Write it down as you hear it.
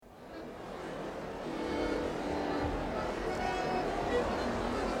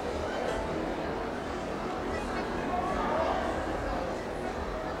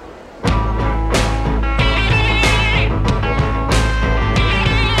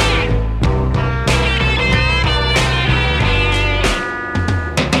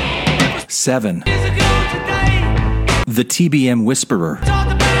7. The TBM Whisperer.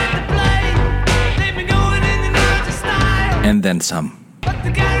 And then some.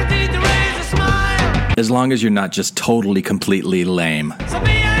 As long as you're not just totally, completely lame.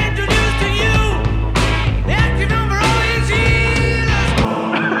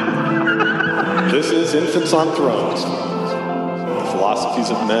 This is Infants on Thrones, the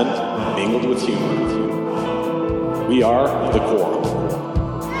philosophies of men mingled with humor. We are the core.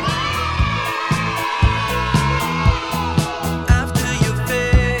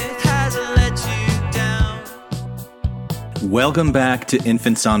 Welcome back to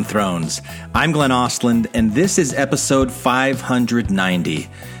Infants on Thrones. I'm Glenn Ostland, and this is episode 590,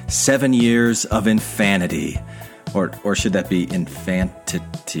 7 years of infanity. Or should that be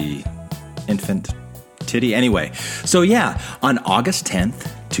infantity? Infant titty? Anyway, so yeah, on August 10th,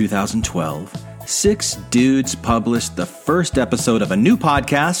 2012, 6 dudes published the first episode of a new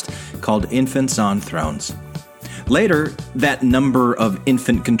podcast called Infants on Thrones. Later, that number of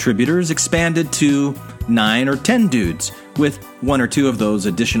infant contributors expanded to 9 or 10 dudes, with 1 or 2 of those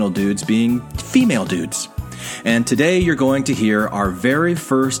additional dudes being female dudes. And today you're going to hear our very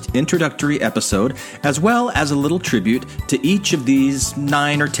first introductory episode, as well as a little tribute to each of these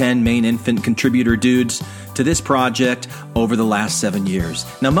 9 or 10 main infant contributor dudes to this project over the last 7 years.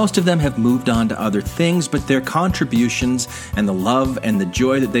 Now, most of them have moved on to other things, but their contributions and the love and the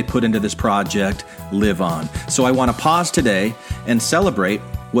joy that they put into this project live on. So I want to pause today and celebrate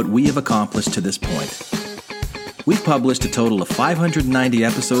what we have accomplished to this point. We've published a total of 590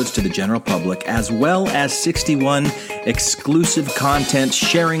 episodes to the general public, as well as 61 exclusive content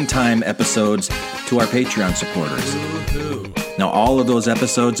sharing time episodes to our Patreon supporters. Now, all of those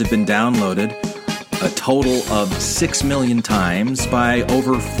episodes have been downloaded a total of 6 million times by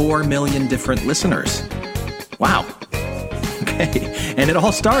over 4 million different listeners. Wow. Okay. And it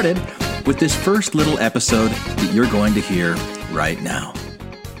all started with this first little episode that you're going to hear right now.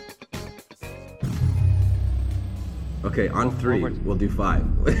 Okay, on 3, we'll do 5.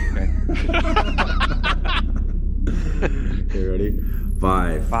 Okay. Okay, ready?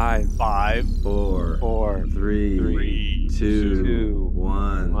 5. 5. 4. 3. 2.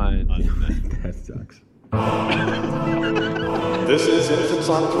 1. That sucks. This is Infants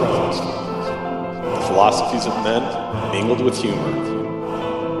on Thrones, the philosophies of men mingled with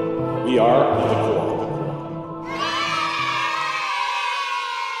humor. We are the core.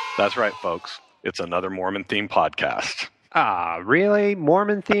 That's right, folks. It's another Mormon-themed podcast. Ah, really?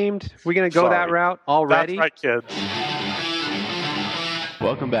 Mormon-themed? We're going to go that route already? That's right, kids.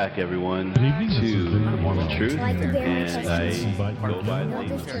 Welcome back, everyone, to Mormon Truth, and I go by the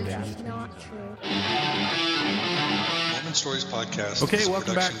name of Mormon Stories Podcast. Okay,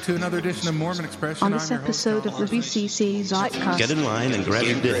 welcome back to another edition of Mormon Expression. On this episode of the BCC Zeitcast. Get in line and grab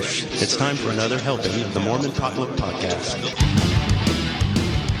your dish. It's time for another helping of the Mormon Potluck Podcast.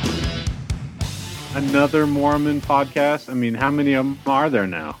 Another Mormon podcast? I mean, how many of them are there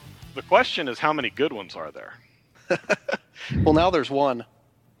now? The question is, how many good ones are there? Well, now there's one.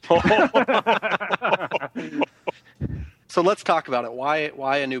 So let's talk about it.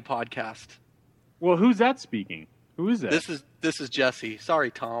 Why a new podcast? Well, who's that speaking? Who is that? This is Jesse.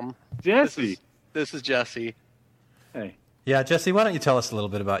 Sorry, Tom. Jesse. This is Jesse. Hey. Yeah, Jesse, why don't you tell us a little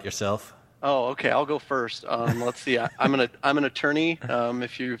bit about yourself? Oh, okay. I'll go first. Let's see. I'm an attorney.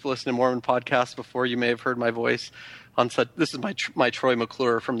 If you've listened to Mormon podcasts before, you may have heard my voice on such. This is my Troy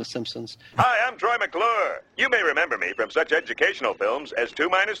McClure from The Simpsons. Hi, I'm Troy McClure. You may remember me from such educational films as 2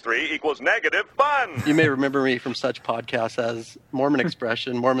 - 3 = -fun. You may remember me from such podcasts as Mormon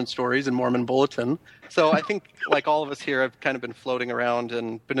Expression, Mormon Stories, and Mormon Bulletin. So I think, like all of us here, I've kind of been floating around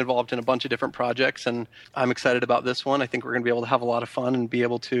and been involved in a bunch of different projects, and I'm excited about this one. I think we're going to be able to have a lot of fun and be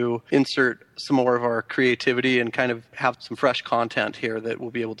able to insert some more of our creativity and kind of have some fresh content here that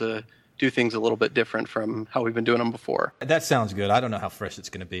we'll be able to do things a little bit different from how we've been doing them before. That sounds good. I don't know how fresh it's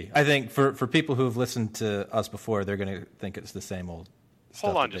going to be. I think for people who have listened to us before, they're going to think it's the same old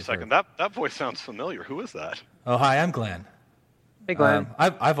stuff. Hold on just a second. That voice sounds familiar. Who is that? Oh, hi, I'm Glenn. Hey, Glenn.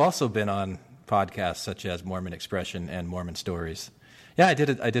 I've also been on podcasts such as Mormon Expression and Mormon Stories. Yeah, I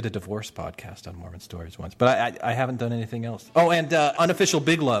did a divorce podcast on Mormon Stories once, but I haven't done anything else. Oh, and Unofficial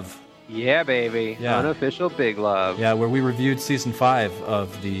Big Love. Yeah, baby. Yeah. Unofficial Big Love. Yeah, where we reviewed season 5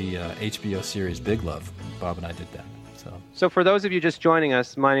 of the HBO series Big Love. Bob and I did that. So for those of you just joining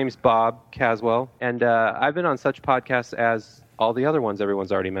us, my name's Bob Caswell, and I've been on such podcasts as all the other ones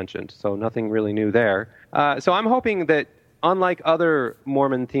everyone's already mentioned, so nothing really new there. So I'm hoping that, unlike other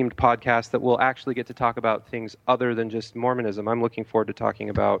Mormon-themed podcasts, that we'll actually get to talk about things other than just Mormonism. I'm looking forward to talking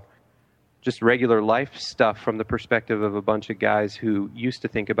about just regular life stuff from the perspective of a bunch of guys who used to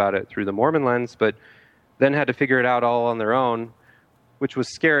think about it through the Mormon lens, but then had to figure it out all on their own, which was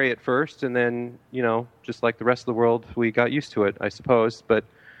scary at first. And then, just like the rest of the world, we got used to it, I suppose. But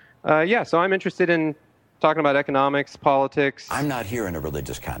so I'm interested in talking about economics, politics. I'm not here in a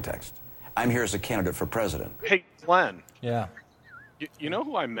religious context. I'm here as a candidate for president. Hey, Glenn. Yeah. You know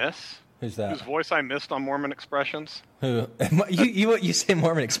who I miss? Who's that? Whose voice I missed on Mormon Expressions? Who? You say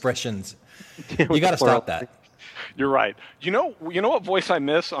Mormon Expressions. You got to stop that. You're right. You know what voice I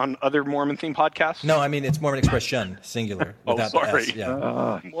miss on other Mormon-themed podcasts? No, I mean it's Mormon Expression, singular. Without the S, yeah.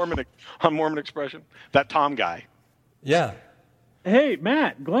 On Mormon Expression. That Tom guy. Yeah. Hey,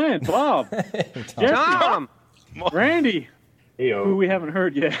 Matt, Glenn, Bob, Tom, Randy, who we haven't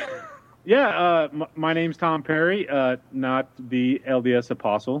heard yet. My name's Tom Perry, not the LDS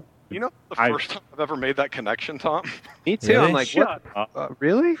apostle. You know the first time I've ever made that connection, Tom? Me too. Really? I'm like, what?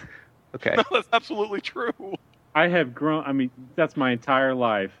 Really? Okay. No, that's absolutely true. I have grown. I mean, that's my entire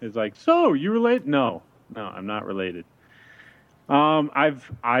life. It's like, so you related? No, I'm not related.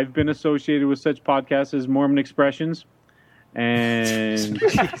 I've been associated with such podcasts as Mormon Expressions, and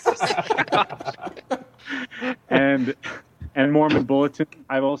and Mormon Bulletin.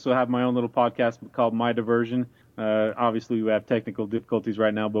 I also have my own little podcast called My Diversion. Obviously, we have technical difficulties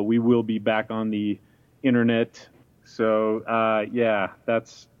right now, but we will be back on the internet. So,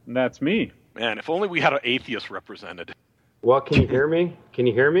 that's me. Man, if only we had an atheist represented. Well, can you hear me?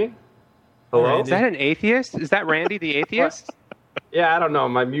 Hello? Is that an atheist? Is that Randy the atheist? Yeah, I don't know.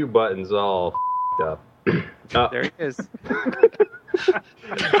 My mute button's all up. There he is.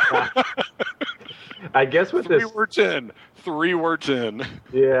 I guess with Three words in.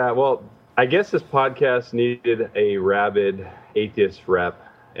 Yeah, well, I guess this podcast needed a rabid atheist rep,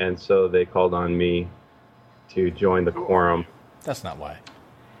 and so they called on me to join the quorum. That's not why.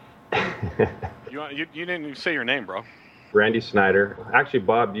 You didn't even say your name, bro. Randy Snyder. Actually,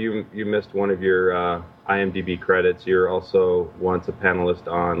 Bob, you missed one of your IMDb credits. You're also once a panelist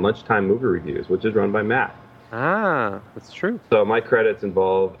on Lunchtime Movie Reviews, which is run by Matt. Ah, that's true. So my credits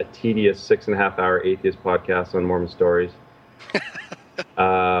involve a tedious 6.5-hour atheist podcast on Mormon stories.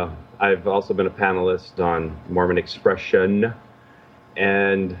 I've also been a panelist on Mormon Expression,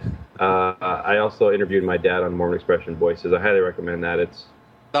 and I also interviewed my dad on Mormon Expression Voices. I highly recommend that.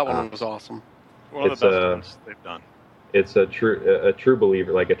 That one was awesome. One of the best ones they've done. It's a true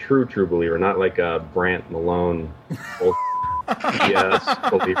believer, like a true believer, not like a Brant Malone yes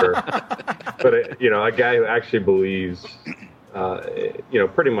believer, but a guy who actually believes,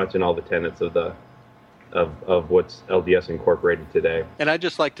 pretty much in all the tenets of what's LDS Incorporated today. And I'd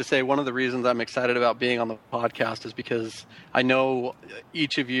just like to say one of the reasons I'm excited about being on the podcast is because I know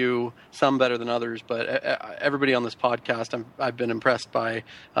each of you, some better than others, but everybody on this podcast I've been impressed by,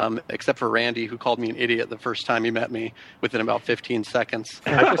 except for Randy, who called me an idiot the first time he met me within about 15 seconds.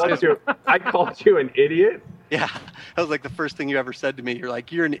 I called you an idiot? Yeah. That was like the first thing you ever said to me. You're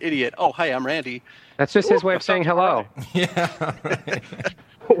like, you're an idiot. Oh, hi, I'm Randy. That's just his way of saying hello. Yeah.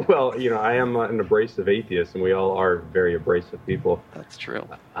 Well, I am an abrasive atheist, and we all are very abrasive people. That's true.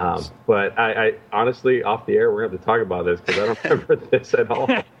 But I honestly, off the air, we're going to have to talk about this because I don't remember this at all.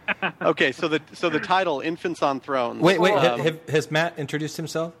 Okay, so the title, Infants on Thrones. Wait, has Matt introduced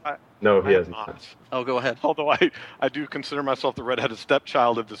himself? No, he hasn't. Oh, go ahead. Although I do consider myself the redheaded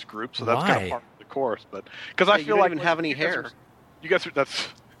stepchild of this group, so that's kind of part of the course. But because I feel you don't like even have any hair. You guys are that's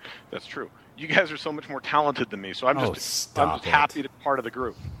true. You guys are so much more talented than me, so I'm just happy to be part of the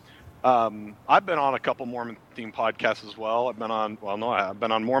group. I've been on a couple Mormon-themed podcasts as well. I've been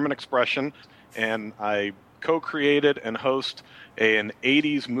on Mormon Expression, and I co-created and host an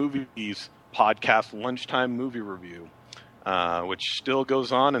 80s movies podcast, Lunchtime Movie Review, which still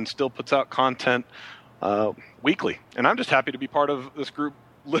goes on and still puts out content weekly. And I'm just happy to be part of this group,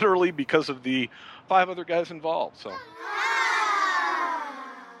 literally because of the 5 other guys involved.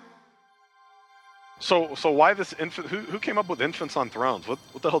 So why this infant? Who came up with Infants on Thrones? What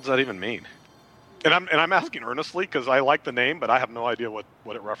the hell does that even mean? And I'm asking earnestly because I like the name, but I have no idea what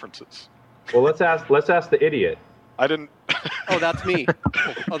it references. Well, let's ask the idiot. I didn't. Oh, that's me.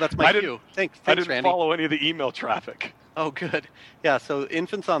 Oh, that's my cue. Thanks, I didn't Randy. follow any of the email traffic. Oh, good. Yeah, so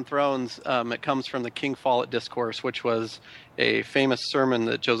Infants on Thrones, it comes from the King Follett Discourse, which was a famous sermon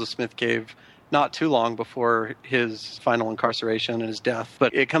that Joseph Smith gave not too long before his final incarceration and his death.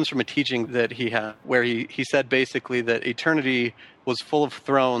 But it comes from a teaching that he had where he said basically that eternity was full of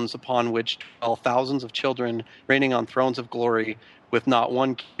thrones upon which dwell thousands of children reigning on thrones of glory with not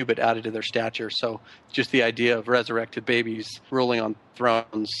one cubit added to their stature. So just the idea of resurrected babies ruling on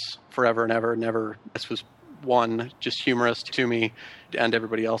thrones forever and ever and ever. This was one, just humorous to me and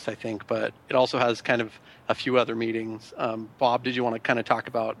everybody else, I think, but it also has kind of a few other meanings. Bob, did you want to kind of talk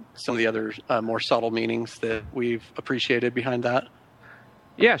about some of the other more subtle meanings that we've appreciated behind that?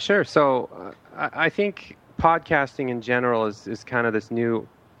 Yeah, sure. So I think podcasting in general is kind of this new,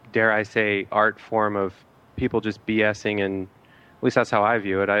 dare I say, art form of people just BSing, and at least that's how I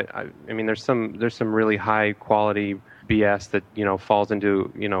view it. I mean, there's some really high quality BS that, you know, falls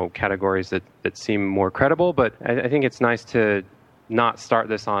into, you know, categories that seem more credible, but I think it's nice to not start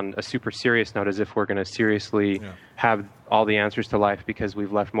this on a super serious note as if we're going to seriously have all the answers to life because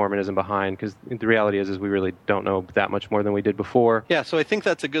we've left Mormonism behind, because the reality is we really don't know that much more than we did before. Yeah, so I think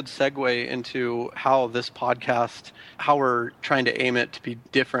that's a good segue into how this podcast, how we're trying to aim it to be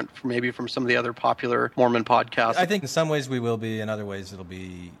different from some of the other popular Mormon podcasts. I think in some ways we will be, in other ways it'll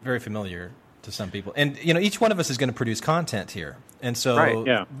be very familiar to some people. And, you know, each one of us is going to produce content here. And so,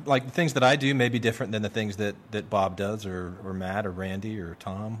 like, the things that I do may be different than the things that Bob does, or Matt, or Randy, or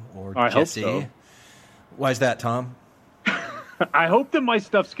Tom, or Jesse. Hope so. Why is that, Tom? I hope that my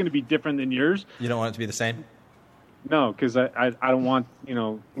stuff's going to be different than yours. You don't want it to be the same? No, because I don't want, you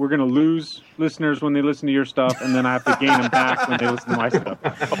know, we're going to lose listeners when they listen to your stuff, and then I have to gain them back when they listen to my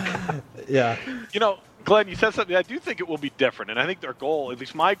stuff. Yeah. You know, Glenn, you said something. I do think it will be different, and I think their goal, at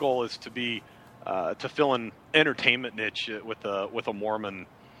least my goal, is to be to fill an entertainment niche with a Mormon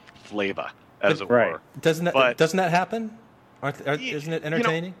flavor, as it were. Doesn't that happen? Isn't it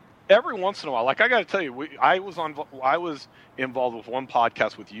entertaining? You know, every once in a while, like I got to tell you, I was involved with one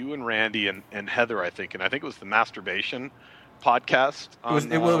podcast with you and Randy and Heather, I think, and I think it was the masturbation podcast.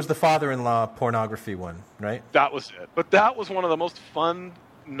 It was the father-in-law pornography one, right? That was it. But that was one of the most fun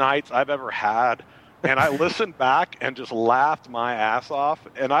nights I've ever had. And I listened back and just laughed my ass off.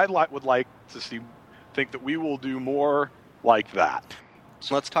 And I would like to think that we will do more like that.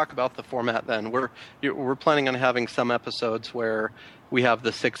 So let's talk about the format then. We're planning on having some episodes where we have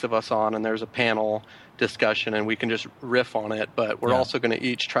the six of us on and there's a panel discussion and we can just riff on it. But we're also going to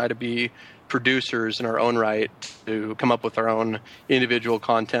each try to be producers in our own right to come up with our own individual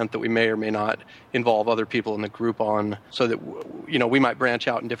content that we may or may not involve other people in the group on, so that, you know, we might branch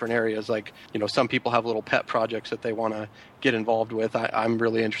out in different areas. Like, you know, some people have little pet projects that they want to get involved with. I'm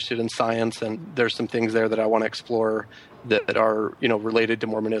really interested in science, and there's some things there that I want to explore that are, you know, related to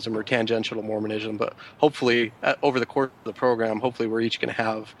Mormonism or tangential to Mormonism. But hopefully over the course of the program, hopefully we're each going to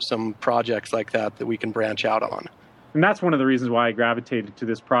have some projects like that we can branch out on. And that's one of the reasons why I gravitated to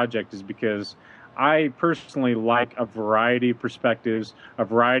this project, is because I personally like a variety of perspectives, a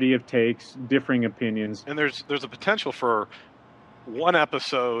variety of takes, differing opinions. And there's a potential for one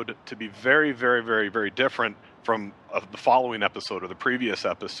episode to be very, very, very, very different from the following episode or the previous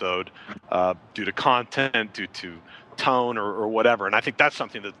episode due to content, due to tone, or whatever. And I think that's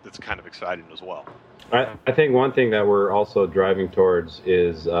something that's kind of exciting as well. I think one thing that we're also driving towards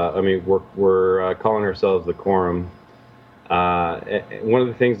is, we're calling ourselves the Quorum. One of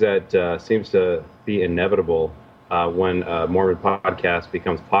the things that seems to be inevitable when a Mormon podcast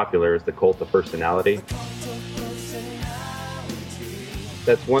becomes popular is the cult of personality.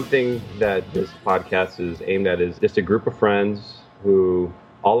 That's one thing that this podcast is aimed at, is just a group of friends who,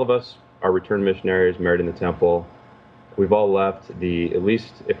 all of us are returned missionaries, married in the temple. We've all left at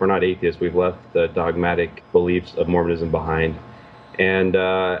least if we're not atheists, we've left the dogmatic beliefs of Mormonism behind. And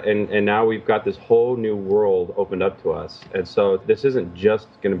now we've got this whole new world opened up to us. And so this isn't just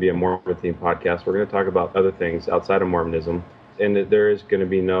going to be a Mormon-themed podcast. We're going to talk about other things outside of Mormonism. And there is going to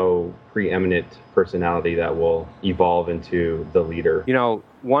be no preeminent personality that will evolve into the leader. You know,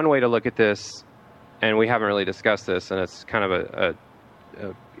 one way to look at this, and we haven't really discussed this, and it's kind of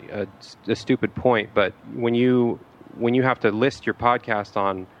a stupid point, but when you have to list your podcast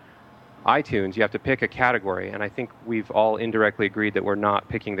on iTunes, you have to pick a category, and I think we've all indirectly agreed that we're not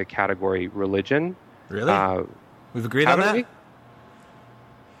picking the category religion. Really? We've agreed on that?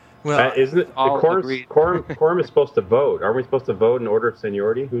 Well, isn't it quorum is supposed to vote? Aren't we supposed to vote in order of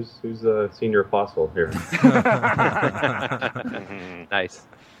seniority? Who's the senior apostle here? Nice.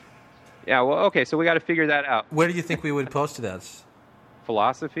 Yeah. Well, okay. So we got to figure that out. Where do you think we would post it as?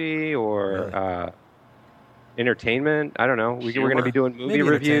 Philosophy or entertainment? I don't know. We're going to be doing movie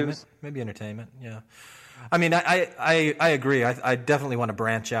reviews. Maybe entertainment. Yeah. I mean, I agree. I definitely want to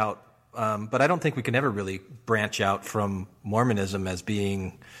branch out. But I don't think we can ever really branch out from Mormonism as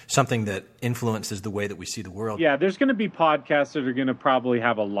being something that influences the way that we see the world. Yeah, there's going to be podcasts that are going to probably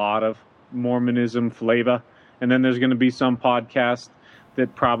have a lot of Mormonism flavor, and then there's going to be some podcasts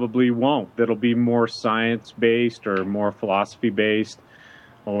that probably won't. That'll be more science-based or more philosophy-based,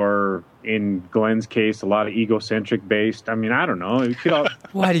 or in Glenn's case, a lot of egocentric-based. I mean, I don't know.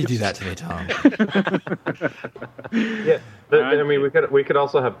 Why do you do that to me, Tom? Yeah, I mean, we could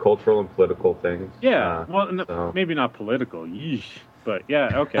also have cultural and political things. Yeah, maybe not political. Yeesh. But yeah,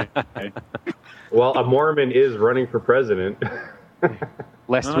 okay. Well, a Mormon is running for president.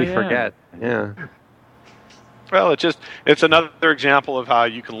 Lest we forget. Yeah. Well, it's another example of how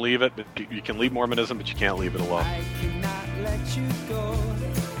you can leave it, but you can leave Mormonism, but you can't leave it alone. I cannot let you go.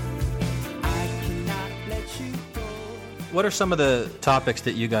 I cannot let you go. What are some of the topics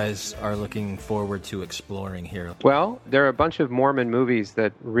that you guys are looking forward to exploring here? Well, there are a bunch of Mormon movies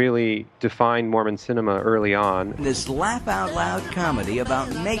that really defined Mormon cinema early on. This laugh-out-loud comedy about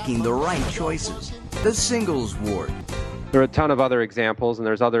making the right choices. The Singles Ward. There are a ton of other examples, and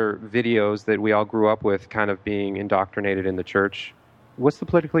there's other videos that we all grew up with kind of being indoctrinated in the church. What's the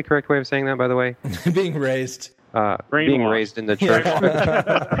politically correct way of saying that, by the way? Being raised. Being raised in the church.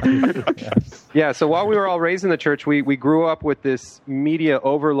 Yeah, so while we were all raised in the church, we grew up with this media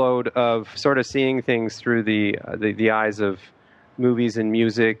overload of sort of seeing things through the eyes of movies and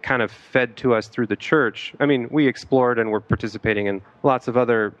music, kind of fed to us through the church. I mean, we explored and were participating in lots of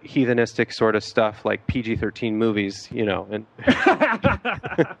other heathenistic sort of stuff, like PG-13 movies, and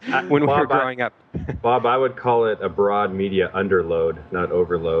when we were growing up. Bob, I would call it a broad media underload, not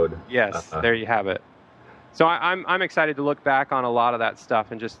overload. Yes, there you have it. So I'm excited to look back on a lot of that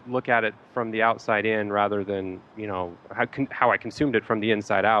stuff and just look at it from the outside in rather than, how I consumed it from the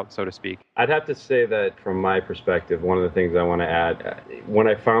inside out, so to speak. I'd have to say that from my perspective, one of the things I want to add, when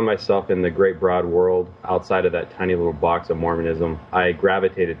I found myself in the great broad world outside of that tiny little box of Mormonism, I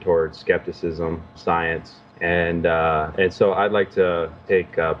gravitated towards skepticism, science, and so I'd like to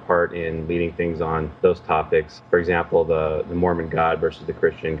take part in leading things on those topics. For example, the Mormon God versus the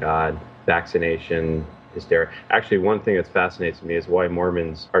Christian God, vaccination, hysteria. Actually, one thing that fascinates me is why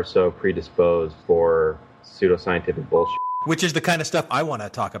Mormons are so predisposed for pseudoscientific bullshit. Which is the kind of stuff I want to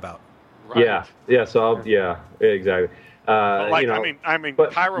talk about. Right. Yeah. So exactly.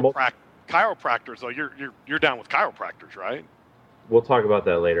 Chiropractors. Though you're down with chiropractors, right? We'll talk about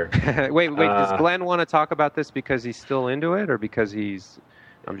that later. Wait. Does Glenn want to talk about this because he's still into it, or because he's?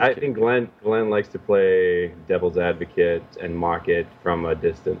 I think Glenn likes to play devil's advocate and mock it from a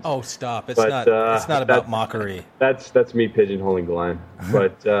distance. Oh, stop! It's not about mockery. That's me pigeonholing Glenn.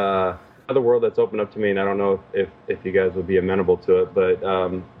 But another world that's opened up to me, and I don't know if you guys would be amenable to it, but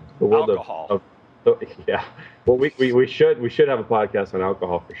the world alcohol. Yeah. Well, we should have a podcast on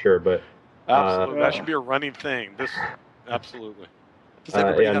alcohol for sure. But absolutely, that should be a running thing. Absolutely. Does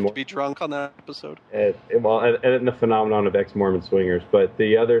everybody have to be drunk on that episode? And the phenomenon of ex-Mormon swingers. But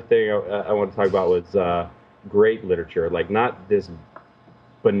the other thing I want to talk about was great literature, like not this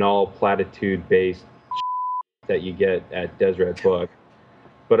banal platitude-based that you get at Deseret Book,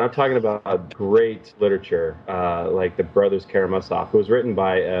 but I'm talking about great literature, like the Brothers Karamazov, who was written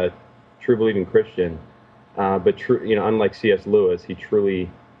by a true-believing Christian, but unlike C.S. Lewis, he truly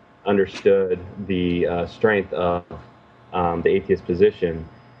understood the strength of the atheist position.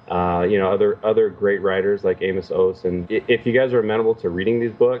 Other great writers like Amos Oz, and if you guys are amenable to reading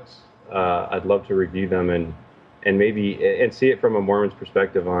these books, I'd love to review them and see it from a Mormon's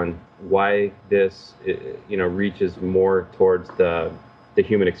perspective on why this reaches more towards the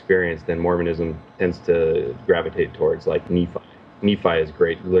human experience than Mormonism tends to gravitate towards, like Nephi. Nephi is a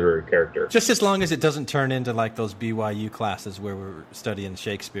great literary character. Just as long as it doesn't turn into like those BYU classes where we're studying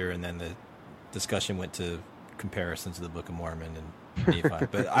Shakespeare and then the discussion went to comparisons of the Book of Mormon and Nephi.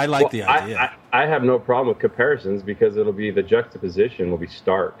 But I like the idea. I have no problem with comparisons because it'll be the juxtaposition will be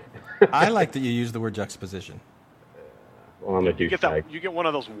stark. I like that you use the word juxtaposition. Well, I'm a douchebag. You get one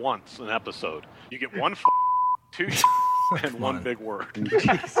of those once an episode. You get one two and one big word.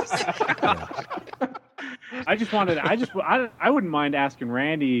 I wouldn't mind asking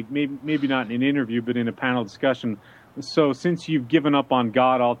Randy, maybe not in an interview, but in a panel discussion. So since you've given up on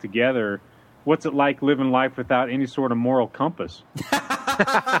God altogether, what's it like living life without any sort of moral compass?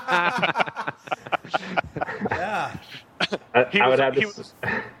 Yeah. He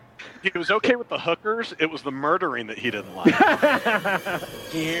was okay with the hookers. It was the murdering that he didn't like.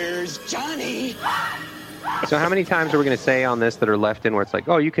 Here's Johnny. So how many times are we going to say on this that are left in where it's like,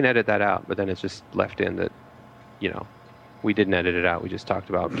 oh, you can edit that out, but then it's just left in that, we didn't edit it out. We just talked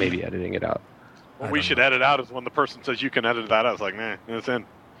about maybe editing it out. What we should edit out is when the person says you can edit that out. It's like, nah, it's in.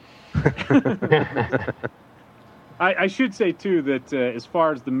 I should say, too, that as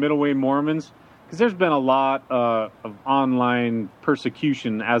far as the middle way Mormons, because there's been a lot of online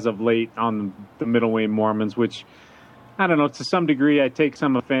persecution as of late on the middle way Mormons, which, I don't know, to some degree I take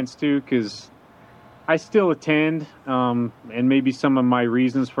some offense to, because I still attend, and maybe some of my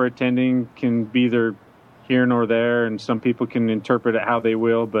reasons for attending can be either here nor there, and some people can interpret it how they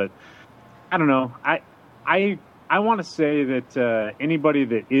will. But I don't know. I want to say that anybody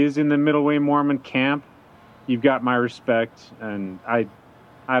that is in the Middle Way Mormon camp, you've got my respect, and I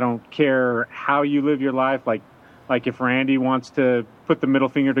don't care how you live your life. Like if Randy wants to put the middle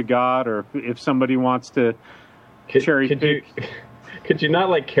finger to God, or if somebody wants to cherry pick. Could you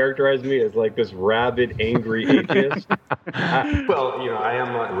not characterize me as this rabid, angry atheist? I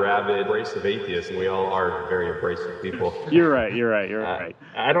am a rabid, abrasive atheist, and we all are very abrasive people. You're right.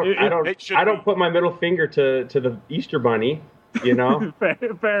 I don't put my middle finger to the Easter Bunny. You know.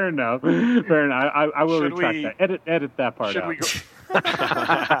 Fair enough. I will retract that. Edit that part out.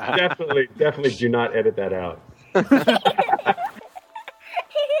 Definitely do not edit that out.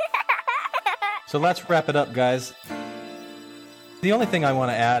 So let's wrap it up, guys. The only thing I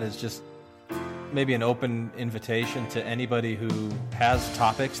want to add is just maybe an open invitation to anybody who has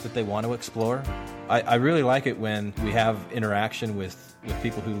topics that they want to explore. I really like it when we have interaction with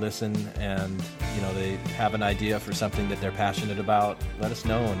people who listen, and they have an idea for something that they're passionate about. Let us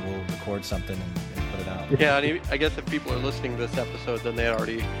know, and we'll record something and put it out. Yeah, and I guess if people are listening to this episode, then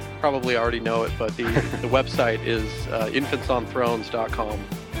they probably already know it. But the website is infantsonthrones.com.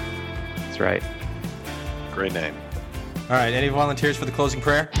 That's right. Great name. All right, any volunteers for the closing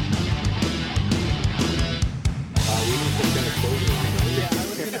prayer?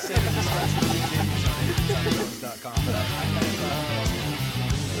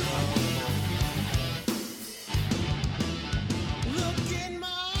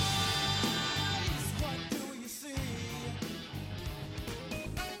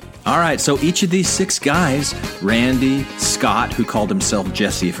 All right, so each of these 6 guys, Randy, Scott, who called himself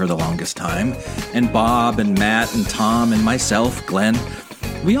Jesse for the longest time, and Bob and Matt and Tom and myself, Glenn,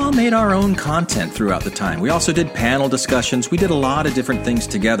 we all made our own content throughout the time. We also did panel discussions. We did a lot of different things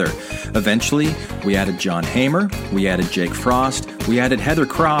together. Eventually, we added John Hamer, we added Jake Frost, we added Heather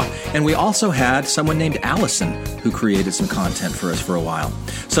Craw, and we also had someone named Allison who created some content for us for a while.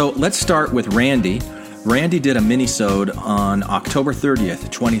 So let's start with Randy. Randy did a mini-sode on October 30th,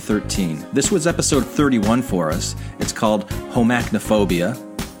 2013. This was episode 31 for us. It's called Homachnophobia,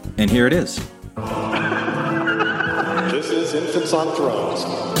 and here it is. This is Infants on Thrones.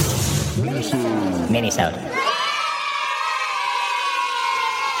 Mini-sode.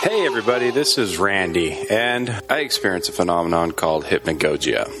 Hey everybody, this is Randy, and I experienced a phenomenon called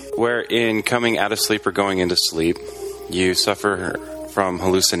hypnagogia, wherein coming out of sleep or going into sleep, you suffer from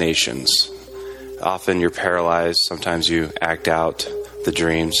hallucinations. Often you're paralyzed, sometimes you act out the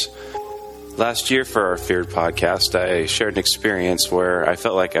dreams. Last year for our Feared podcast, I shared an experience where I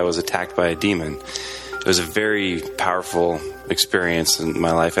felt like I was attacked by a demon. It was a very powerful experience in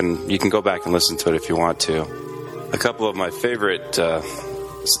my life, and you can go back and listen to it if you want to. A couple of my favorite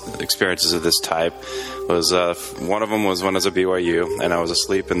experiences of this type was, one of them was when I was at BYU, and I was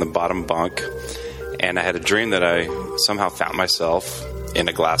asleep in the bottom bunk, and I had a dream that I somehow found myself in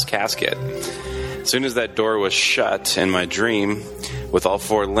a glass casket. As soon as that door was shut in my dream, with all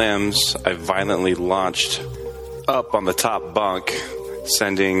 4 limbs, I violently launched up on the top bunk,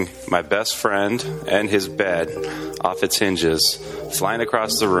 sending my best friend and his bed off its hinges, flying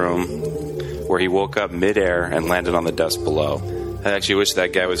across the room, where he woke up midair and landed on the desk below. I actually wish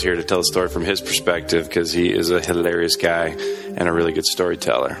that guy was here to tell the story from his perspective, because he is a hilarious guy and a really good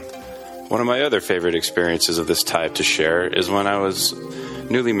storyteller. One of my other favorite experiences of this type to share is when I was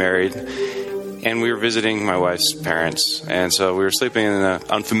newly married, and we were visiting my wife's parents, and so we were sleeping in an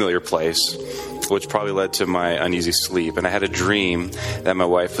unfamiliar place, which probably led to my uneasy sleep, and I had a dream that my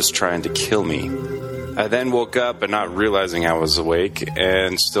wife was trying to kill me. I then woke up, but not realizing I was awake,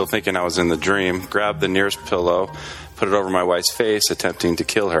 and still thinking I was in the dream, grabbed the nearest pillow, put it over my wife's face, attempting to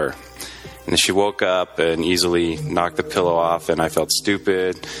kill her. And she woke up and easily knocked the pillow off, and I felt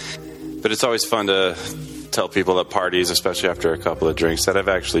stupid. But it's always fun to tell people at parties, especially after a couple of drinks, that I've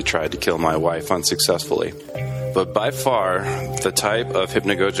actually tried to kill my wife unsuccessfully. But by far, the type of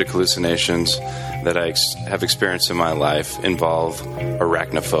hypnagogic hallucinations that I have experienced in my life involve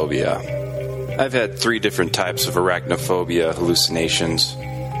arachnophobia. I've had 3 different types of arachnophobia hallucinations.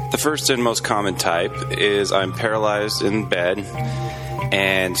 The first and most common type is I'm paralyzed in bed,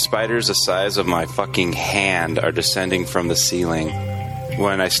 and spiders the size of my fucking hand are descending from the ceiling.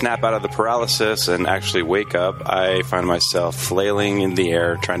 When I snap out of the paralysis and actually wake up, I find myself flailing in the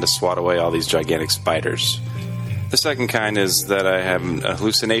air trying to swat away all these gigantic spiders. The second kind is that I have a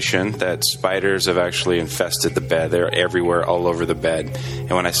hallucination that spiders have actually infested the bed. They're everywhere, all over the bed.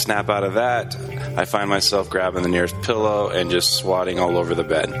 And when I snap out of that, I find myself grabbing the nearest pillow and just swatting all over the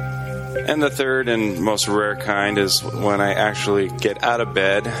bed. And the third and most rare kind is when I actually get out of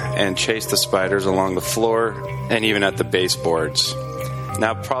bed and chase the spiders along the floor and even at the baseboards.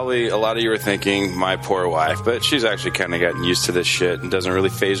 Now, probably a lot of you are thinking, my poor wife, but she's actually kind of gotten used to this shit and doesn't really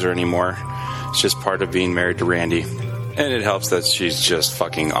faze her anymore. It's just part of being married to Randy. And it helps that she's just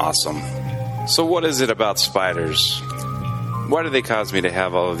fucking awesome. So what is it about spiders? Why do they cause me to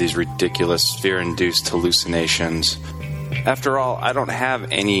have all of these ridiculous fear-induced hallucinations? After all, I don't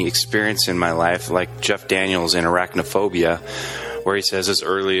have any experience in my life like Jeff Daniels in Arachnophobia, where he says his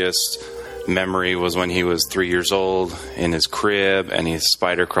earliest memory was when he was 3 years old in his crib and a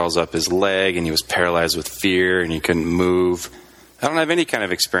spider crawls up his leg and he was paralyzed with fear and he couldn't move. I don't have any kind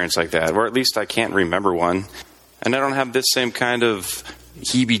of experience like that, or at least I can't remember one. And I don't have this same kind of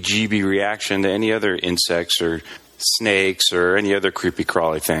heebie-jeebie reaction to any other insects or snakes or any other creepy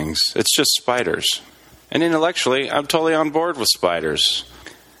crawly things. It's just spiders. And intellectually, I'm totally on board with spiders.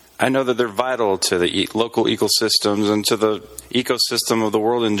 I know that they're vital to the local ecosystems and to the ecosystem of the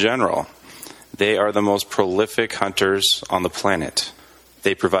world in general. They are the most prolific hunters on the planet.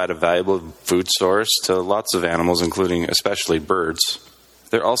 They provide a valuable food source to lots of animals, including especially birds.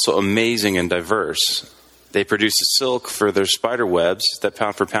 They're also amazing and diverse. They produce a silk for their spider webs that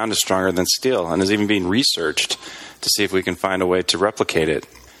pound for pound is stronger than steel and is even being researched to see if we can find a way to replicate it.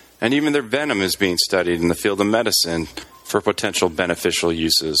 And even their venom is being studied in the field of medicine for potential beneficial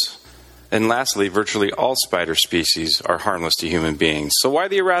uses. And lastly, virtually all spider species are harmless to human beings. So why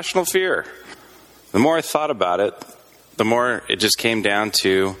the irrational fear? The more I thought about it, the more it just came down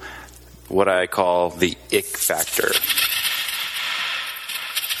to what I call the ick factor.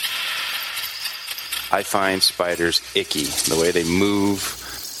 I find spiders icky. The way they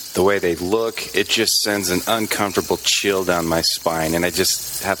move, the way they look, it just sends an uncomfortable chill down my spine, and I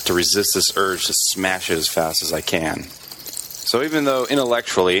just have to resist this urge to smash it as fast as I can. So even though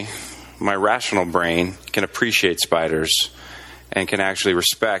intellectually, my rational brain can appreciate spiders and can actually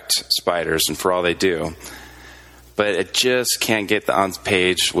respect spiders and for all they do, but it just can't get on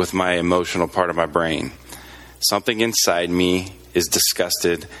page with my emotional part of my brain. Something inside me is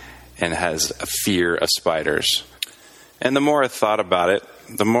disgusted and has a fear of spiders. And the more I thought about it,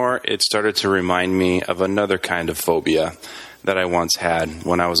 the more it started to remind me of another kind of phobia that I once had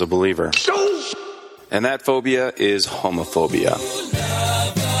when I was a believer. And that phobia is homophobia.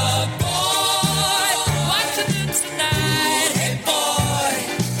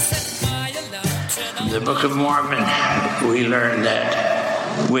 In the Book of Mormon, we learn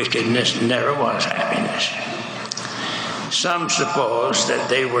that wickedness never was happiness. Some suppose that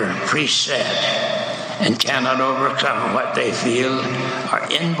they were preset and cannot overcome what they feel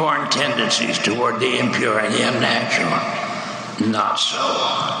are inborn tendencies toward the impure and the unnatural. Not so.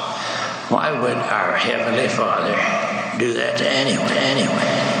 Why would our Heavenly Father do that to anyone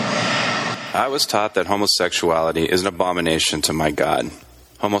anyway? I was taught that homosexuality is an abomination to my God.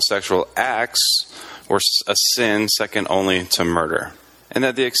 Homosexual acts were a sin second only to murder. And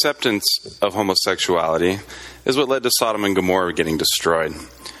that the acceptance of homosexuality is what led to Sodom and Gomorrah getting destroyed.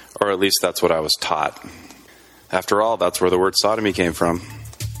 Or at least that's what I was taught. After all, that's where the word sodomy came from.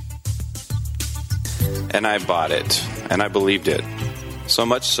 And I bought it. And I believed it. So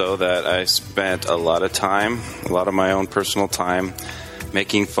much so that I spent a lot of time, a lot of my own personal time,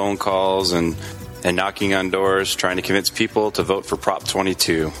 making phone calls and knocking on doors, trying to convince people to vote for Prop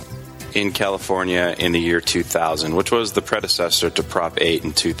 22 in California in the year 2000, which was the predecessor to Prop 8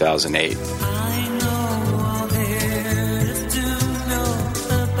 in 2008.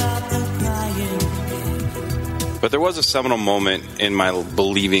 But there was a seminal moment in my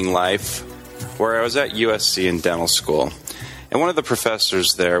believing life where I was at USC in dental school. And one of the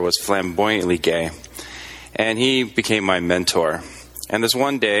professors there was flamboyantly gay. And he became my mentor. And this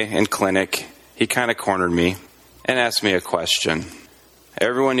one day in clinic, he kind of cornered me and asked me a question.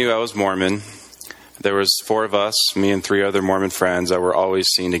 Everyone knew I was Mormon. There was 4 of us, me and 3 other Mormon friends that were always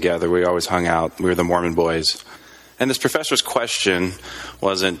seen together. We always hung out. We were the Mormon boys. And this professor's question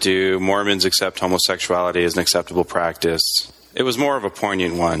wasn't, do Mormons accept homosexuality as an acceptable practice? It was more of a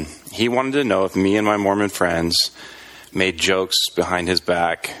poignant one. He wanted to know if me and my Mormon friends made jokes behind his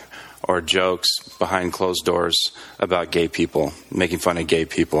back or jokes behind closed doors about gay people, making fun of gay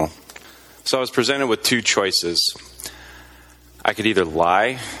people. So I was presented with 2 choices. I could either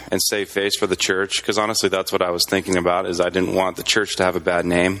lie and save face for the church, because honestly that's what I was thinking about, is I didn't want the church to have a bad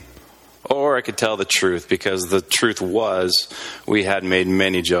name. Or I could tell the truth, because the truth was we had made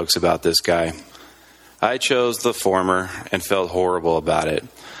many jokes about this guy. I chose the former and felt horrible about it.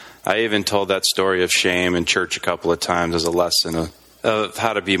 I even told that story of shame in church a couple of times as a lesson of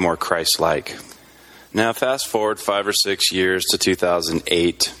how to be more Christ-like. Now fast forward 5 or 6 years to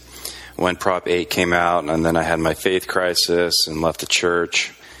 2008, when Prop 8 came out, and then I had my faith crisis and left the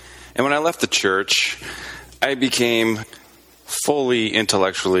church. And when I left the church, I became fully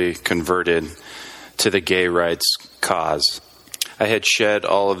intellectually converted to the gay rights cause. I had shed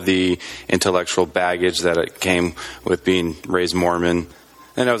all of the intellectual baggage that it came with being raised Mormon,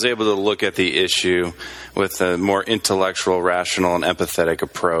 and I was able to look at the issue with a more intellectual, rational, and empathetic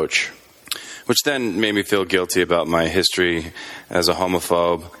approach, which then made me feel guilty about my history as a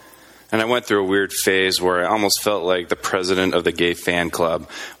homophobe. And I went through a weird phase where I almost felt like the president of the gay fan club.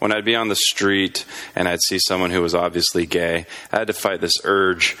 When I'd be on the street and I'd see someone who was obviously gay, I had to fight this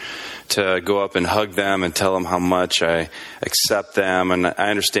urge to go up and hug them and tell them how much I accept them. And I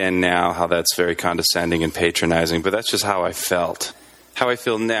understand now how that's very condescending and patronizing, but that's just how I felt. How I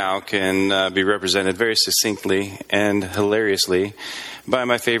feel now can be represented very succinctly and hilariously by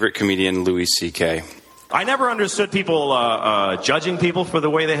my favorite comedian, Louis C.K. I never understood people judging people for the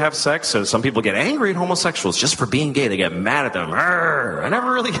way they have sex. So some people get angry at homosexuals just for being gay. They get mad at them. Arr! I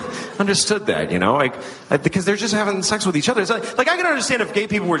never really understood that, you know, because they're just having sex with each other. It's like I can understand if gay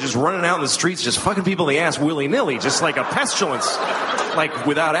people were just running out in the streets, just fucking people in the ass willy-nilly, just like a pestilence, like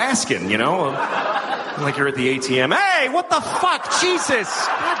without asking, you know. Like you're at the ATM. Hey, what the fuck? Jesus!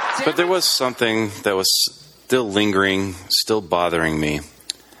 But there was something that was still lingering, still bothering me.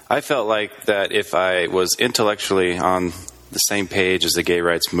 I felt like that if I was intellectually on the same page as the gay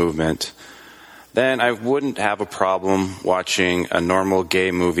rights movement, then I wouldn't have a problem watching a normal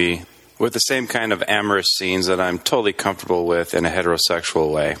gay movie with the same kind of amorous scenes that I'm totally comfortable with in a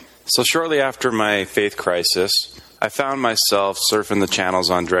heterosexual way. So shortly after my faith crisis, I found myself surfing the channels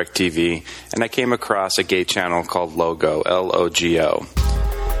on DirecTV, and I came across a gay channel called Logo, L-O-G-O.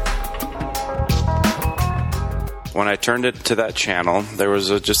 When I turned it to that channel, there was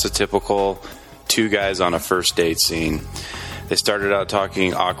just a typical two guys on a first date scene. They started out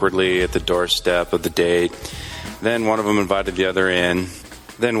talking awkwardly at the doorstep of the date. Then one of them invited the other in.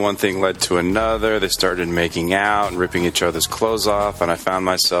 Then one thing led to another. They started making out and ripping each other's clothes off, and I found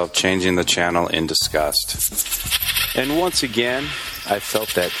myself changing the channel in disgust. And once again, I felt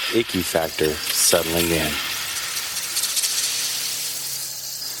that icky factor settling in.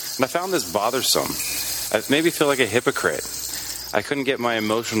 And I found this bothersome. It made me feel like a hypocrite. I couldn't get my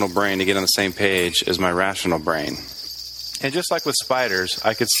emotional brain to get on the same page as my rational brain. And just like with spiders,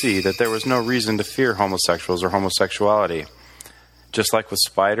 I could see that there was no reason to fear homosexuals or homosexuality. Just like with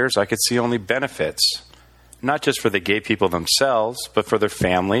spiders, I could see only benefits. Not just for the gay people themselves, but for their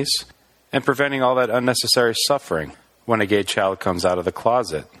families, and preventing all that unnecessary suffering when a gay child comes out of the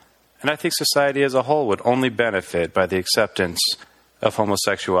closet. And I think society as a whole would only benefit by the acceptance of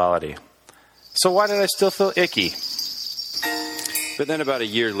homosexuality. So why did I still feel icky? But then about a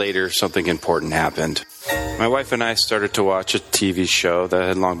year later, something important happened. My wife and I started to watch a TV show that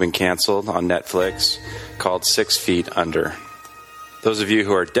had long been canceled on Netflix called 6 Feet Under. Those of you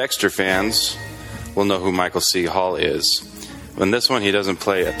who are Dexter fans will know who Michael C. Hall is. In this one, he doesn't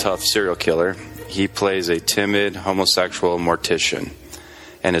play a tough serial killer. He plays a timid homosexual mortician.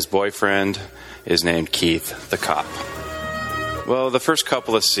 And his boyfriend is named Keith, the cop. Well, the first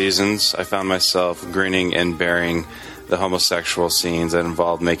couple of seasons, I found myself grinning and bearing the homosexual scenes that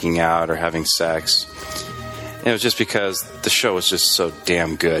involved making out or having sex. And it was just because the show was just so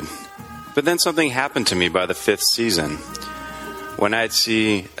damn good. But then something happened to me by the 5th season. When I'd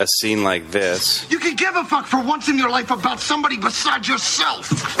see a scene like this... You can give a fuck for once in your life about somebody besides yourself!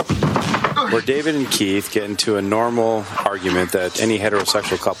 Where David and Keith get into a normal argument that any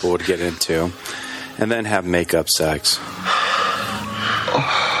heterosexual couple would get into, and then have make-up sex.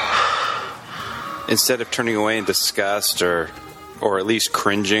 Instead of turning away in disgust or at least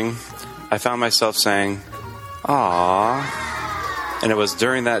cringing, I found myself saying, "Aww." And it was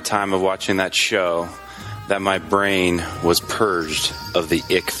during that time of watching that show that my brain was purged of the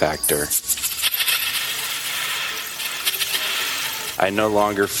ick factor. I no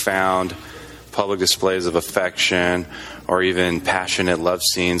longer found public displays of affection or even passionate love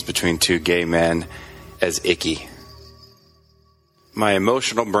scenes between two gay men as icky. My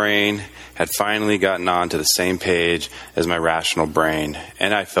emotional brain had finally gotten onto the same page as my rational brain,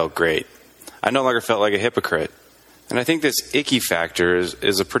 and I felt great. I no longer felt like a hypocrite. And I think this icky factor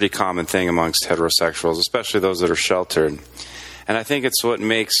is a pretty common thing amongst heterosexuals, especially those that are sheltered. And I think it's what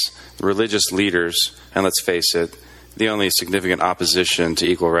makes religious leaders, and let's face it, the only significant opposition to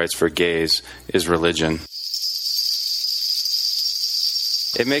equal rights for gays is religion.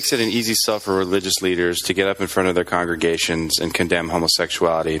 It makes it an easy sell for religious leaders to get up in front of their congregations and condemn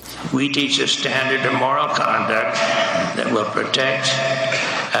homosexuality. We teach a standard of moral conduct that will protect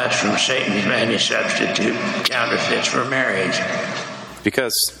us from Satan's many substitute counterfeits for marriage.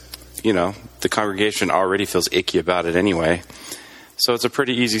 Because the congregation already feels icky about it anyway. So it's a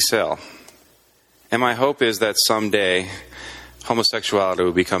pretty easy sell. And my hope is that someday homosexuality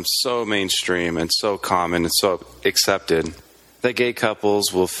will become so mainstream and so common and so accepted that gay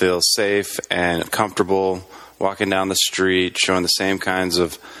couples will feel safe and comfortable walking down the street, showing the same kinds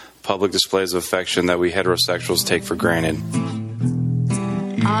of public displays of affection that we heterosexuals take for granted.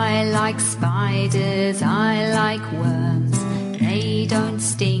 I like spiders, I like worms. They don't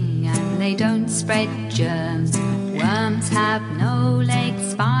sting and they don't spread germs. Worms have no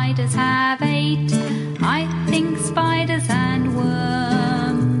legs, spiders have 8. I think spiders and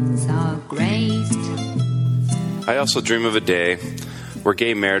worms are great. I also dream of a day where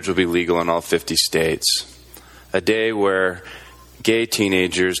gay marriage will be legal in all 50 states. A day where gay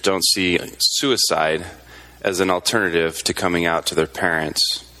teenagers don't see suicide as an alternative to coming out to their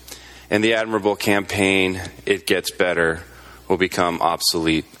parents. And the admirable campaign, It Gets Better, will become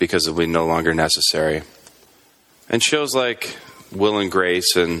obsolete because it will be no longer necessary. And shows like Will and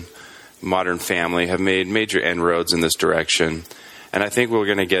Grace and Modern Family have made major inroads in this direction. And I think we're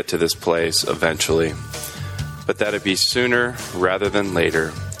going to get to this place eventually. But that it be sooner rather than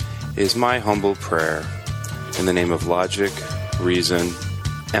later is my humble prayer. In the name of logic, reason,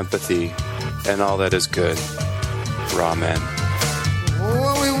 empathy, and all that is good. Amen.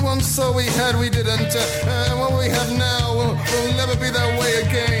 What we once saw we had, we didn't. What we have now will never be that way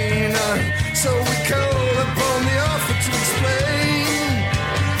again. So we call upon the author to explain.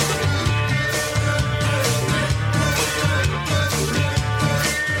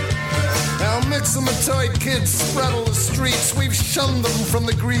 Our mixamatoid kids spraddle the streets. We've shunned them from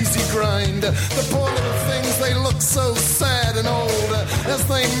the greasy grind. The poor little things, they look so sad and old as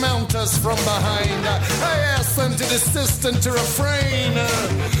they mount us from behind. I ask them to desist and to refrain,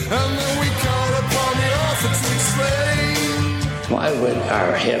 and then we call upon the author to explain. Why would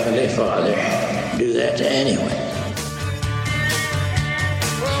our Heavenly Father do that to anyone?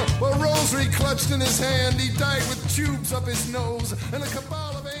 Well, rosary clutched in his hand, he died with tubes up his nose and a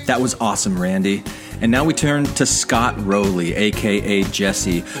cabal of angels. That was awesome, Randy. And now we turn to Scott Rowley, a.k.a.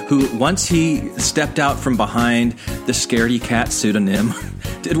 Jesse, who, once he stepped out from behind the Scaredy Cat pseudonym,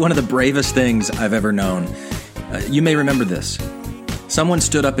 did one of the bravest things I've ever known. You may remember this. Someone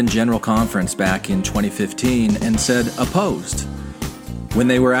stood up in General Conference back in 2015 and said, opposed. When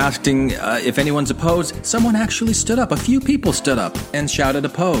they were asking if anyone's opposed, someone actually stood up. A few people stood up and shouted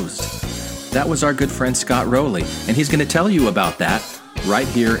opposed. That was our good friend Scott Rowley, and he's going to tell you about that right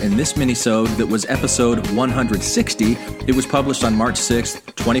here in this mini-sode that was episode 160. It was published on March 6th,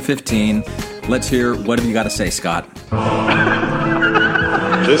 2015. Let's hear what have you got to say, Scott.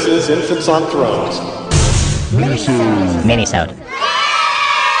 This is Infants on Thrones. Mini-sode.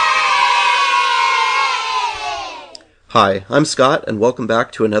 Hi, I'm Scott, and welcome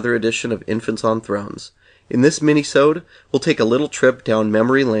back to another edition of Infants on Thrones. In this mini-sode, we'll take a little trip down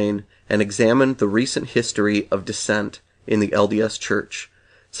memory lane and examine the recent history of dissent in the LDS Church.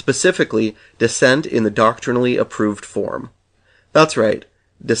 Specifically, dissent in the doctrinally approved form. That's right,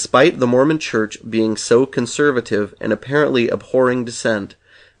 despite the Mormon Church being so conservative and apparently abhorring dissent,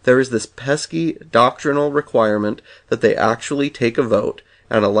 there is this pesky doctrinal requirement that they actually take a vote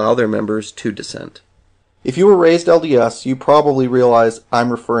and allow their members to dissent. If you were raised LDS, you probably realize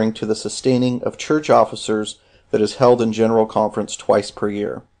I'm referring to the sustaining of church officers that is held in General Conference twice per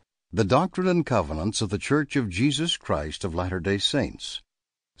year. The Doctrine and Covenants of the Church of Jesus Christ of Latter-day Saints.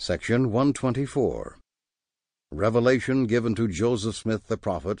 Section 124. Revelation given to Joseph Smith the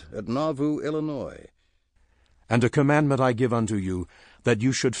prophet at Nauvoo, Illinois. And a commandment I give unto you, that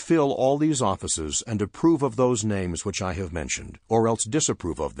you should fill all these offices, and approve of those names which I have mentioned, or else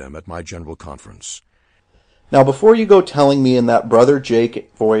disapprove of them at my General Conference. Now before you go telling me in that Brother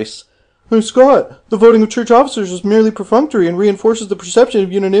Jake voice, "Hey Scott, the voting of church officers is merely perfunctory and reinforces the perception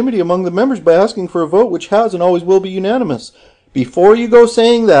of unanimity among the members by asking for a vote which has and always will be unanimous." Before you go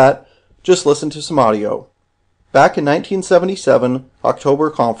saying that, just listen to some audio. Back in 1977, October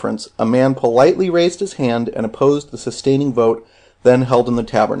Conference, a man politely raised his hand and opposed the sustaining vote then held in the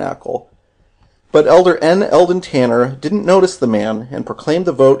tabernacle. But Elder N. Eldon Tanner didn't notice the man and proclaimed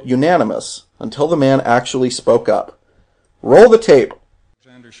the vote unanimous until the man actually spoke up. Roll the tape.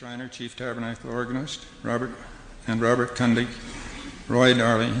 Alexander Schreiner, Chief Tabernacle Organist, Robert Cundy, Roy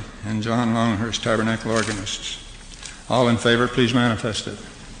Darley, and John Longhurst, Tabernacle Organists. All in favor, please manifest it.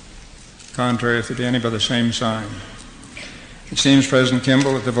 Contrary, if there be any by the same sign. It seems, President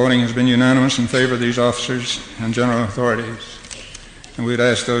Kimball, that the voting has been unanimous in favor of these officers and general authorities. And we'd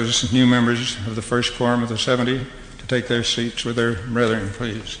ask those new members of the first quorum of the 70 to take their seats with their brethren,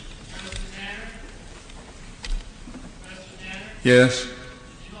 please. Yes.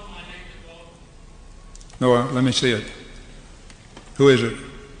 No, let me see it. Who is it?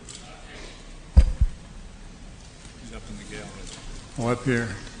 He's up in the gallery. Oh, up here.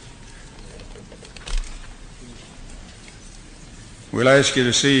 We'll ask you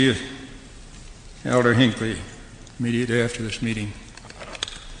to see Elder Hinckley immediately after this meeting.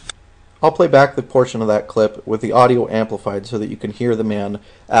 I'll play back the portion of that clip with the audio amplified so that you can hear the man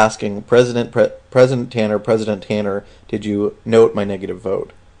asking, President Tanner, did you note my negative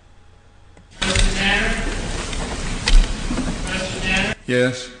vote? President Tanner? President Tanner?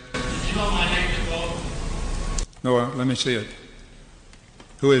 Yes? Did you note my negative vote? No, let me see it.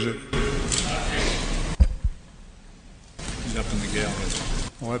 Who is it? He's up in the gallery.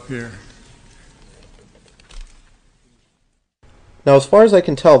 Oh, up here. Now, as far as I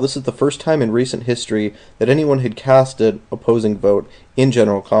can tell, this is the first time in recent history that anyone had cast an opposing vote in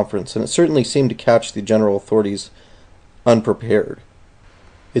General Conference, and it certainly seemed to catch the general authorities unprepared.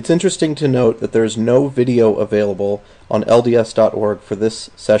 It's interesting to note that there is no video available on LDS.org for this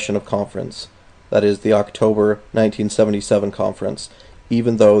session of conference, that is, the October 1977 conference,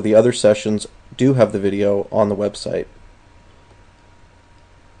 even though the other sessions do have the video on the website.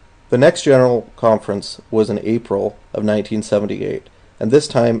 The next General Conference was in April of 1978, and this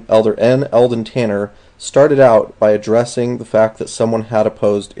time Elder N. Eldon Tanner started out by addressing the fact that someone had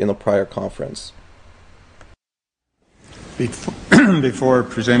opposed in the prior conference. Before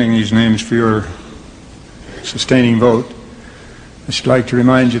presenting these names for your sustaining vote, I should like to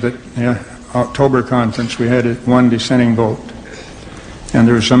remind you that in the October conference we had one dissenting vote, and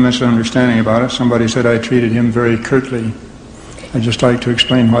there was some misunderstanding about it. Somebody said I treated him very curtly. I'd just like to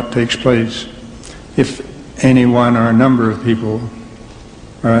explain what takes place. If anyone or a number of people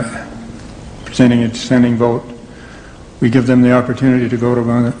are presenting a dissenting vote, we give them the opportunity to go to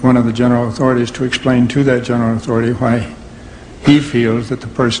one of the general authorities to explain to that general authority why he feels that the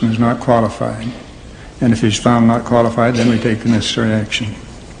person is not qualified. And if he's found not qualified, then we take the necessary action.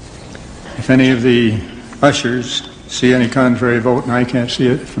 If any of the ushers see any contrary vote, and I can't see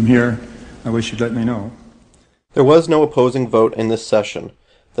it from here, I wish you'd let me know. There was no opposing vote in this session.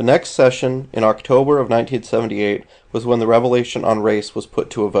 The next session, in October of 1978, was when the revelation on race was put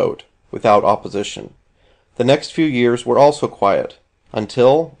to a vote, without opposition. The next few years were also quiet,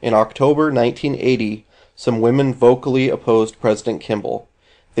 until, in October 1980, some women vocally opposed President Kimball.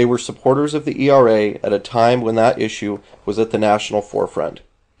 They were supporters of the ERA at a time when that issue was at the national forefront.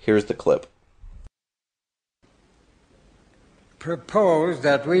 Here's the clip. Propose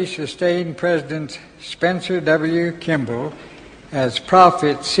that we sustain President Spencer W. Kimball as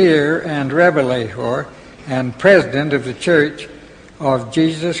prophet, seer, and revelator, and president of the Church of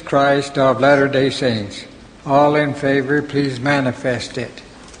Jesus Christ of Latter-day Saints. All in favor, please manifest it.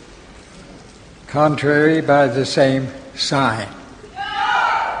 Contrary, by the same sign.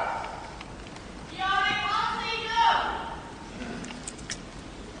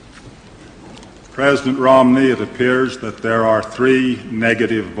 President Romney, it appears that there are 3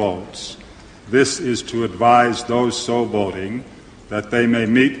 negative votes. This is to advise those so voting that they may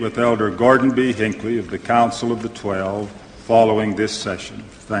meet with Elder Gordon B. Hinckley of the Council of the 12 following this session.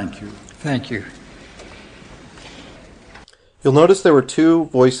 Thank you. Thank you. You'll notice there were 2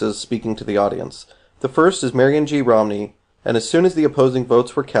 voices speaking to the audience. The first is Marion G. Romney, and as soon as the opposing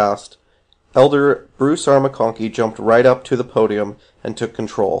votes were cast, Elder Bruce R. McConkie jumped right up to the podium and took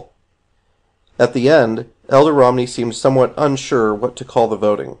control. At the end, Elder Romney seemed somewhat unsure what to call the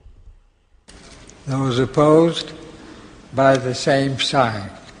voting. Those opposed, by the same sign.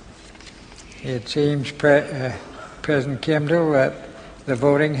 It seems, President Kimball, that the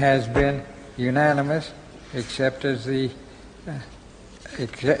voting has been unanimous, except those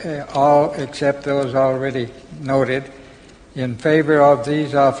already noted, in favor of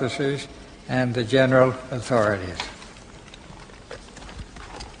these officers and the general authorities.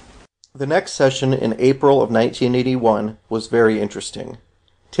 The next session in April of 1981 was very interesting.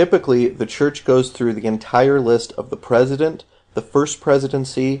 Typically, the Church goes through the entire list of the President, the First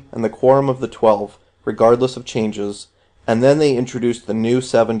Presidency, and the Quorum of the 12, regardless of changes, and then they introduce the new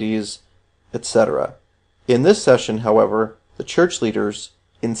 70s, etc. In this session, however, the Church leaders,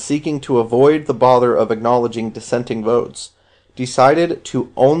 in seeking to avoid the bother of acknowledging dissenting votes, decided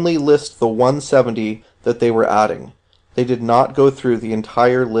to only list the 170 that they were adding. They did not go through the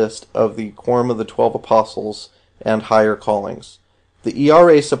entire list of the Quorum of the 12 Apostles and higher callings. The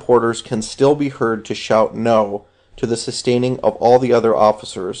ERA supporters can still be heard to shout no to the sustaining of all the other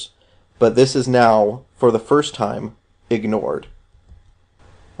officers, but this is now, for the first time, ignored.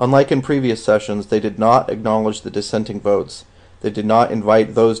 Unlike in previous sessions, they did not acknowledge the dissenting votes. They did not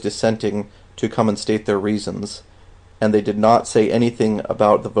invite those dissenting to come and state their reasons. and they did not say anything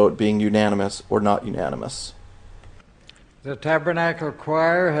about the vote being unanimous or not unanimous. The Tabernacle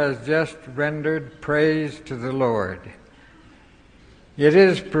Choir has just rendered praise to the Lord. It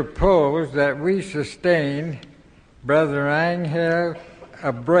is proposed that we sustain Brother Angel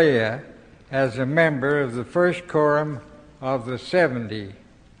Abrea as a member of the first quorum of the 70.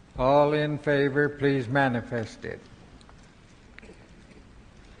 All in favor, please manifest it.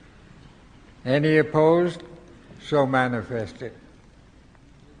 Any opposed? So manifest it.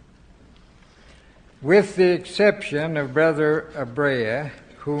 With the exception of Brother Abrea,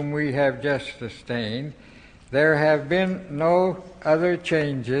 whom we have just sustained, there have been no other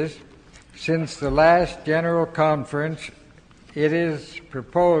changes since the last General Conference. It is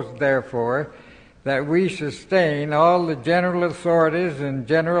proposed, therefore, that we sustain all the general authorities and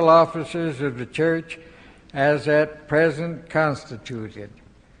general officers of the Church as at present constituted.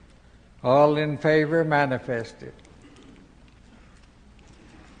 All in favor, manifest it.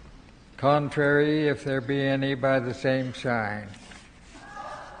 Contrary, if there be any, by the same sign.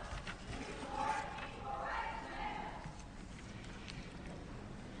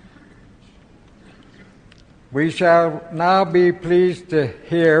 We shall now be pleased to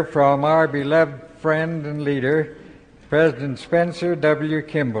hear from our beloved friend and leader, President Spencer W.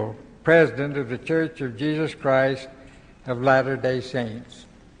 Kimball, President of the Church of Jesus Christ of Latter-day Saints.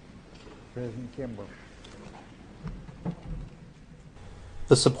 President Kimball.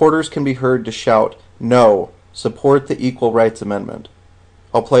 The supporters can be heard to shout, "No, support the Equal Rights Amendment."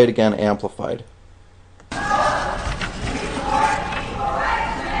 I'll play it again amplified.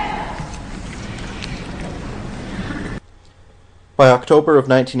 By October of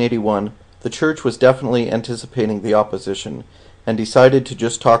 1981, the Church was definitely anticipating the opposition and decided to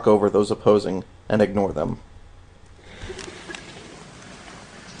just talk over those opposing and ignore them.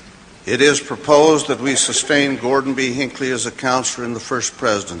 It is proposed that we sustain Gordon B. Hinckley as a counselor in the First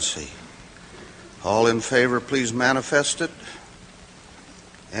Presidency. All in favor, please manifest it.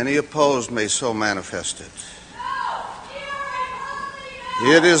 Any opposed may so manifest it.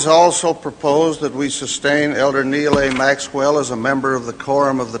 It is also proposed that we sustain Elder Neil A. Maxwell as a member of the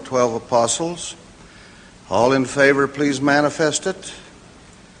Quorum of the 12 Apostles. All in favor, please manifest it.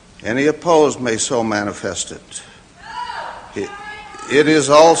 Any opposed may so manifest it. It is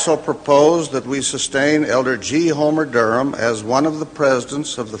also proposed that we sustain Elder G. Homer Durham as one of the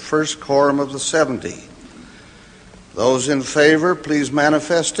presidents of the First Quorum of the 70. Those in favor, please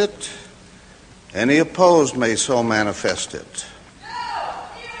manifest it. Any opposed may so manifest it.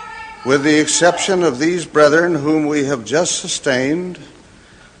 With the exception of these brethren whom we have just sustained,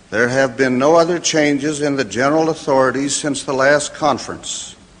 there have been no other changes in the general authorities since the last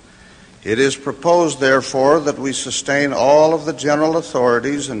conference. It is proposed, therefore, that we sustain all of the general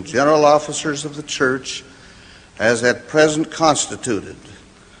authorities and general officers of the Church as at present constituted.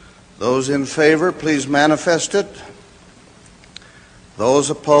 Those in favor, please manifest it. Those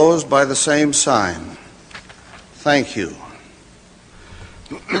opposed, by the same sign. Thank you.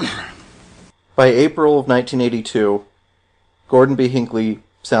 By April of 1982, Gordon B. Hinckley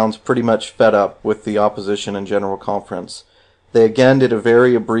sounds pretty much fed up with the opposition and General Conference. They again did a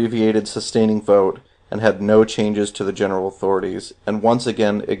very abbreviated sustaining vote and had no changes to the general authorities, and once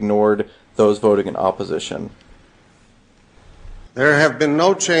again ignored those voting in opposition. There have been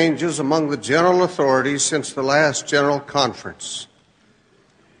no changes among the general authorities since the last General Conference.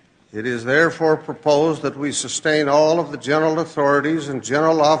 It is therefore proposed that we sustain all of the general authorities and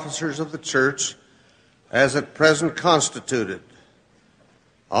general officers of the Church as at present constituted.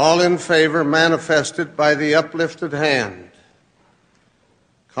 All in favor manifested by the uplifted hand.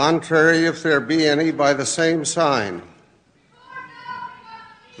 Contrary, if there be any, by the same sign.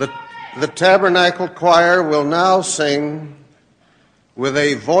 The Tabernacle Choir will now sing with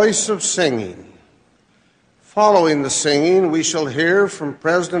a voice of singing. Following the singing, we shall hear from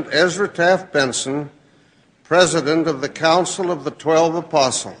President Ezra Taft Benson, President of the Council of the 12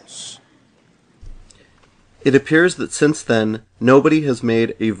 Apostles. It appears that since then, nobody has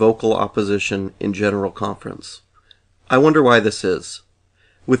made a vocal opposition in General Conference. I wonder why this is.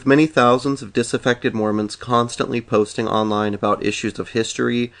 With many thousands of disaffected Mormons constantly posting online about issues of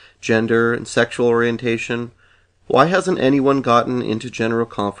history, gender, and sexual orientation, why hasn't anyone gotten into General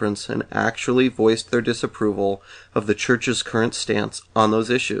Conference and actually voiced their disapproval of the Church's current stance on those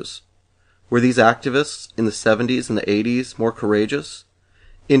issues? Were these activists in the 70s and the 80s more courageous?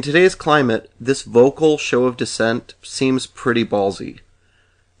 In today's climate, this vocal show of dissent seems pretty ballsy.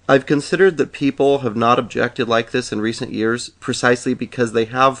 I've considered that people have not objected like this in recent years precisely because they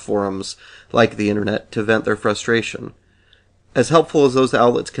have forums like the internet to vent their frustration. As helpful as those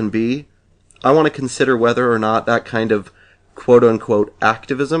outlets can be, I want to consider whether or not that kind of quote-unquote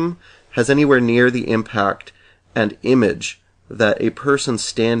activism has anywhere near the impact and image that a person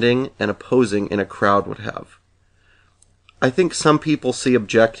standing and opposing in a crowd would have. I think some people see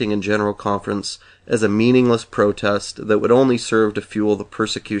objecting in General Conference as a meaningless protest that would only serve to fuel the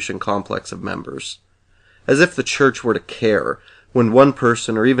persecution complex of members. As if the church were to care when one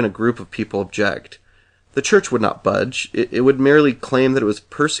person or even a group of people object. The church would not budge. It would merely claim that it was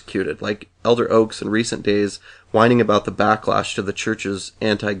persecuted, like Elder Oaks in recent days whining about the backlash to the church's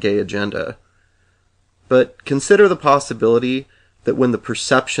anti-gay agenda. But consider the possibility that when the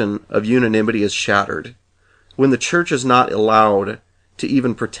perception of unanimity is shattered, when the church is not allowed to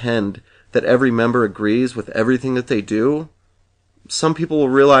even pretend that every member agrees with everything that they do, some people will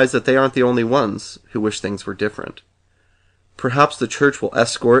realize that they aren't the only ones who wish things were different. Perhaps the church will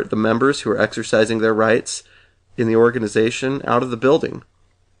escort the members who are exercising their rights in the organization out of the building.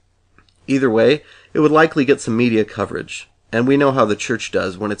 Either way, it would likely get some media coverage, and we know how the church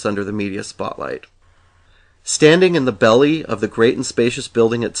does when it's under the media spotlight. Standing in the belly of the great and spacious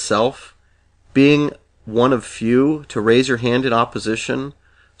building itself, being one of few to raise your hand in opposition,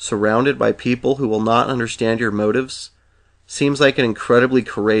 surrounded by people who will not understand your motives, seems like an incredibly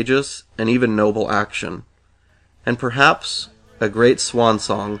courageous and even noble action, and perhaps a great swan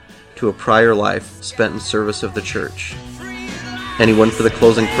song to a prior life spent in service of the church. Anyone for the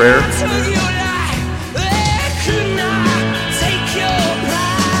closing prayer?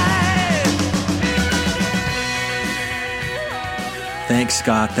 Thanks,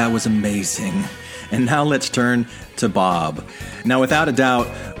 Scott. That was amazing. And now let's turn to Bob. Now, without a doubt,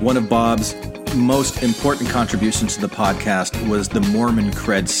 one of Bob's most important contributions to the podcast was the Mormon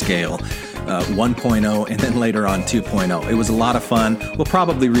Cred Scale, 1.0 and then later on 2.0. It was a lot of fun. We'll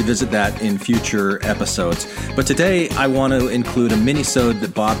probably revisit that in future episodes. But today I want to include a mini-sode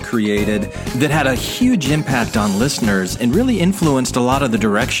that Bob created that had a huge impact on listeners and really influenced a lot of the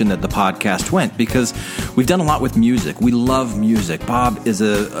direction that the podcast went, because we've done a lot with music. We love music. Bob is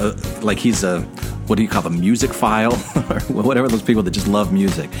he's a what do you call them, music file, or whatever, those people that just love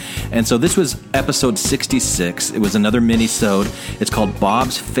music. And so this was episode 66. It was another mini-sode. It's called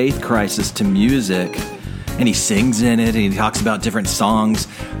Bob's Faith Crisis to Music. And he sings in it, and he talks about different songs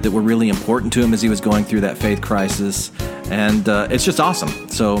that were really important to him as he was going through that faith crisis. And it's just awesome.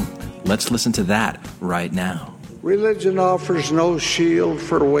 So let's listen to that right now. Religion offers no shield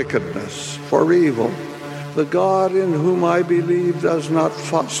for wickedness, for evil. The God in whom I believe does not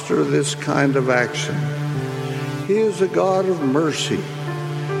foster this kind of action. He is a God of mercy.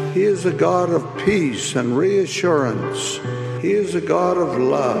 He is a God of peace and reassurance. He is a God of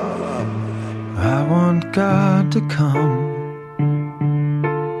love. I want God to come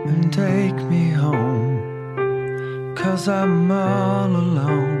and take me home, 'cause I'm all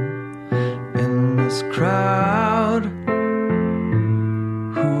alone in this crowd.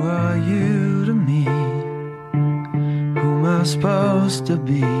 Who are you to me? Who am I supposed to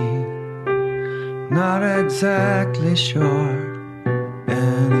be? Not exactly sure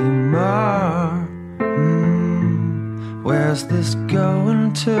anymore. Where's this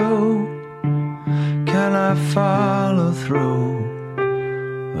going to? Can I follow through,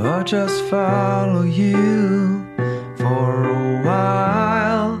 or just follow you for a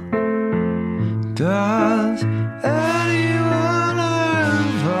while? Does anyone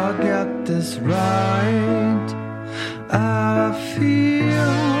ever get this right? I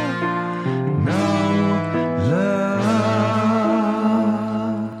feel no love.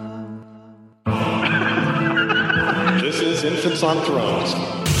 This is Infants on Thrones.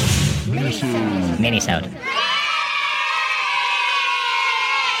 Minisode.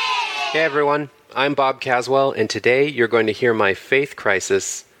 Hey everyone, I'm Bob Caswell, and today you're going to hear my faith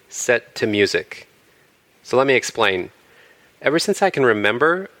crisis set to music. So let me explain. Ever since I can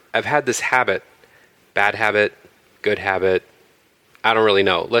remember, I've had this habit. Bad habit, good habit, I don't really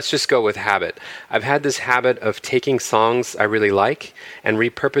know. Let's just go with habit. I've had this habit of taking songs I really like and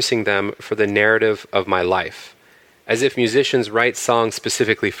repurposing them for the narrative of my life. As if musicians write songs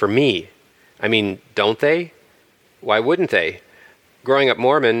specifically for me. I mean, don't they? Why wouldn't they? Growing up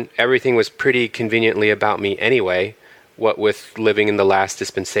Mormon, everything was pretty conveniently about me anyway, what with living in the last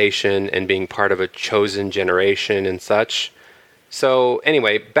dispensation and being part of a chosen generation and such. So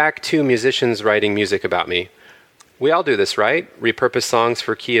anyway, back to musicians writing music about me. We all do this, right? Repurpose songs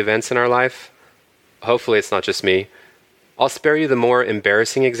for key events in our life? Hopefully it's not just me. I'll spare you the more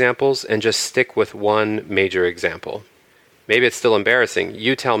embarrassing examples and just stick with one major example. Maybe it's still embarrassing.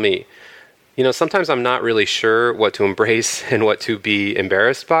 You tell me. You know, sometimes I'm not really sure what to embrace and what to be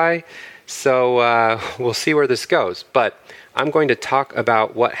embarrassed by, so we'll see where this goes. But I'm going to talk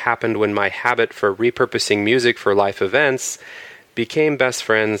about what happened when my habit for repurposing music for life events became best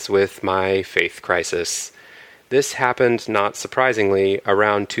friends with my faith crisis. This happened, not surprisingly,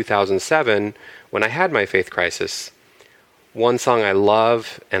 around 2007 when I had my faith crisis. One song I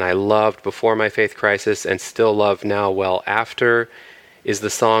love and I loved before my faith crisis and still love now well after is the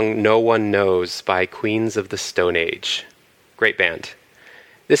song No One Knows by Queens of the Stone Age. Great band.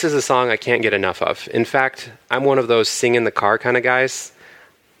 This is a song I can't get enough of. In fact, I'm one of those sing in the car kind of guys.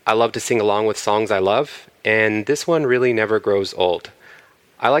 I love to sing along with songs I love, and this one really never grows old.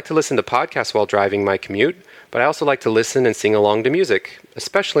 I like to listen to podcasts while driving my commute, but I also like to listen and sing along to music,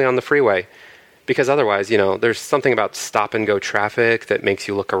 especially on the freeway. Because otherwise, there's something about stop-and-go traffic that makes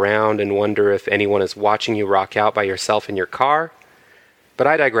you look around and wonder if anyone is watching you rock out by yourself in your car. But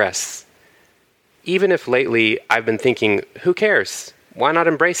I digress. Even if lately I've been thinking, who cares? Why not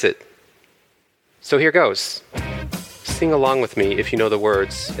embrace it? So here goes. Sing along with me if you know the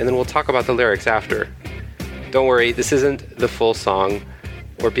words, and then we'll talk about the lyrics after. Don't worry, this isn't the full song,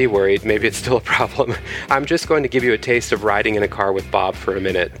 or be worried, maybe it's still a problem. I'm just going to give you a taste of riding in a car with Bob for a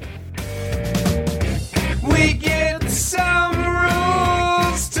minute. We get some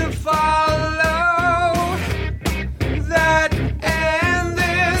rules to follow. That and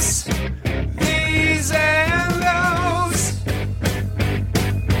this, these and those.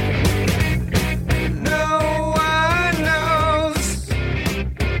 No one knows.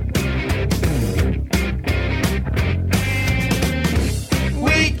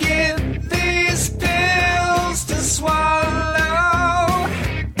 We get these pills to swallow.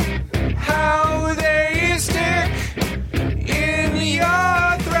 How they stick in your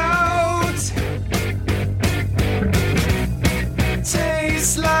throat.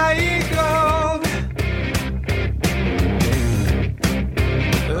 Tastes like gold.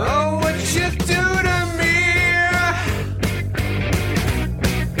 Oh, what you do to me,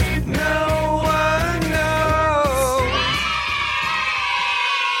 no one knows.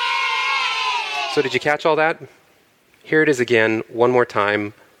 So did you catch all that? Here it is again, one more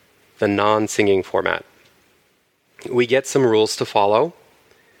time, the non-singing format. We get some rules to follow.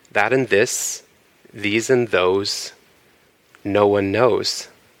 That and this, these and those. No one knows.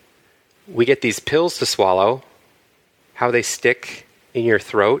 We get these pills to swallow. How they stick in your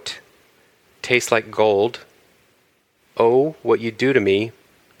throat. Taste like gold. Oh, what you do to me,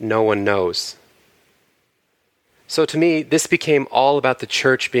 no one knows. So to me, this became all about the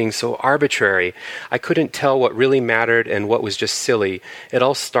church being so arbitrary. I couldn't tell what really mattered and what was just silly. It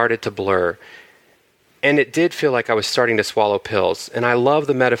all started to blur. And it did feel like I was starting to swallow pills. And I love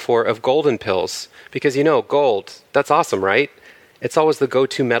the metaphor of golden pills. Because, gold, that's awesome, right? It's always the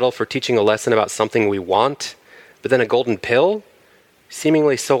go-to metal for teaching a lesson about something we want. But then a golden pill?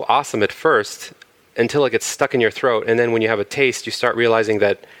 Seemingly so awesome at first, until it gets stuck in your throat. And then when you have a taste, you start realizing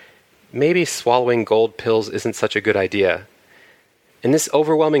that maybe swallowing gold pills isn't such a good idea. And this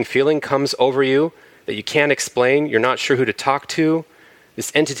overwhelming feeling comes over you that you can't explain, you're not sure who to talk to.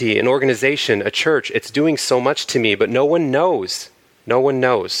 This entity, an organization, a church, it's doing so much to me, but no one knows. No one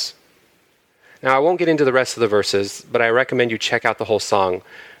knows. Now, I won't get into the rest of the verses, but I recommend you check out the whole song.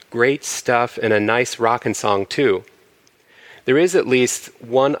 Great stuff and a nice rockin' song, too. There is at least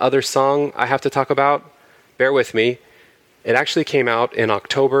one other song I have to talk about. Bear with me. It actually came out in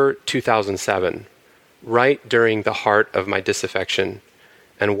October 2007, right during the heart of my disaffection.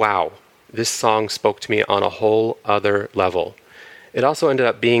 And wow, this song spoke to me on a whole other level. It also ended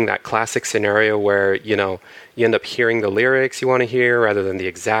up being that classic scenario where, you end up hearing the lyrics you want to hear rather than the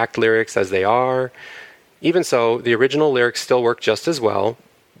exact lyrics as they are. Even so, the original lyrics still work just as well,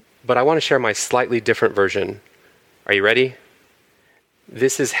 but I want to share my slightly different version. Are you ready?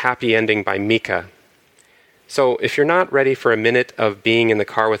 This is Happy Ending by Mika. So if you're not ready for a minute of being in the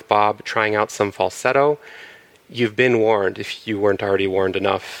car with Bob trying out some falsetto, you've been warned if you weren't already warned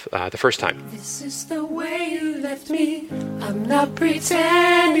enough the first time. This is the way you left me. I'm not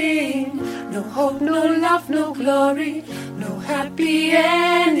pretending. No hope, no love, no glory, no happy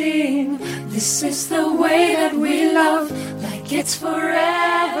ending. This is the way that we love, like it's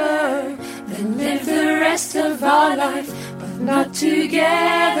forever. Then live the rest of our life, but not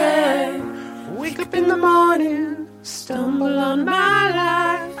together. Wake up in the morning, stumble on my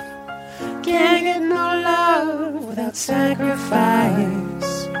life. Can't get no love without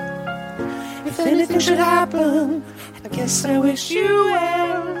sacrifice. If anything should happen, I guess I wish you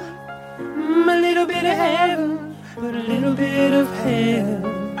well. A little bit of heaven, but a little bit of hell.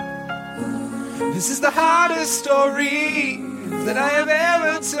 This is the hardest story that I have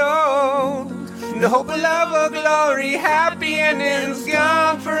ever told. No hope of love or glory, happy endings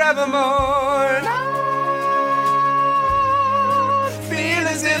gone forevermore.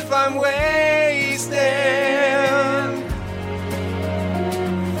 as if I'm wasting,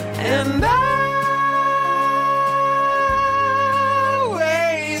 and I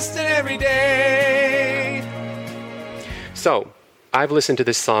waste it every day. So, I've listened to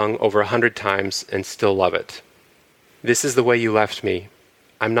this song over 100 times and still love it. This is the way you left me.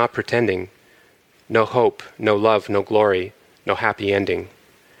 I'm not pretending. No hope, no love, no glory, no happy ending.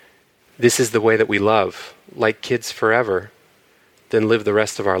 This is the way that we love, like kids forever, then live the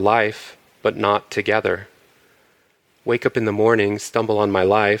rest of our life, but not together. Wake up in the morning, stumble on my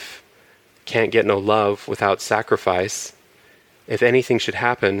life, can't get no love without sacrifice. If anything should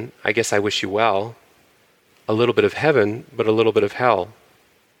happen, I guess I wish you well. A little bit of heaven, but a little bit of hell.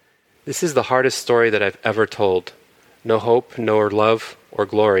 This is the hardest story that I've ever told. No hope, nor love, or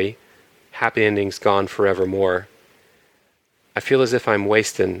glory. Happy endings gone forevermore. I feel as if I'm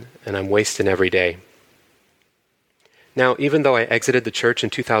wasting, and I'm wasting every day. Now, even though I exited the church in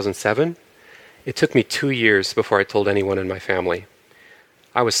 2007, it took me 2 years before I told anyone in my family.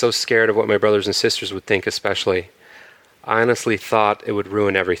 I was so scared of what my brothers and sisters would think especially. I honestly thought it would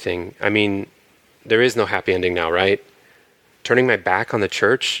ruin everything. I mean, there is no happy ending now, right? Turning my back on the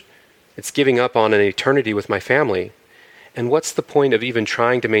church, it's giving up on an eternity with my family. And what's the point of even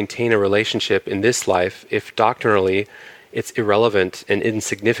trying to maintain a relationship in this life if doctrinally it's irrelevant and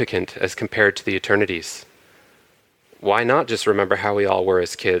insignificant as compared to the eternities? Why not just remember how we all were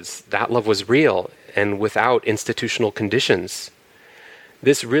as kids? That love was real and without institutional conditions.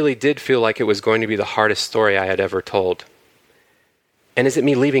 This really did feel like it was going to be the hardest story I had ever told. And is it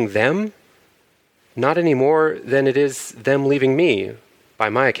me leaving them? Not any more than it is them leaving me, by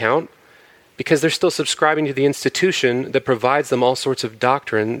my account. Because they're still subscribing to the institution that provides them all sorts of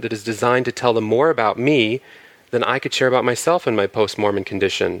doctrine that is designed to tell them more about me than I could share about myself in my post-Mormon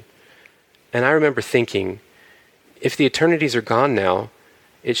condition. And I remember thinking, if the eternities are gone now,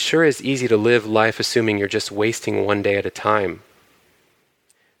 it sure is easy to live life assuming you're just wasting one day at a time.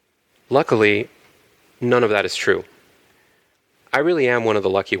 Luckily, none of that is true. I really am one of the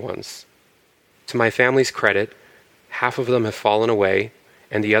lucky ones. To my family's credit, half of them have fallen away,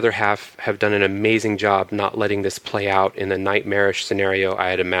 and the other half have done an amazing job not letting this play out in the nightmarish scenario I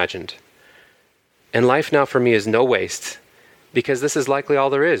had imagined. And life now for me is no waste, because this is likely all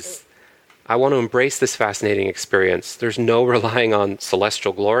there is. I want to embrace this fascinating experience. There's no relying on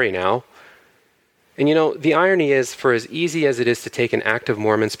celestial glory now. And you know, the irony is, for as easy as it is to take an active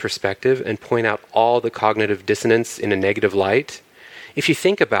Mormon's perspective and point out all the cognitive dissonance in a negative light, if you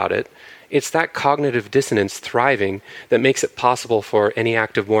think about it, it's that cognitive dissonance thriving that makes it possible for any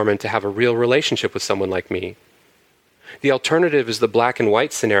active Mormon to have a real relationship with someone like me. The alternative is the black and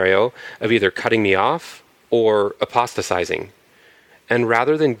white scenario of either cutting me off or apostatizing. And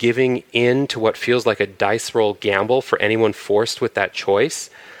rather than giving in to what feels like a dice roll gamble for anyone forced with that choice,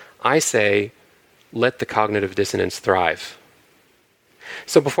 I say, let the cognitive dissonance thrive.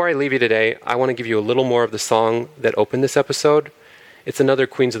 So before I leave you today, I want to give you a little more of the song that opened this episode. It's another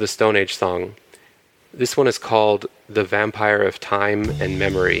Queens of the Stone Age song. This one is called The Vampire of Time and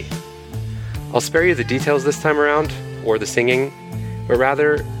Memory. I'll spare you the details this time around, or the singing, but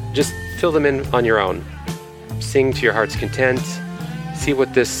rather just fill them in on your own. Sing to your heart's content, see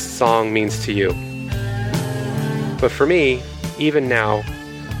what this song means to you. But for me, even now,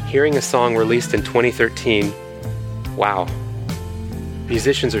 hearing a song released in 2013, wow.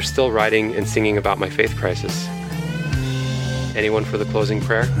 Musicians are still writing and singing about my faith crisis. Anyone for the closing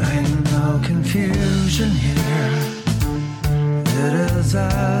prayer? Ain't no confusion here. It is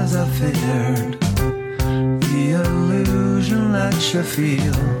as I figured. The illusion that you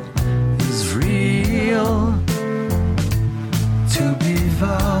feel is real. To be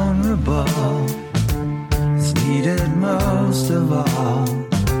vulnerable is needed most of all.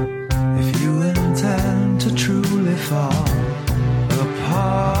 If you intend to truly fall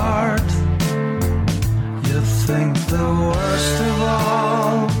apart, you think the worst of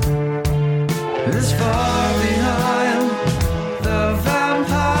all is far behind. The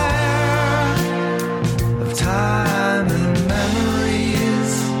vampire of time and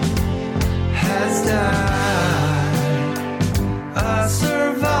memories has died. I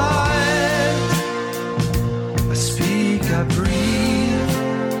survived. I speak, I breathe.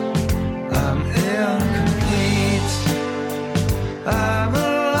 I'm incomplete. I'm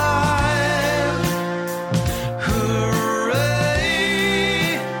alive.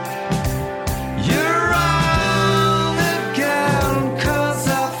 Hooray! You're wrong again, 'cause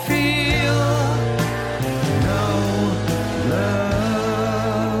I feel no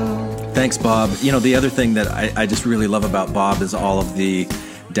love. Thanks, Bob. You know, the other thing that I just really love about Bob is all of the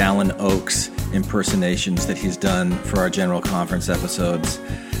Dallin Oaks impersonations that he's done for our General Conference episodes.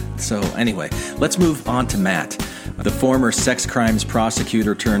 So anyway, let's move on to Matt, the former sex crimes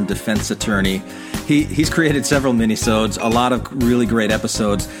prosecutor turned defense attorney. He's created several minisodes, a lot of really great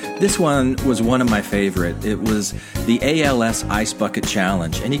episodes. This one was one of my favorite. It was the ALS Ice Bucket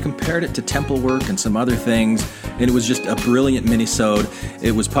Challenge, and he compared it to temple work and some other things, and it was just a brilliant minisode.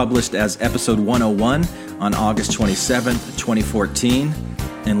 It was published as episode 101 on August 27th, 2014,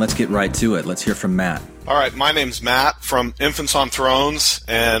 and let's get right to it. Let's hear from Matt. All right, my name's Matt from Infants on Thrones,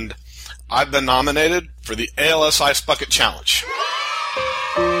 and I've been nominated for the ALS Ice Bucket Challenge.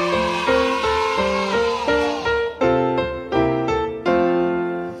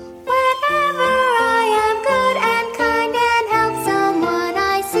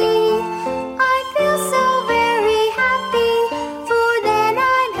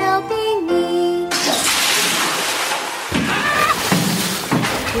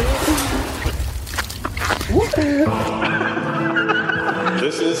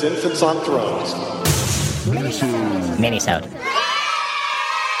 This is Infants on Thrones. Minisode.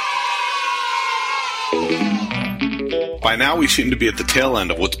 By now, we seem to be at the tail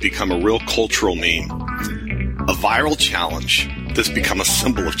end of what's become a real cultural meme. A viral challenge that's become a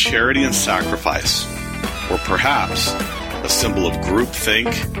symbol of charity and sacrifice. Or perhaps a symbol of groupthink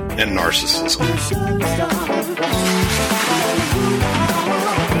and narcissism.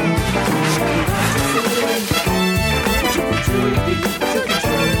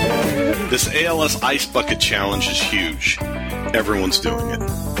 This ALS Ice Bucket Challenge is huge. Everyone's doing it.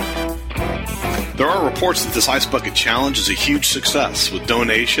 There are reports that this Ice Bucket Challenge is a huge success, with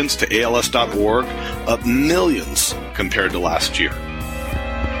donations to ALS.org up millions compared to last year.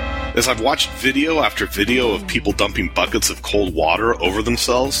 As I've watched video after video of people dumping buckets of cold water over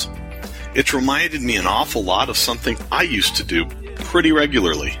themselves, it's reminded me an awful lot of something I used to do pretty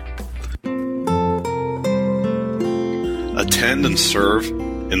regularly. Attend and serve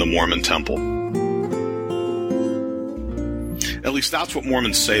in the Mormon temple. At least that's what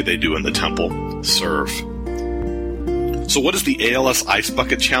Mormons say they do in the temple, serve. So what does the ALS Ice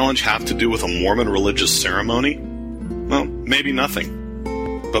Bucket Challenge have to do with a Mormon religious ceremony? Well, maybe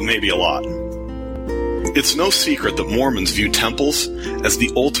nothing, but maybe a lot. It's no secret that Mormons view temples as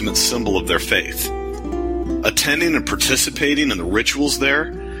the ultimate symbol of their faith. Attending and participating in the rituals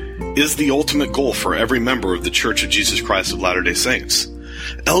there is the ultimate goal for every member of the Church of Jesus Christ of Latter-day Saints.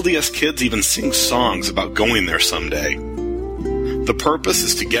 LDS kids even sing songs about going there someday. The purpose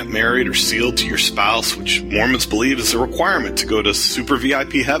is to get married or sealed to your spouse, which Mormons believe is a requirement to go to super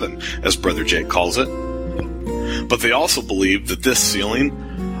VIP heaven, as Brother Jake calls it. But they also believe that this sealing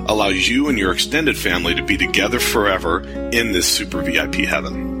allows you and your extended family to be together forever in this super VIP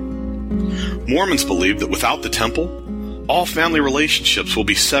heaven. Mormons believe that without the temple, all family relationships will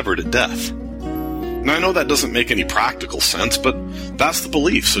be severed at death. Now, I know that doesn't make any practical sense, but that's the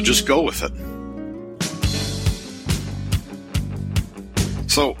belief, so just go with it.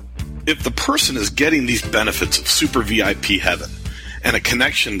 So, if the person is getting these benefits of super VIP heaven and a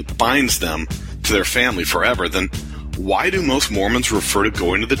connection that binds them to their family forever, then why do most Mormons refer to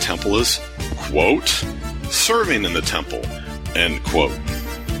going to the temple as, quote, serving in the temple, end quote?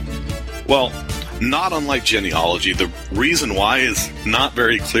 Well, not unlike genealogy, the reason why is not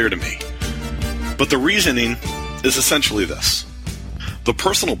very clear to me. But the reasoning is essentially this. The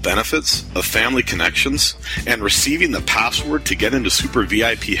personal benefits of family connections and receiving the password to get into super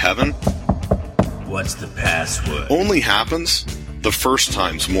VIP heaven. What's the password? Only happens the first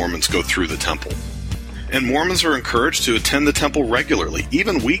times Mormons go through the temple. And Mormons are encouraged to attend the temple regularly,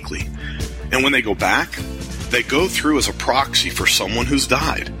 even weekly. And when they go back, they go through as a proxy for someone who's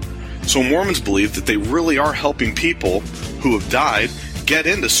died. So Mormons believe that they really are helping people who have died get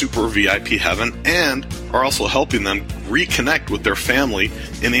into super VIP heaven and are also helping them reconnect with their family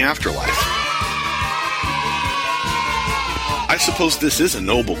in the afterlife. I suppose this is a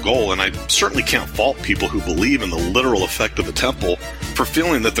noble goal, and I certainly can't fault people who believe in the literal effect of the temple for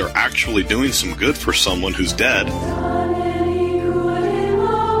feeling that they're actually doing some good for someone who's dead.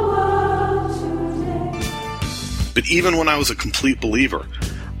 But even when I was a complete believer,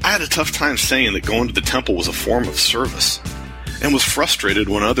 I had a tough time saying that going to the temple was a form of service, and was frustrated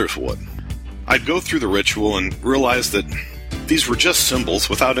when others would. I'd go through the ritual and realize that these were just symbols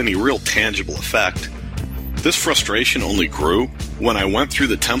without any real tangible effect. This frustration only grew when I went through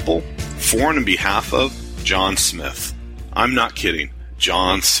the temple for and in behalf of John Smith. I'm not kidding,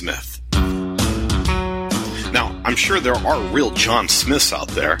 John Smith. Now, I'm sure there are real John Smiths out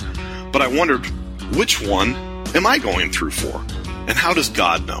there, but I wondered, which one am I going through for? And how does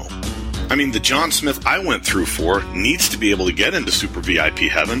God know? I mean, the John Smith I went through for needs to be able to get into super VIP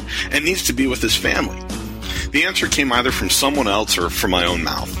heaven and needs to be with his family. The answer came either from someone else or from my own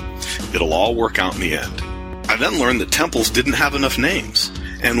mouth. It'll all work out in the end. I then learned that temples didn't have enough names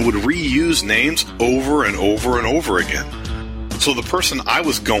and would reuse names over and over and over again. So the person I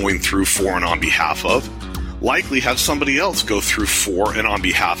was going through for and on behalf of likely had somebody else go through for and on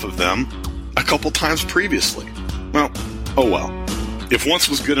behalf of them a couple times previously. Well, oh well. If once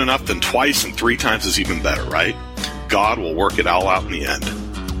was good enough, then twice and 3 times is even better, right? God will work it all out in the end.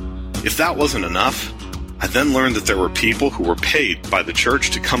 If that wasn't enough, I then learned that there were people who were paid by the church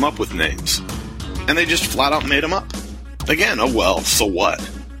to come up with names. And they just flat out made them up. Again, oh well, so what?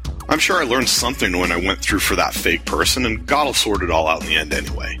 I'm sure I learned something when I went through for that fake person, and God will sort it all out in the end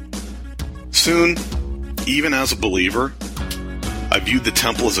anyway. Soon, even as a believer, I viewed the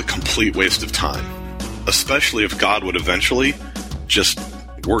temple as a complete waste of time, especially if God would eventually just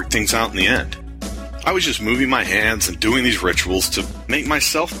work things out in the end. I was just moving my hands and doing these rituals to make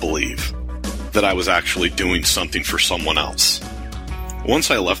myself believe that I was actually doing something for someone else. Once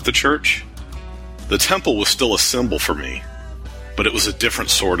I left the church, the temple was still a symbol for me, but it was a different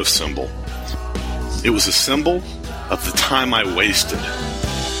sort of symbol. It was a symbol of the time I wasted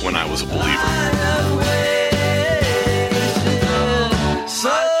when I was a believer. So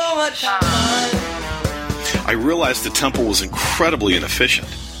much time. I realized the temple was incredibly inefficient.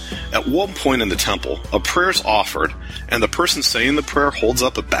 At one point in the temple, a prayer is offered, and the person saying the prayer holds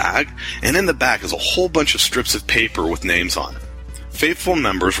up a bag, and in the bag is a whole bunch of strips of paper with names on it. Faithful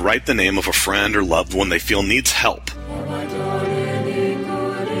members write the name of a friend or loved one they feel needs help.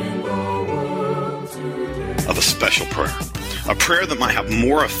 Of a special prayer. A prayer that might have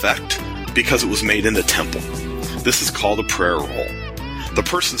more effect because it was made in the temple. This is called a prayer roll. The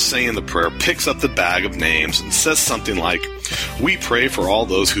person saying the prayer picks up the bag of names and says something like, "We pray for all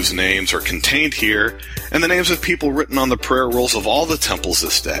those whose names are contained here, and the names of people written on the prayer rolls of all the temples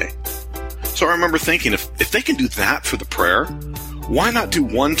this day." So I remember thinking, if they can do that for the prayer, why not do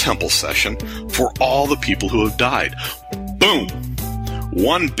one temple session for all the people who have died? Boom!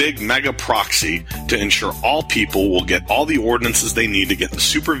 One big mega proxy to ensure all people will get all the ordinances they need to get into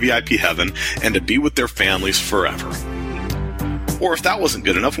super VIP heaven and to be with their families forever. Or if that wasn't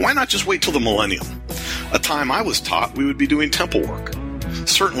good enough, why not just wait till the millennium? A time I was taught we would be doing temple work.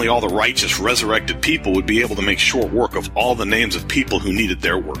 Certainly all the righteous resurrected people would be able to make short work of all the names of people who needed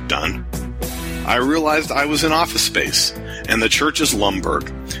their work done. I realized I was in Office Space, and the church is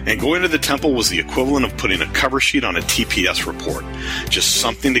Lumberg, and going to the temple was the equivalent of putting a cover sheet on a TPS report. Just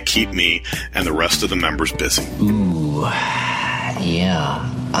something to keep me and the rest of the members busy. Ooh, yeah.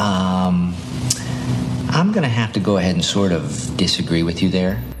 I'm going to have to go ahead and sort of disagree with you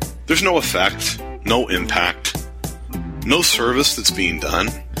there. There's no effect, no impact, no service that's being done.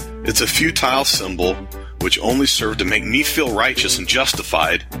 It's a futile symbol which only served to make me feel righteous and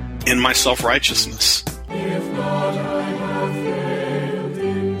justified in my self-righteousness.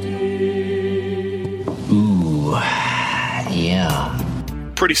 Ooh, yeah.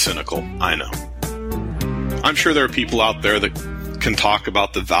 Pretty cynical, I know. I'm sure there are people out there that can talk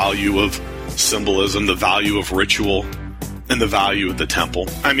about the value of symbolism, the value of ritual, and the value of the temple.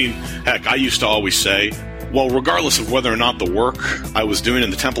 I mean, heck, I used to always say, well, regardless of whether or not the work I was doing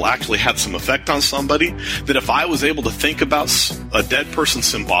in the temple actually had some effect on somebody, that if I was able to think about a dead person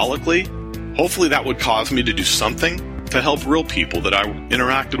symbolically, hopefully that would cause me to do something to help real people that I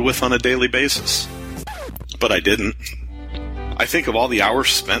interacted with on a daily basis. But I didn't. I think of all the hours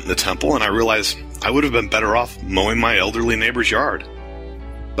spent in the temple, and I realize I would have been better off mowing my elderly neighbor's yard.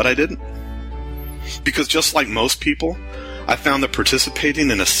 But I didn't. Because just like most people, I found that participating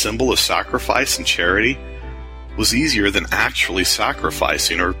in a symbol of sacrifice and charity was easier than actually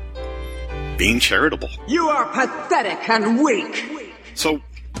sacrificing or being charitable. You are pathetic and weak. So,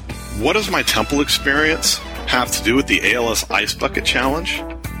 what does my temple experience have to do with the ALS Ice Bucket Challenge?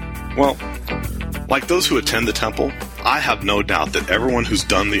 Well, like those who attend the temple, I have no doubt that everyone who's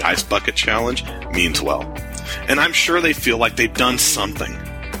done the Ice Bucket Challenge means well. And I'm sure they feel like they've done something.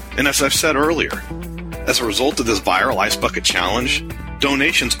 And as I've said earlier, as a result of this viral Ice Bucket Challenge,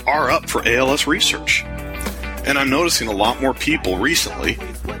 donations are up for ALS research. And I'm noticing a lot more people recently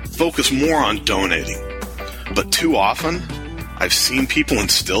focus more on donating. But too often, I've seen people and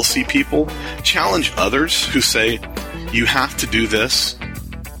still see people challenge others who say, you have to do this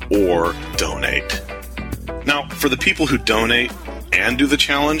or donate. Now, for the people who donate and do the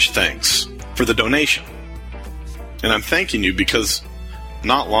challenge, thanks for the donation. And I'm thanking you because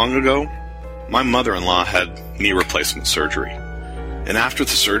not long ago, my mother-in-law had knee replacement surgery. And after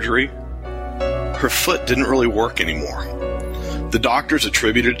the surgery, her foot didn't really work anymore. The doctors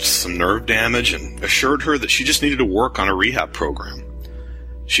attributed it to some nerve damage and assured her that she just needed to work on a rehab program.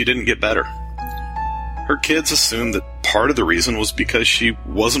 She didn't get better. Her kids assumed that part of the reason was because she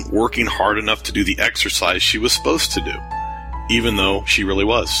wasn't working hard enough to do the exercise she was supposed to do, even though she really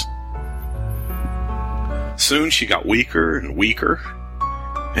was. Soon she got weaker and weaker,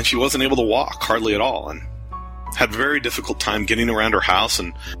 and she wasn't able to walk hardly at all, and had a very difficult time getting around her house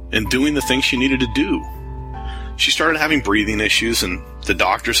and doing the things she needed to do. She started having breathing issues, and the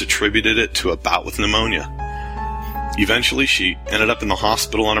doctors attributed it to a bout with pneumonia. Eventually, she ended up in the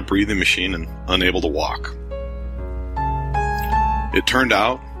hospital on a breathing machine and unable to walk. It turned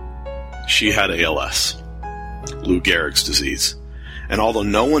out she had ALS, Lou Gehrig's disease. And although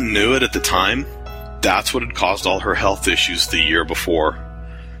no one knew it at the time, that's what had caused all her health issues the year before.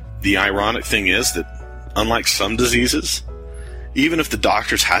 The ironic thing is that, unlike some diseases, even if the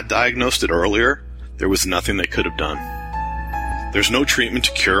doctors had diagnosed it earlier, there was nothing they could have done. There's no treatment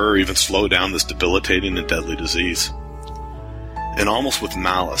to cure or even slow down this debilitating and deadly disease. And almost with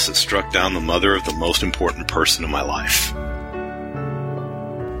malice, it struck down the mother of the most important person in my life.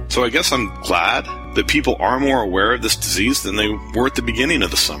 So I guess I'm glad that people are more aware of this disease than they were at the beginning of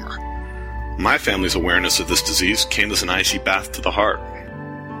the summer. My family's awareness of this disease came as an icy bath to the heart.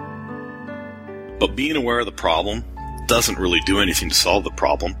 But being aware of the problem doesn't really do anything to solve the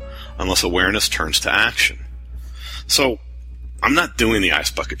problem unless awareness turns to action. So, I'm not doing the Ice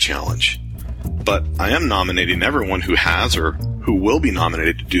Bucket Challenge, but I am nominating everyone who has or who will be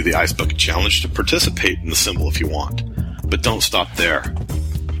nominated to do the Ice Bucket Challenge to participate in the symbol if you want. But don't stop there.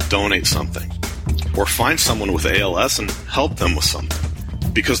 Donate something. Or find someone with ALS and help them with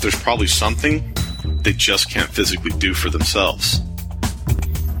something, because there's probably something they just can't physically do for themselves.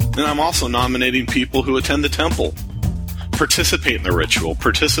 And I'm also nominating people who attend the temple. Participate in the ritual,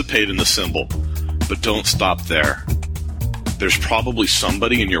 participate in the symbol, but don't stop there. There's probably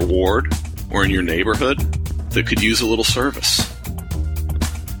somebody in your ward or in your neighborhood that could use a little service.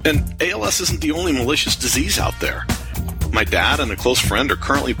 And ALS isn't the only malicious disease out there. My dad and a close friend are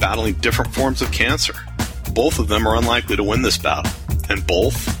currently battling different forms of cancer. Both of them are unlikely to win this battle. And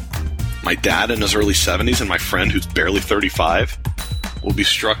both, my dad in his early 70s and my friend who's barely 35, will be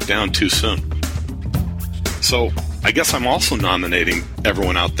struck down too soon. So, I guess I'm also nominating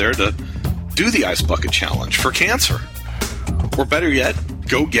everyone out there to do the Ice Bucket Challenge for cancer. Or better yet,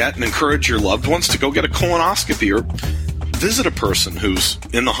 go get and encourage your loved ones to go get a colonoscopy or visit a person who's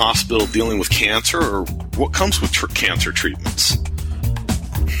in the hospital dealing with cancer or what comes with cancer treatments.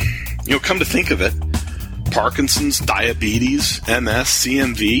 You know, come to think of it, Parkinson's, diabetes, MS,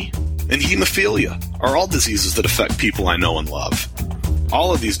 CMV, and hemophilia are all diseases that affect people I know and love.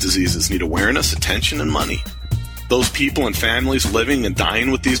 All of these diseases need awareness, attention, and money. Those people and families living and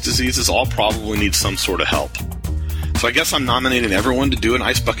dying with these diseases all probably need some sort of help. So I guess I'm nominating everyone to do an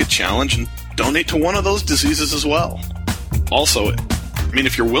Ice Bucket Challenge and donate to one of those diseases as well. Also,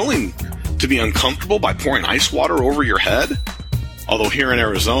 if you're willing to be uncomfortable by pouring ice water over your head, although here in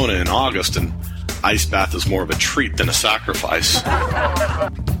Arizona in August, an ice bath is more of a treat than a sacrifice.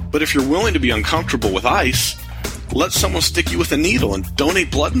 But if you're willing to be uncomfortable with ice, let someone stick you with a needle and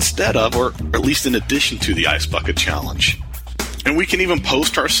donate blood instead of, or at least in addition to, the Ice Bucket Challenge. And we can even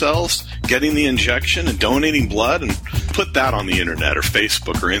post ourselves getting the injection and donating blood and put that on the internet or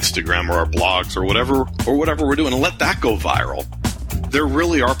Facebook or Instagram or our blogs or whatever we're doing and let that go viral. There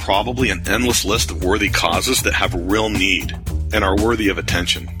really are probably an endless list of worthy causes that have real need and are worthy of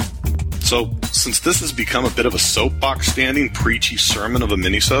attention. So, since this has become a bit of a soapbox standing, preachy sermon of a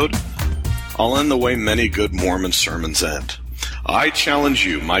minisode, I'll end the way many good Mormon sermons end. I challenge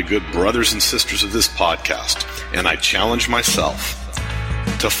you, my good brothers and sisters of this podcast, and I challenge myself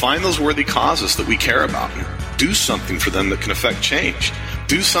to find those worthy causes that we care about and do something for them that can affect change.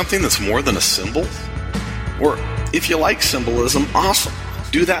 Do something that's more than a symbol. Or if you like symbolism, awesome,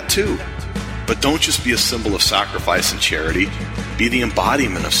 do that too. But don't just be a symbol of sacrifice and charity. Be the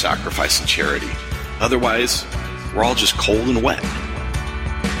embodiment of sacrifice and charity. Otherwise, we're all just cold and wet.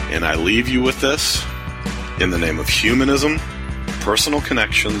 And I leave you with this in the name of humanism, personal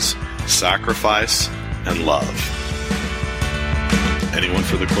connections, sacrifice, and love. Anyone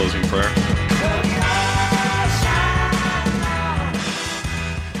for the closing prayer?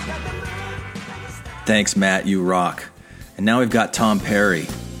 Thanks, Matt. You rock. And now we've got Tom Perry.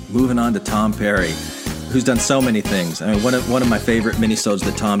 Moving on to Tom Perry, who's done so many things. I mean, one of my favorite minisodes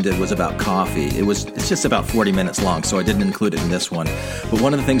that Tom did was about coffee. It's just about 40 minutes long, so I didn't include it in this one. But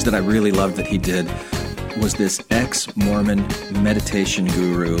one of the things that I really loved that he did was this ex-Mormon meditation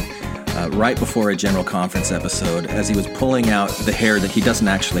guru right before a general conference episode, as he was pulling out the hair that he doesn't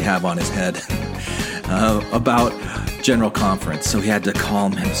actually have on his head. about General Conference, so he had to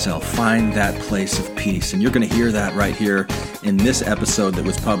calm himself, find that place of peace. And you're going to hear that right here in this episode that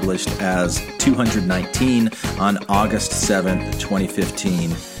was published as 219 on August 7th,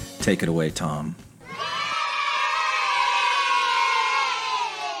 2015. Take it away, Tom.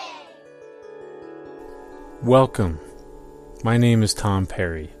 Welcome. My name is Tom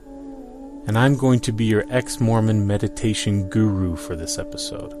Perry, and I'm going to be your ex-Mormon meditation guru for this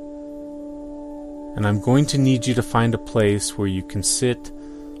episode. And I'm going to need you to find a place where you can sit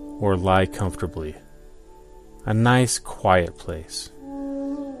or lie comfortably. A nice, quiet place.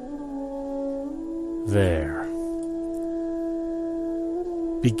 There.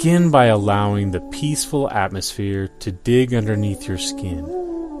 Begin by allowing the peaceful atmosphere to dig underneath your skin,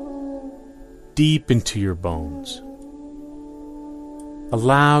 deep into your bones.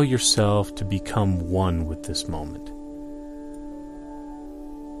 Allow yourself to become one with this moment.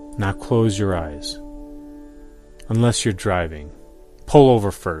 Now close your eyes. Unless you're driving. Pull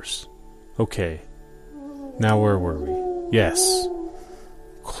over first. Okay. Now where were we? Yes.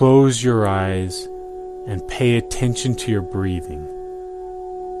 Close your eyes and pay attention to your breathing.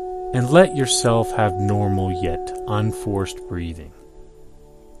 And let yourself have normal yet unforced breathing.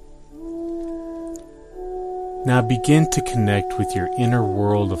 Now begin to connect with your inner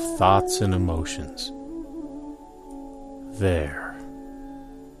world of thoughts and emotions. There.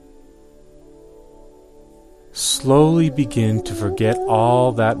 Slowly begin to forget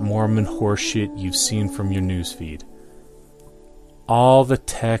all that Mormon horseshit you've seen from your newsfeed. All the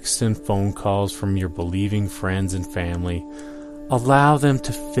texts and phone calls from your believing friends and family. Allow them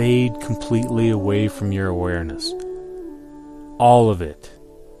to fade completely away from your awareness. All of it.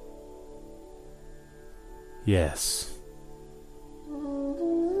 Yes.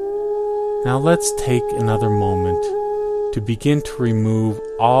 Now let's take another moment to begin to remove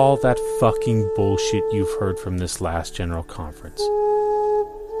all that fucking bullshit you've heard from this last General Conference.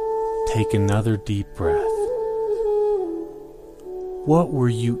 Take another deep breath. What were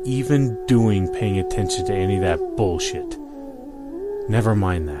you even doing paying attention to any of that bullshit? Never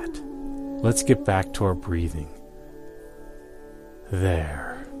mind that. Let's get back to our breathing.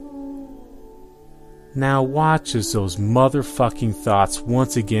 There. Now watch as those motherfucking thoughts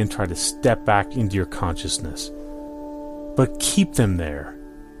once again try to step back into your consciousness. But keep them there,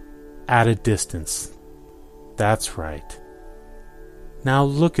 at a distance. That's right. Now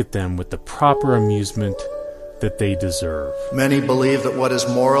look at them with the proper amusement that they deserve. Many believe that what is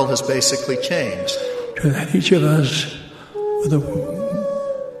moral has basically changed. So that each of us, with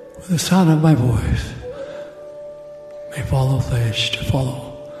the sound of my voice, may follow those to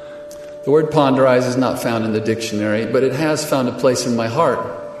follow. The word ponderize is not found in the dictionary, but it has found a place in my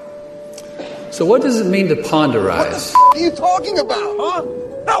heart. So what does it mean to ponderize? What the are you talking about, huh?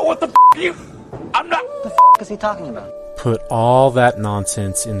 No, what the are you? I'm not. What the is he talking about? Put all that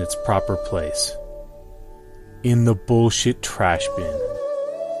nonsense in its proper place. In the bullshit trash bin.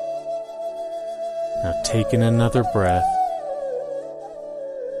 Now take in another breath.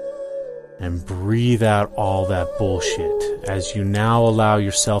 And breathe out all that bullshit as you now allow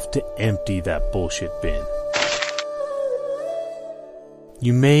yourself to empty that bullshit bin.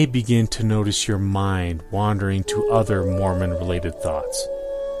 You may begin to notice your mind wandering to other Mormon-related thoughts.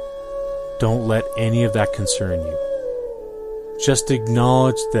 Don't let any of that concern you. Just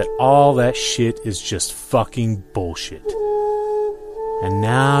acknowledge that all that shit is just fucking bullshit. And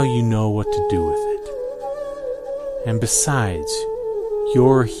now you know what to do with it. And besides,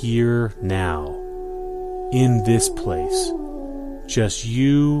 you're here now, in this place, just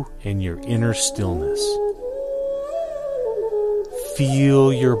you and your inner stillness.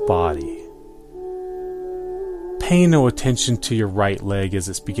 Feel your body. Pay no attention to your right leg as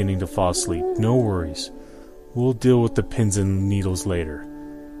it's beginning to fall asleep. No worries. We'll deal with the pins and needles later.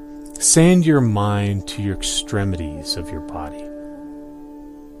 Send your mind to your extremities of your body.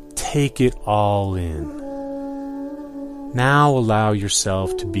 Take it all in. Now allow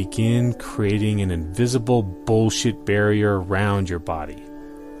yourself to begin creating an invisible bullshit barrier around your body.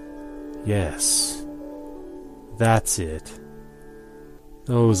 Yes, that's it.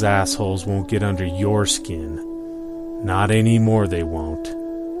 Those assholes won't get under your skin. Not anymore, they won't.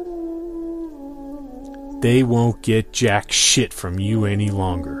 They won't get jack shit from you any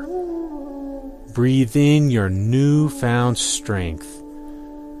longer. Breathe in your newfound strength.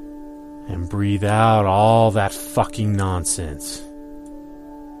 And breathe out all that fucking nonsense.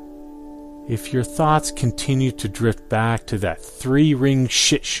 If your thoughts continue to drift back to that three-ring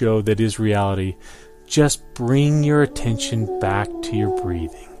shit show that is reality, just bring your attention back to your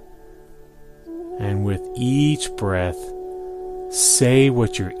breathing. And with each breath, Say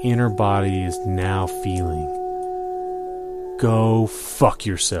what your inner body is now feeling. Go fuck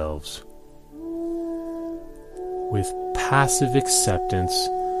yourselves. With passive acceptance,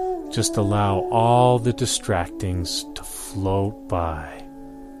 just allow all the distractings to float by.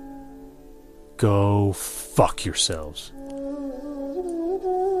 Go fuck yourselves.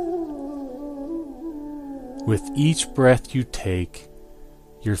 With each breath you take,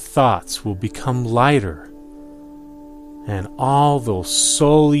 your thoughts will become lighter, and all those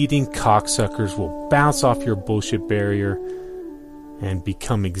soul-eating cocksuckers will bounce off your bullshit barrier and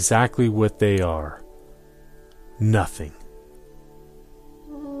become exactly what they are. Nothing.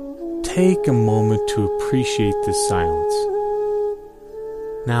 Take a moment to appreciate this silence.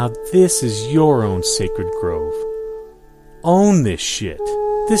 Now this is your own sacred grove. Own this shit.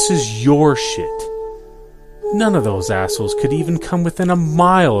 This is your shit. None of those assholes could even come within a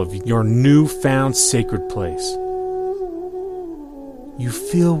mile of your newfound sacred place. You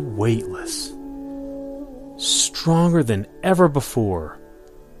feel weightless, stronger than ever before,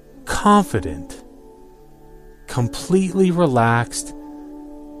 confident, completely relaxed,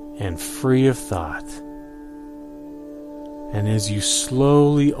 and free of thought. And as you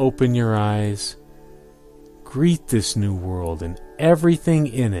slowly open your eyes, greet this new world and everything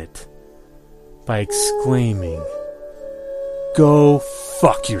in it by exclaiming, "Go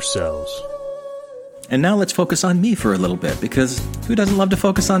fuck yourselves." And now let's focus on me for a little bit, because who doesn't love to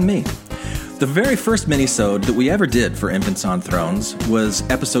focus on me? The very first minisode that we ever did for Infants on Thrones was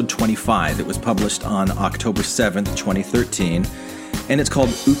episode 25. It was published on October 7th, 2013, and it's called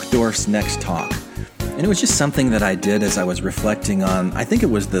Uchtdorf's Next Talk. And it was just something that I did as I was reflecting on, I think it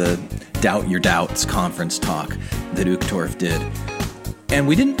was the Doubt Your Doubts conference talk that Uchtdorf did. And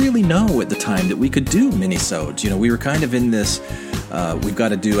we didn't really know at the time that we could do minisodes. You know, we were kind of in this, we've got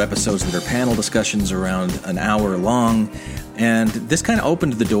to do episodes that are panel discussions around an hour long. And this kind of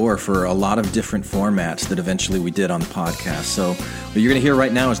opened the door for a lot of different formats that eventually we did on the podcast. So what you're going to hear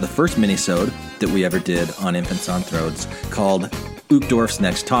right now is the first minisode that we ever did on Infants on Thrones, called Uchtdorf's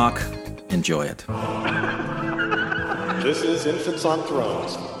Next Talk. Enjoy it. This is Infants on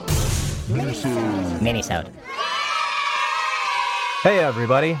Thrones. Minisode. Hey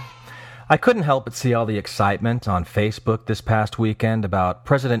everybody. I couldn't help but see all the excitement on Facebook this past weekend about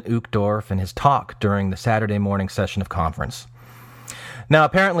President Uchtdorf and his talk during the Saturday morning session of conference. Now,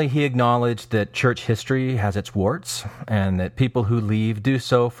 apparently he acknowledged that church history has its warts, and that people who leave do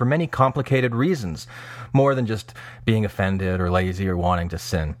so for many complicated reasons, more than just being offended or lazy or wanting to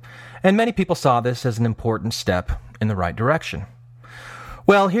sin. And many people saw this as an important step in the right direction.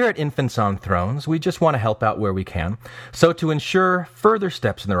 Well, here at Infants on Thrones, we just want to help out where we can. So to ensure further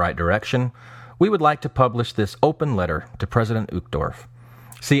steps in the right direction, we would like to publish this open letter to President Uchtdorf.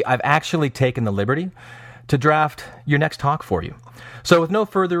 See, I've actually taken the liberty to draft your next talk for you. So with no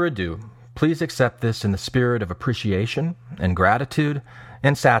further ado, please accept this in the spirit of appreciation and gratitude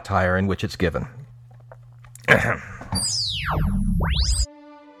and satire in which it's given.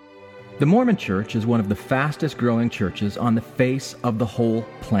 The Mormon Church is one of the fastest growing churches on the face of the whole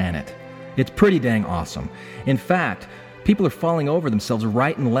planet. It's pretty dang awesome. In fact, people are falling over themselves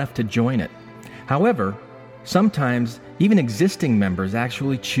right and left to join it. However, sometimes even existing members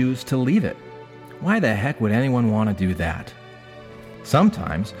actually choose to leave it. Why the heck would anyone want to do that?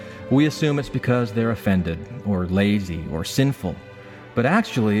 Sometimes we assume it's because they're offended or lazy or sinful. But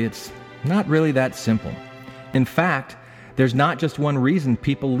actually, it's not really that simple. In fact, there's not just one reason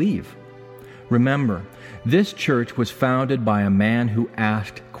people leave. Remember, this church was founded by a man who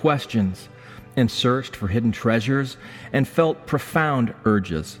asked questions and searched for hidden treasures and felt profound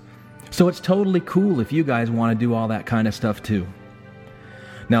urges. So it's totally cool if you guys want to do all that kind of stuff too.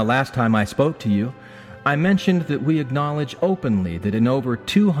 Now, last time I spoke to you, I mentioned that we acknowledge openly that in over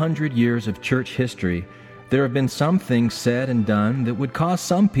 200 years of church history, there have been some things said and done that would cause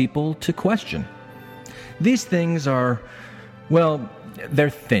some people to question. These things are, well, they're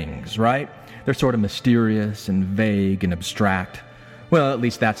things, right? They're sort of mysterious and vague and abstract. Well, at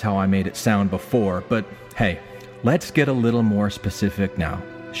least that's how I made it sound before, but hey, let's get a little more specific now,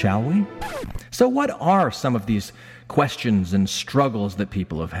 shall we? So what are some of these questions and struggles that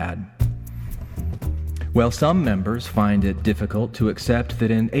people have had? Well, some members find it difficult to accept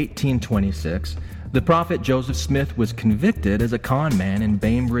that in 1826, the prophet Joseph Smith was convicted as a con man in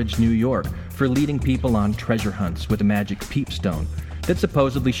Bainbridge, New York, for leading people on treasure hunts with a magic peepstone that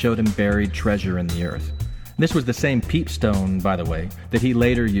supposedly showed him buried treasure in the earth. This was the same peepstone, by the way, that he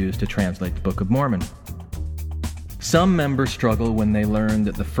later used to translate the Book of Mormon. Some members struggle when they learn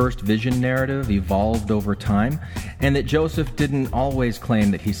that the first vision narrative evolved over time, and that Joseph didn't always claim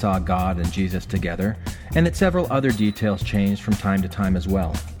that he saw God and Jesus together, and that several other details changed from time to time as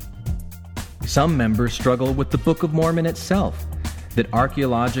well. Some members struggle with the Book of Mormon itself, that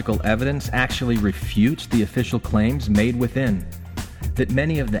archaeological evidence actually refutes the official claims made within, that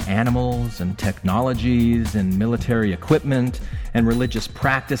many of the animals and technologies and military equipment and religious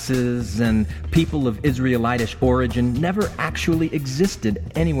practices and people of Israelitish origin never actually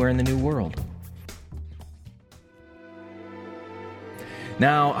existed anywhere in the New World.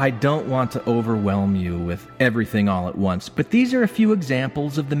 Now, I don't want to overwhelm you with everything all at once, but these are a few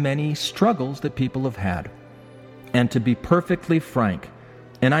examples of the many struggles that people have had. And to be perfectly frank,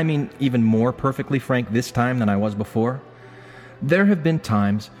 and I mean even more perfectly frank this time than I was before, there have been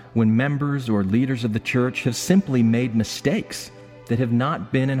times when members or leaders of the church have simply made mistakes that have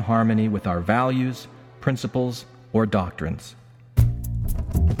not been in harmony with our values, principles, or doctrines.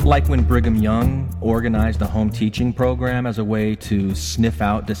 Like when Brigham Young organized a home teaching program as a way to sniff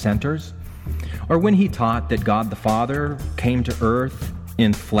out dissenters, or when he taught that God the Father came to earth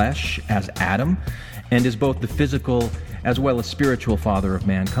in flesh as Adam and is both the physical as well as spiritual father of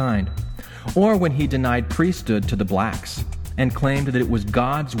mankind, or when he denied priesthood to the blacks and claimed that it was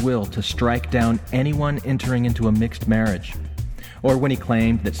God's will to strike down anyone entering into a mixed marriage, or when he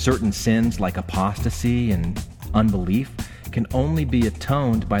claimed that certain sins like apostasy and unbelief can only be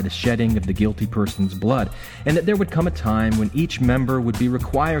atoned by the shedding of the guilty person's blood, and that there would come a time when each member would be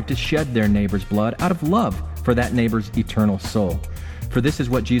required to shed their neighbor's blood out of love for that neighbor's eternal soul. For this is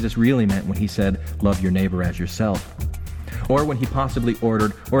what Jesus really meant when he said, "Love your neighbor as yourself." Or when he possibly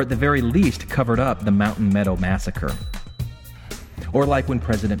ordered, or at the very least covered up, the Mountain Meadow Massacre. Or like when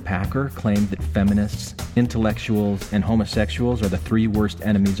President Packer claimed that feminists, intellectuals, and homosexuals are the three worst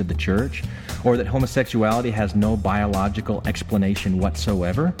enemies of the church, or that homosexuality has no biological explanation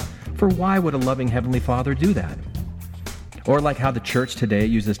whatsoever, for why would a loving Heavenly Father do that? Or like how the church today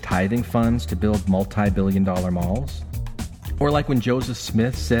uses tithing funds to build multi-billion-dollar malls. Or like when Joseph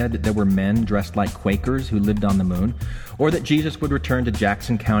Smith said that there were men dressed like Quakers who lived on the moon, or that Jesus would return to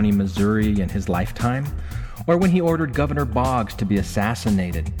Jackson County, Missouri in his lifetime, or when he ordered Governor Boggs to be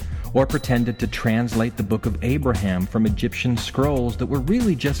assassinated, or pretended to translate the Book of Abraham from Egyptian scrolls that were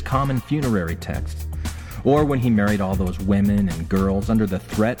really just common funerary texts, or when he married all those women and girls under the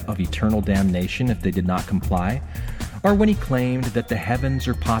threat of eternal damnation if they did not comply, or when he claimed that the heavens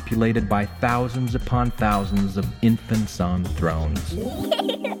are populated by thousands upon thousands of infants on thrones.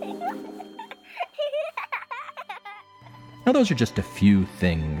 Now, those are just a few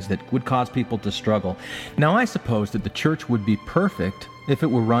things that would cause people to struggle. Now, I suppose that the church would be perfect if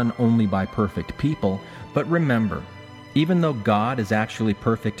it were run only by perfect people, but remember, even though God is actually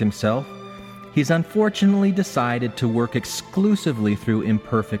perfect himself, he's unfortunately decided to work exclusively through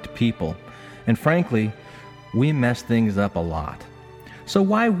imperfect people. And frankly, we mess things up a lot. So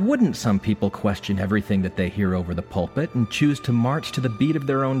why wouldn't some people question everything that they hear over the pulpit and choose to march to the beat of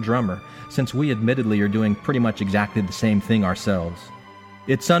their own drummer, since we admittedly are doing pretty much exactly the same thing ourselves?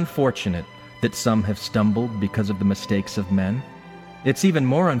 It's unfortunate that some have stumbled because of the mistakes of men. It's even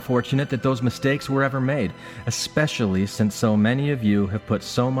more unfortunate that those mistakes were ever made, especially since so many of you have put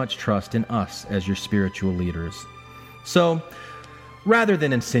so much trust in us as your spiritual leaders. So, rather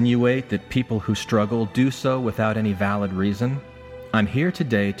than insinuate that people who struggle do so without any valid reason, I'm here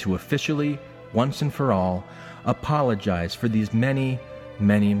today to officially, once and for all, apologize for these many,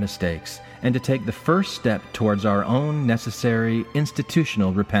 many mistakes, and to take the first step towards our own necessary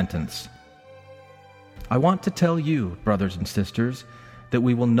institutional repentance. I want to tell you, brothers and sisters, that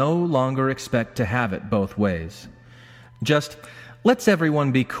we will no longer expect to have it both ways. Just let's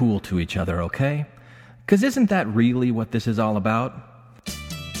everyone be cool to each other, okay? 'Cause isn't that really what this is all about?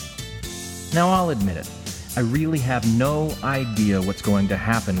 Now, I'll admit it. I really have no idea what's going to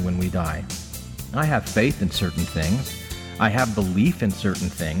happen when we die. I have faith in certain things. I have belief in certain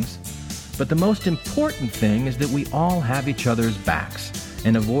things. But the most important thing is that we all have each other's backs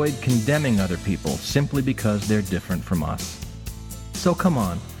and avoid condemning other people simply because they're different from us. So come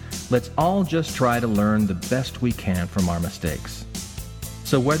on, let's all just try to learn the best we can from our mistakes.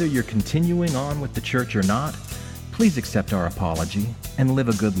 So whether you're continuing on with the church or not, please accept our apology and live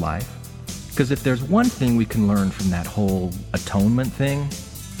a good life. Because if there's one thing we can learn from that whole atonement thing,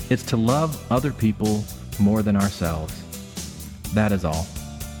 it's to love other people more than ourselves. That is all.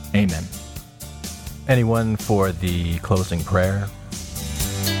 Amen. Anyone for the closing prayer?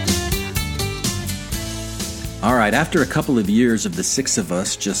 All right, after a couple of years of the six of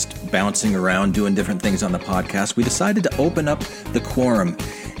us just bouncing around doing different things on the podcast, we decided to open up the quorum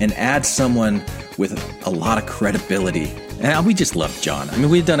and add someone with a lot of credibility. And we just love John. I mean,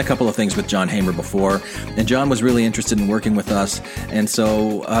 we'd done a couple of things with John Hamer before, and John was really interested in working with us. And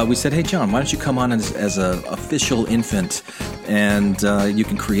so we said, hey, John, why don't you come on as an official infant, and you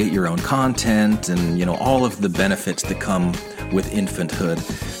can create your own content and, you know, all of the benefits that come with infanthood.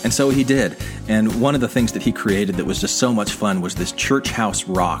 And so he did. And one of the things that he created that was just so much fun was this Church House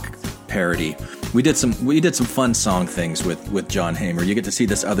Rock parody. We did some fun song things with John Hamer. You get to see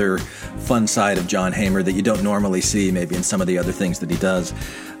this other fun side of John Hamer that you don't normally see maybe in some of the other things that he does.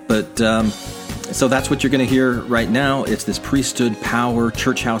 But so that's what you're going to hear right now. It's this Priesthood Power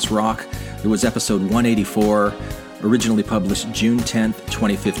Church House Rock. It was episode 184, originally published June 10th,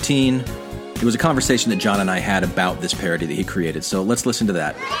 2015. It was a conversation that John and I had about this parody that he created. So let's listen to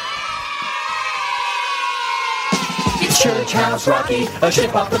that. Church House Rocky, a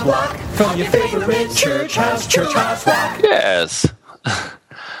ship off the block from your favorite Church House Rock. Yes.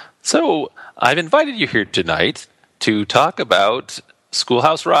 So I've invited you here tonight to talk about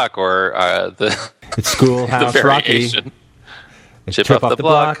Schoolhouse Rock, or it's Schoolhouse the Rocky. It's Chip off the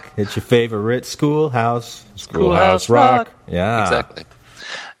block. It's your favorite Schoolhouse Rock. Yeah, exactly.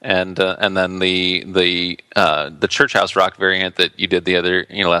 And then the Church House Rock variant that you did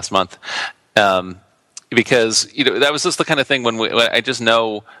last month. Because that was just the kind of thing when I just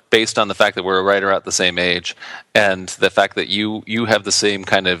know, based on the fact that we're right around the same age, and the fact that you have the same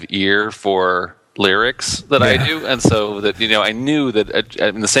kind of ear for lyrics that I do, and so that I knew that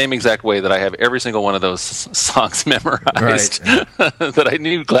in the same exact way that I have every single one of those songs memorized, that I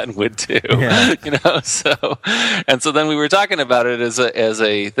knew Glenn would too. Yeah. So then we were talking about it as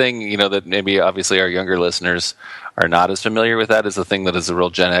a thing, that maybe obviously our younger listeners are not as familiar with. That as a thing that is a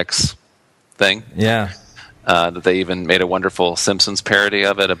real Gen X thing. Yeah. That they even made a wonderful Simpsons parody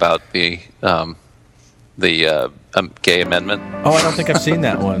of it about the gay amendment. Oh, I don't think I've seen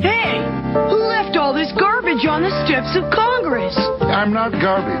that one. Hey, who left all this garbage on the steps of Congress? I'm not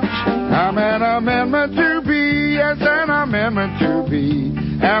garbage. I'm an amendment to be, yes, an amendment to be,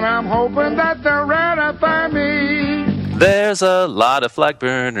 and I'm hoping that they'll ratify me. There's a lot of flag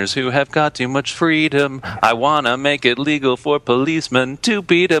burners who have got too much freedom. I want to make it legal for policemen to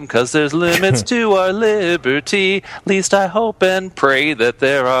beat them, 'cause there's limits to our liberty. Least I hope and pray that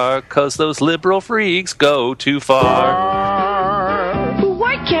there are, 'cause those liberal freaks go too far.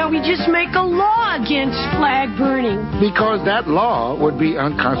 Why can't we just make a law against flag burning? Because that law would be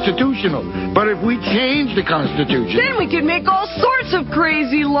unconstitutional. But if we change the Constitution... then we could make all sorts of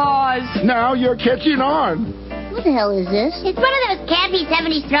crazy laws. Now you're catching on. What the hell is this? It's one of those campy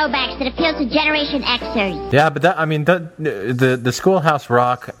 70s throwbacks that appeals to Generation Xers. Yeah, but the Schoolhouse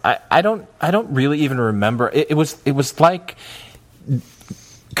Rock, I don't really even remember. It was like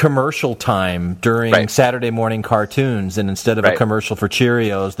commercial time during Saturday morning cartoons, and instead of a commercial for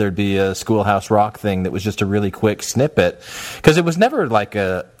Cheerios, there'd be a Schoolhouse Rock thing that was just a really quick snippet, because it was never like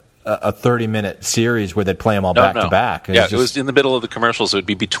a 30-minute series where they'd play them all back to back. It was in the middle of the commercials. It would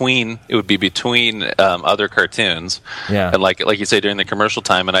be between other cartoons. Yeah. And like you say, during the commercial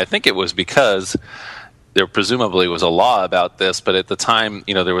time. And I think it was because there presumably was a law about this, but at the time,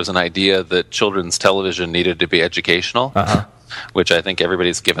 there was an idea that children's television needed to be educational. Uh-huh. Which I think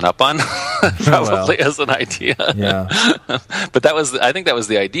everybody's given up on, probably as an idea. Yeah. But I think that was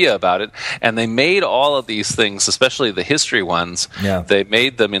the idea about it. And they made all of these things, especially the history ones. Yeah. They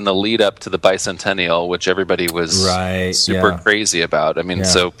made them in the lead up to the bicentennial, which everybody was super crazy about. I mean,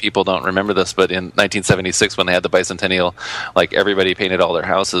 so people don't remember this, but in 1976, when they had the bicentennial, like everybody painted all their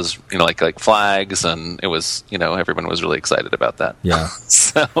houses, like flags, and it was, everyone was really excited about that. Yeah.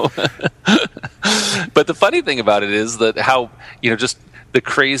 So, but the funny thing about it is that how, just the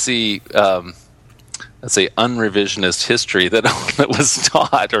crazy, let's say, unrevisionist history that was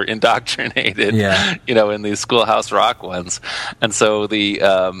taught or indoctrinated, in these Schoolhouse Rock ones. And so the,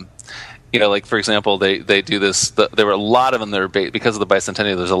 like, for example, they do this, there were a lot of them that are because of the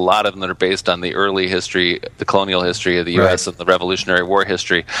bicentennial, there's a lot of them that are based on the early history, the colonial history of the U.S. and the Revolutionary War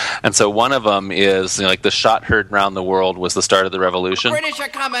history. And so one of them is, like, the shot heard round the world was the start of the revolution. The British are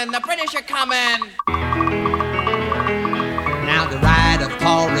coming! The British are coming! Now the ride of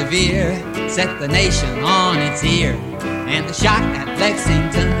Paul Revere set the nation on its ear, and the shot at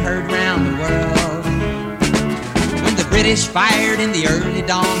Lexington heard round the world. When the British fired in the early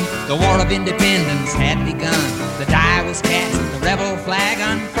dawn, the War of Independence had begun. The die was cast, the rebel flag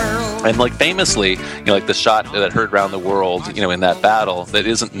unfurled. And like famously, like the shot that heard round the world, in that battle, that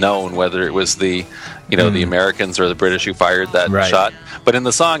isn't known whether it was the the Americans or the British who fired that shot. But in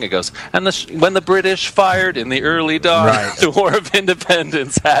the song it goes, and when the British fired in the early dawn, the War of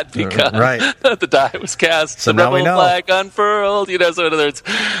Independence had begun. The die was cast, so the now rebel flag unfurled. So in other words,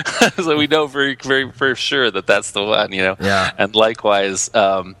 so we know very, very for sure that that's the one. And likewise,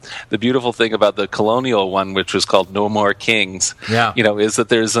 the beautiful thing about the colonial one, which was called "No More Kings," is that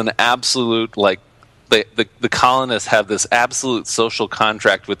there's an absolute the colonists have this absolute social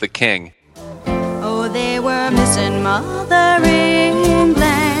contract with the king. Oh, they were missing Mother England.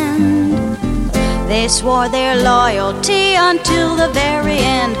 They swore their loyalty until the very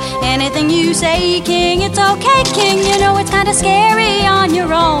end. Anything you say, King, it's okay, King. You know it's kind of scary on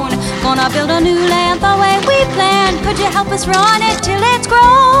your own. Gonna build a new land the way we planned. Could you help us run it till it's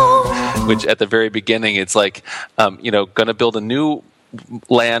grown? Which at the very beginning, it's like, gonna build a new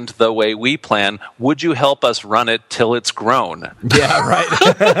land the way we plan. Would you help us run it till it's grown? Yeah, right.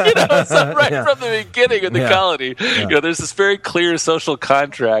 So from the beginning of the colony, there's this very clear social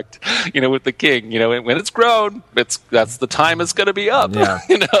contract, with the king. When it's grown, that's the time it's going to be up. Yeah.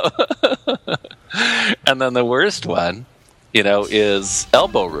 And then the worst one, is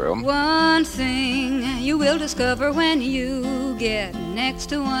elbow room. One thing you will discover when you get next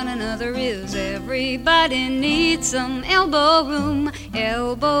to one another is everybody needs some elbow room,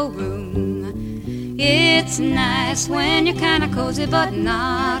 elbow room. It's nice when you're kind of cozy, but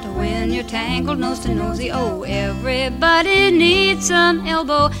not when you're tangled nose to nosy. Oh, everybody needs some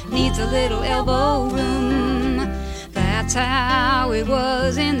needs a little elbow room. That's how it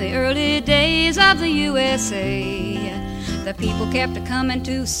was in the early days of the USA. The people kept a-coming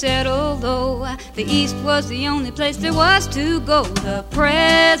to settle, though the East was the only place there was to go. The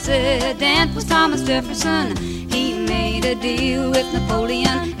president was Thomas Jefferson. He made a deal with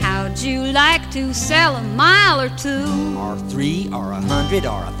Napoleon. How'd you like to sell a mile or two? Or 3 or 100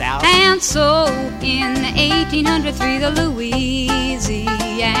 or 1,000. And so in 1803 the Louisiana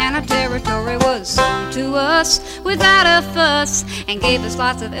Territory was sold to us without a fuss and gave us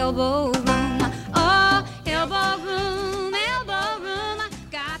lots of elbow room. Oh, elbow room.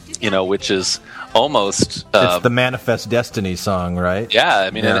 Which is almost... it's the Manifest Destiny song, right? Yeah, I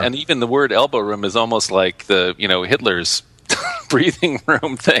mean, and even the word elbow room is almost like the, Hitler's breathing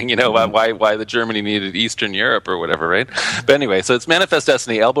room thing, why the Germany needed Eastern Europe or whatever, right? But anyway, so it's Manifest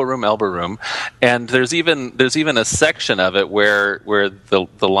Destiny, elbow room, and there's even a section of it where the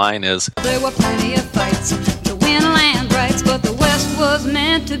line is... There were plenty of fights to win land rights, but the West was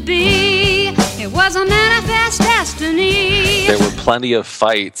meant to be. It was a manifest destiny. There were plenty of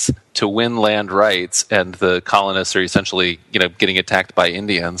fights to win land rights, and the colonists are essentially, getting attacked by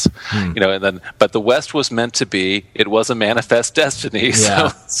Indians, but the West was meant to be. It was a manifest destiny.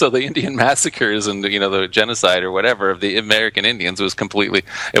 Yeah. So the Indian massacres and the genocide or whatever of the American Indians was completely.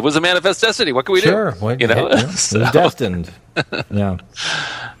 It was a manifest destiny. What can we do? Sure, it was destined. Yeah.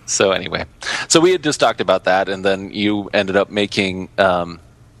 So anyway, we had just talked about that, and then you ended up making.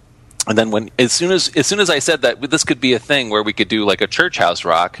 And then as soon as I said that this could be a thing where we could do like a church house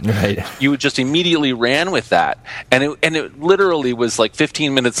rock, right. You just immediately ran with that, and it literally was like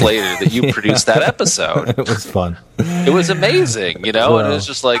 15 minutes later that you produced that episode. It was fun. It was amazing, and it was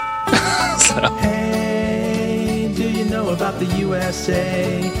just like. Hey, do you know about the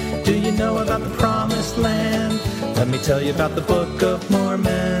USA? Do you know about the Promised Land? Let me tell you about the Book of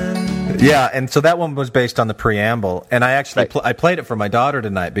Mormon. Yeah, and so that one was based on the preamble, and I actually I played it for my daughter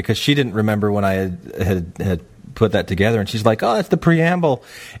tonight because she didn't remember when I had put that together, and she's like, "Oh, it's the preamble,"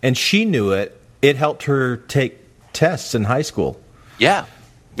 and she knew it. It helped her take tests in high school. Yeah,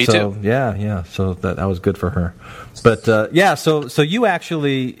 me too. Yeah. So that was good for her. But so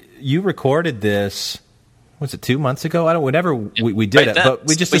you recorded this. Was it 2 months ago? Whenever we did it, but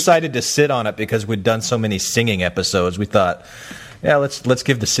we just decided to sit on it because we'd done so many singing episodes. We thought. Yeah, let's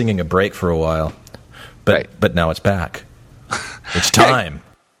give the singing a break for a while, but now it's back. It's time.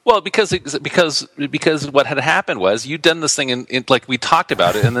 Well, because what had happened was you'd done this thing in like we talked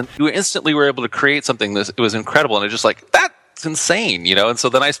about it, and then you instantly were able to create something that it was incredible, and it was just like that's insane, And so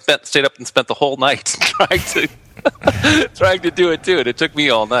then I stayed up and spent the whole night trying to do it too, and it took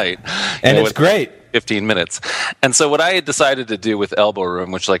me all night. And it's great. 15 minutes. And so what I had decided to do with Elbow Room,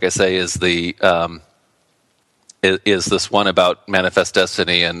 which, like I say, is the is this one about Manifest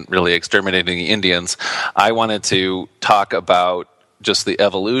Destiny and really exterminating the Indians. I wanted to talk about just the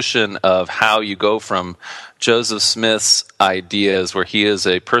evolution of how you go from Joseph Smith's ideas, where he is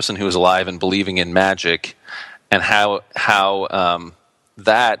a person who is alive and believing in magic, and how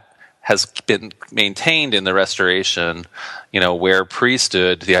that has been maintained in the Restoration, where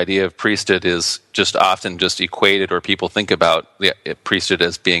priesthood, the idea of priesthood is just often just equated, or people think about the priesthood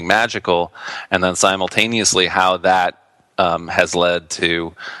as being magical, and then simultaneously how that has led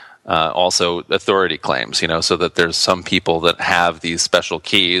to also authority claims, so that there's some people that have these special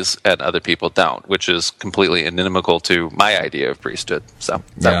keys and other people don't, which is completely inimical to my idea of priesthood. So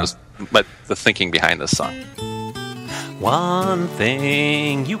that was the thinking behind this song. One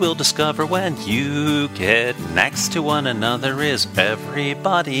thing you will discover when you get next to one another is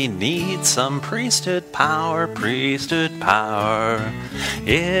everybody needs some priesthood power, priesthood power.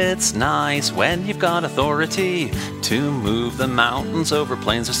 It's nice when you've got authority to move the mountains over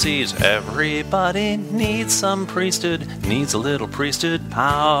plains or seas. Everybody needs some priesthood, needs a little priesthood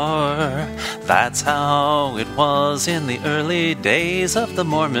power. That's how it was in the early days of the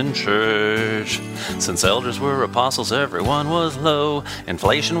Mormon Church. Since elders were apostles, everyone was low.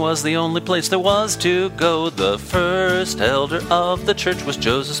 Inflation was the only place there was to go. The first elder of the church was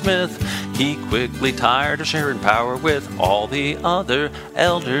Joseph Smith. He quickly tired of sharing power with all the other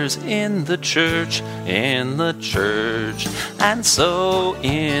elders in the church, And so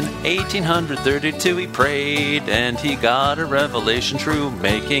in 1832 he prayed, and he got a revelation true,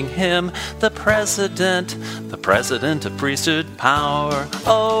 making him the president of priesthood power.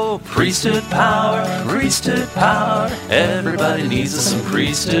 Oh, priesthood power, priesthood power. Everybody needs some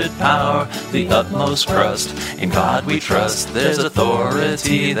priesthood power. The utmost crust, in God we trust. There's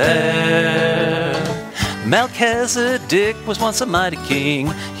authority there. Melchizedek was once a mighty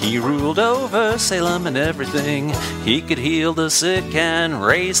king. He ruled over Salem and everything. He could heal the sick and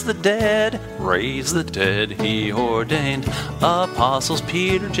raise the dead. Raise the dead. He ordained apostles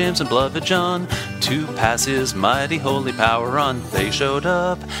Peter, James, and beloved John to pass his mighty holy power on. They showed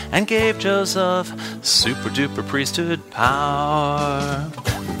up and gave Joseph super duper priesthood power.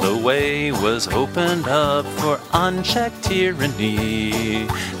 The way was opened up for unchecked tyranny.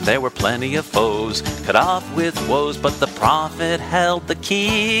 There were plenty of foes, cut off with woes, but the prophet held the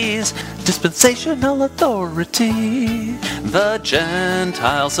keys. Dispensational authority. The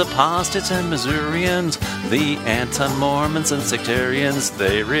Gentiles, apostates, and Missourians, the anti-Mormons and sectarians,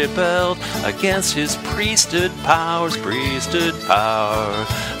 they rebelled against his priesthood powers, priesthood power.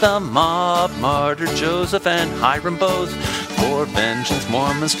 The mob martyred Joseph and Hiram both. For vengeance,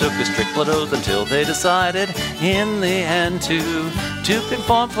 Mormons took a strict blood oath until they decided in the end to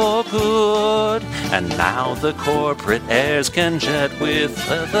conform for good. And now the corporate heirs can jet with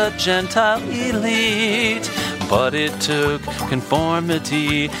the Gentile elite. But it took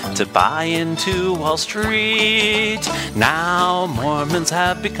conformity to buy into Wall Street. Now Mormons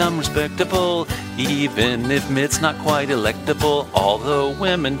have become respectable, even if it's not quite electable. Although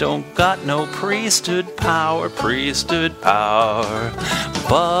women don't got no priesthood power, priesthood power.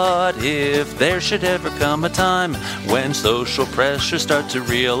 But if there should ever come a time when social pressures start to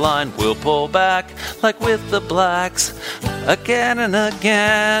realign, we'll pull back like with the blacks again and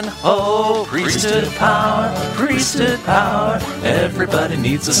again. Oh, priesthood power, priesthood power. Everybody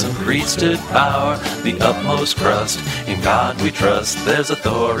needs some priesthood power. The utmost crust, in God we trust. There's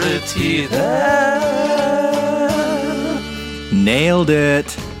authority there. Nailed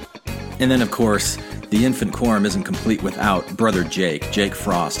it. And then, of course, the infant quorum isn't complete without Brother Jake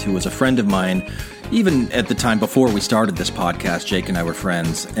Frost, who was a friend of mine. Even at the time before we started this podcast, Jake and I were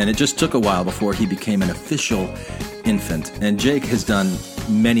friends, and it just took a while before he became an official infant. And Jake has done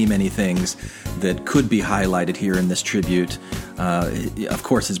many, many things that could be highlighted here in this tribute. Of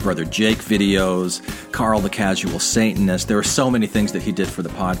course, his Brother Jake videos, Carl the Casual Satanist. There were so many things that he did for the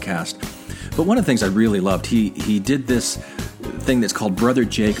podcast. But one of the things I really loved, he did this thing that's called Brother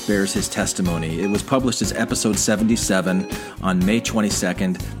Jake Bears His Testimony. It was published as episode 77 on May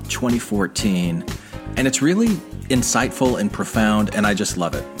 22nd, 2014. And it's really insightful and profound, and I just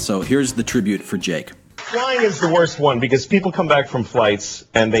love it. So here's the tribute for Jake. Flying is the worst one because people come back from flights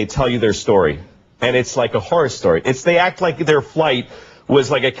and they tell you their story. And it's like a horror story. They act like their flight was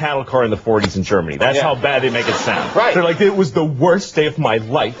like a cattle car in the 40s in Germany. That's how bad they make it sound. Right. They're like, it was the worst day of my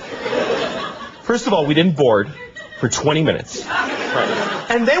life. First of all, we didn't board for 20 minutes. Right.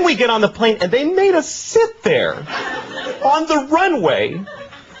 And then we get on the plane and they made us sit there on the runway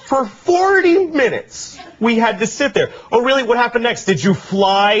for 40 minutes. We had to sit there. Oh, really? What happened next? Did you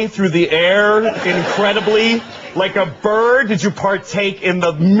fly through the air incredibly like a bird? Did you partake in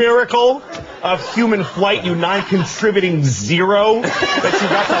the miracle of human flight, you non-contributing zero that you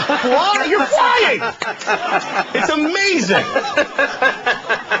got to fly? You're flying! It's amazing.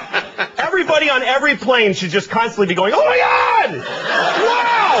 Everybody on every plane should just constantly be going, oh my God!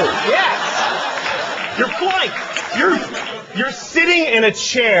 Wow! Yes! You're flying. You're sitting in a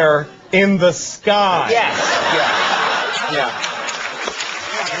chair in the sky. Yes. Yeah.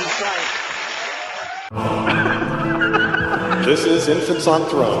 This is Infants on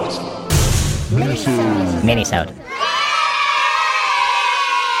Thrones. Minisode.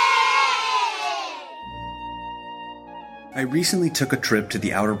 I recently took a trip to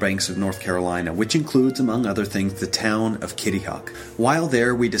the Outer Banks of North Carolina, which includes, among other things, the town of Kitty Hawk. While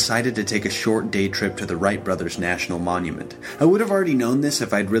there, we decided to take a short day trip to the Wright Brothers National Monument. I would have already known this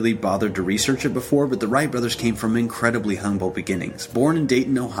if I'd really bothered to research it before, but the Wright brothers came from incredibly humble beginnings. Born in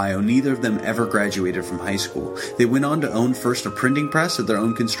Dayton, Ohio, neither of them ever graduated from high school. They went on to own first a printing press of their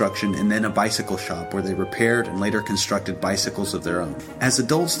own construction and then a bicycle shop where they repaired and later constructed bicycles of their own. As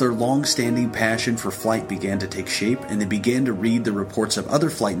adults, their long-standing passion for flight began to take shape, and they began to read the reports of other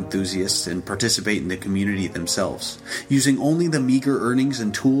flight enthusiasts and participate in the community themselves. Using only the meager earnings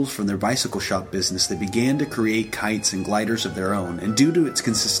and tools from their bicycle shop business, they began to create kites and gliders of their own, and due to its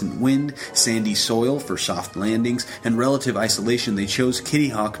consistent wind, sandy soil for soft landings, and relative isolation, they chose Kitty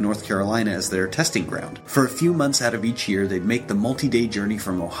Hawk, North Carolina as their testing ground. For a few months out of each year, they'd make the multi-day journey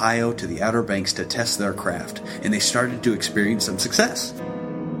from Ohio to the Outer Banks to test their craft, and they started to experience some success.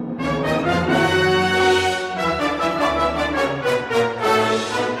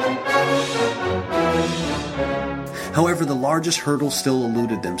 However, the largest hurdle still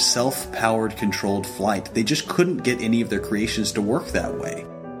eluded them: self-powered controlled flight. They just couldn't get any of their creations to work that way.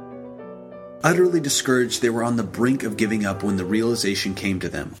 Utterly discouraged, they were on the brink of giving up when the realization came to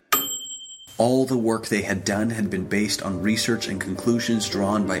them. All the work they had done had been based on research and conclusions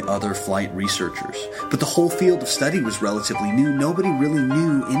drawn by other flight researchers. But the whole field of study was relatively new. Nobody really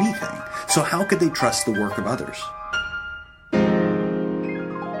knew anything. So how could they trust the work of others?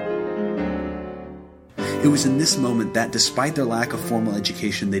 It was in this moment that, despite their lack of formal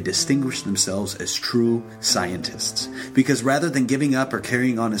education, they distinguished themselves as true scientists. Because rather than giving up or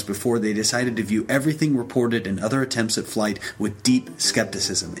carrying on as before, they decided to view everything reported in other attempts at flight with deep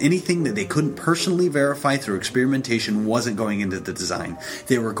skepticism. Anything that they couldn't personally verify through experimentation wasn't going into the design.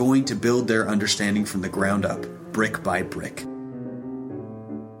 They were going to build their understanding from the ground up, brick by brick.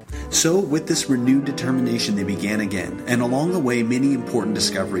 So, with this renewed determination, they began again, and along the way, many important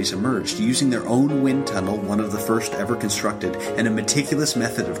discoveries emerged. Using their own wind tunnel, one of the first ever constructed, and a meticulous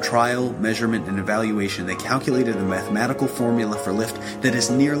method of trial, measurement, and evaluation, they calculated a mathematical formula for lift that is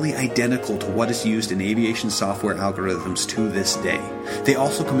nearly identical to what is used in aviation software algorithms to this day. They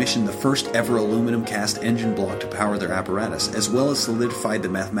also commissioned the first ever aluminum cast engine block to power their apparatus, as well as solidified the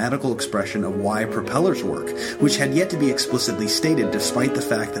mathematical expression of why propellers work, which had yet to be explicitly stated despite the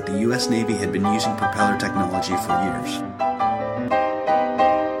fact that the U.S. Navy had been using propeller technology for years.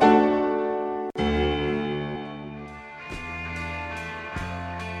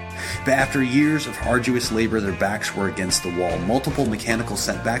 But after years of arduous labor, their backs were against the wall. Multiple mechanical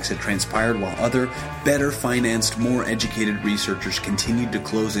setbacks had transpired while other, better financed, more educated researchers continued to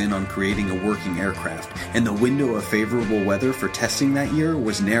close in on creating a working aircraft, and the window of favorable weather for testing that year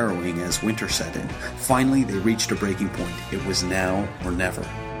was narrowing as winter set in. Finally, they reached a breaking point. It was now or never.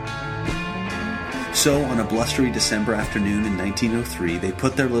 So, on a blustery December afternoon in 1903, they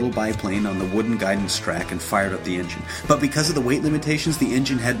put their little biplane on the wooden guidance track and fired up the engine. But because of the weight limitations, the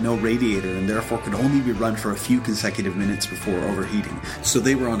engine had no radiator and therefore could only be run for a few consecutive minutes before overheating, so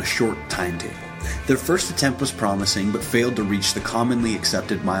they were on a short timetable. Their first attempt was promising, but failed to reach the commonly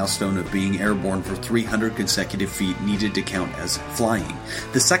accepted milestone of being airborne for 300 consecutive feet needed to count as flying.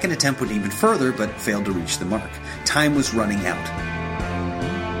 The second attempt went even further, but failed to reach the mark. Time was running out.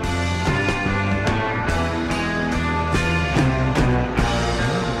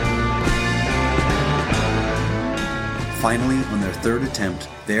 Finally, on their third attempt,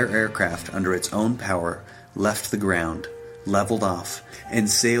 their aircraft, under its own power, left the ground, leveled off, and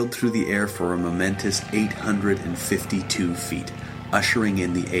sailed through the air for a momentous 852 feet, ushering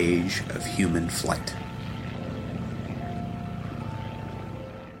in the age of human flight.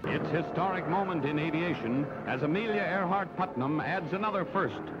 It's a historic moment in aviation as Amelia Earhart Putnam adds another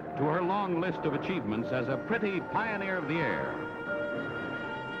first to her long list of achievements as a pretty pioneer of the air.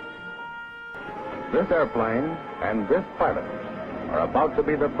 This airplane and this pilot are about to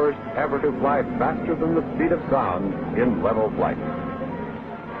be the first ever to fly faster than the speed of sound in level flight.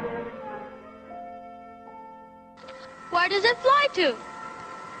 Where does it fly to?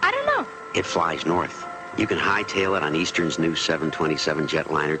 I don't know. It flies north. You can hightail it on Eastern's new 727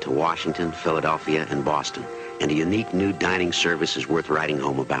 jetliner to Washington, Philadelphia, and Boston. And a unique new dining service is worth writing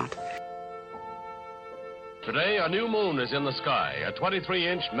home about. Today, a new moon is in the sky, a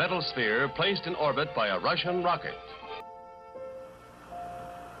 23-inch metal sphere placed in orbit by a Russian rocket.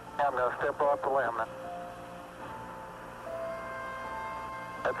 I'm going to step off the limb.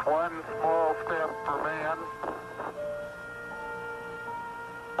 It's one small step for man,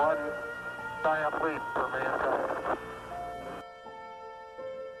 one giant leap for mankind.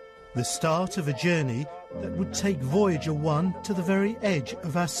 The start of a journey that would take Voyager 1 to the very edge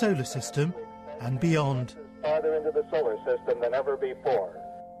of our solar system and beyond. Farther into the solar system than ever before.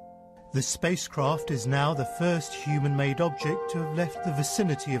 The spacecraft is now the first human-made object to have left the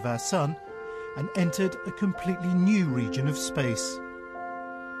vicinity of our sun and entered a completely new region of space.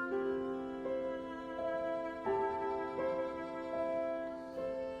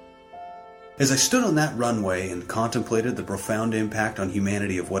 As I stood on that runway and contemplated the profound impact on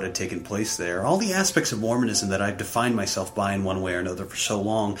humanity of what had taken place there, all the aspects of Mormonism that I've defined myself by in one way or another for so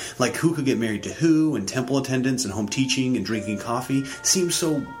long, like who could get married to who, and temple attendance, and home teaching, and drinking coffee, seemed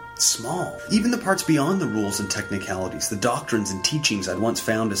so small. Even the parts beyond the rules and technicalities, the doctrines and teachings I'd once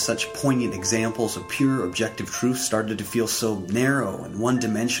found as such poignant examples of pure objective truth started to feel so narrow and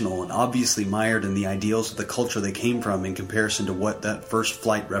one-dimensional and obviously mired in the ideals of the culture they came from in comparison to what that first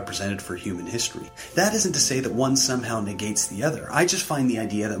flight represented for human history. That isn't to say that one somehow negates the other. I just find the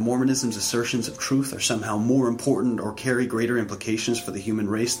idea that Mormonism's assertions of truth are somehow more important or carry greater implications for the human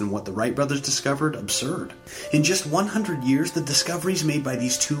race than what the Wright brothers discovered absurd. In just 100 years, the discoveries made by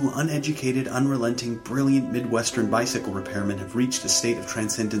these two uneducated, unrelenting, brilliant Midwestern bicycle repairmen have reached a state of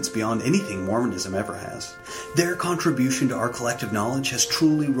transcendence beyond anything Mormonism ever has. Their contribution to our collective knowledge has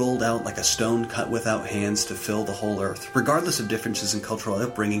truly rolled out like a stone cut without hands to fill the whole earth, regardless of differences in cultural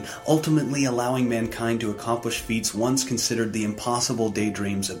upbringing, ultimately allowing mankind to accomplish feats once considered the impossible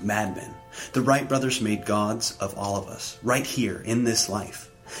daydreams of madmen. The Wright brothers made gods of all of us, right here, in this life.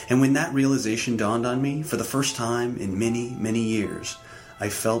 And when that realization dawned on me, for the first time in many, many years, I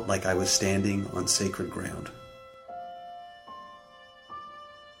felt like I was standing on sacred ground.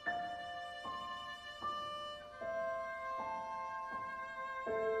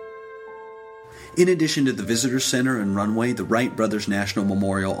 In addition to the Visitor Center and runway, the Wright Brothers National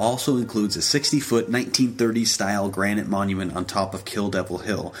Memorial also includes a 60-foot 1930s-style granite monument on top of Kill Devil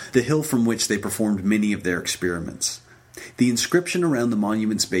Hill, the hill from which they performed many of their experiments. The inscription around the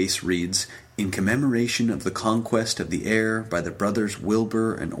monument's base reads, "In commemoration of the conquest of the air by the brothers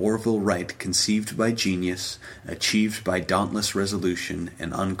Wilbur and Orville Wright, conceived by genius, achieved by dauntless resolution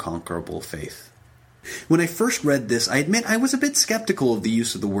and unconquerable faith." When I first read this, I admit I was a bit skeptical of the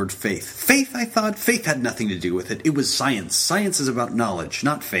use of the word faith. Faith, I thought, faith had nothing to do with it. It was science. Science is about knowledge,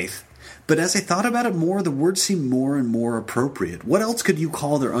 not faith. But as I thought about it more, the words seemed more and more appropriate. What else could you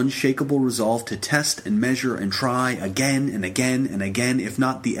call their unshakable resolve to test and measure and try again and again and again, if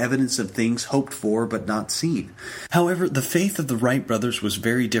not the evidence of things hoped for but not seen? However, the faith of the Wright brothers was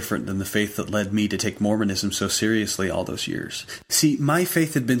very different than the faith that led me to take Mormonism so seriously all those years. See, my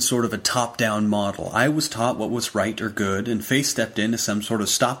faith had been sort of a top-down model. I was taught what was right or good, and faith stepped in as some sort of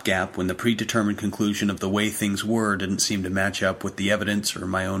stopgap when the predetermined conclusion of the way things were didn't seem to match up with the evidence or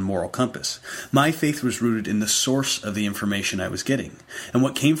my own moral compass. My faith was rooted in the source of the information I was getting, and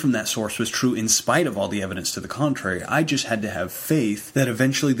what came from that source was true in spite of all the evidence to the contrary. I just had to have faith that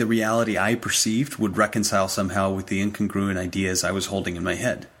eventually the reality I perceived would reconcile somehow with the incongruent ideas I was holding in my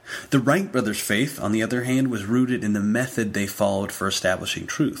head. The Wright brothers' faith, on the other hand, was rooted in the method they followed for establishing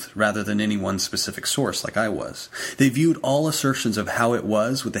truth, rather than any one specific source like I was. They viewed all assertions of how it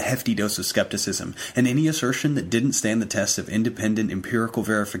was with a hefty dose of skepticism, and any assertion that didn't stand the test of independent empirical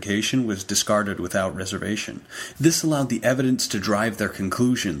verification was discarded without reservation. This allowed the evidence to drive their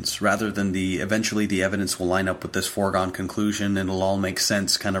conclusions, rather than eventually the evidence will line up with this foregone conclusion and it'll all make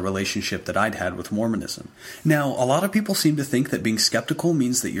sense kind of relationship that I'd had with Mormonism. Now, a lot of people seem to think that being skeptical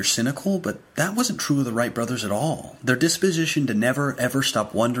means that you're cynical, but that wasn't true of the Wright brothers at all. Their disposition to never ever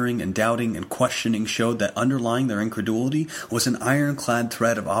stop wondering and doubting and questioning showed that underlying their incredulity was an ironclad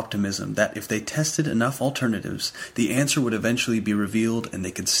thread of optimism that if they tested enough alternatives, the answer would eventually be revealed and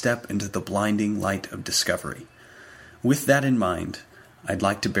they could step into the blinding light of discovery. With that in mind, I'd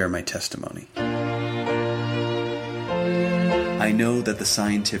like to bear my testimony. I know that the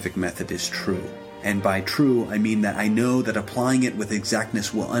scientific method is true. And by true, I mean that I know that applying it with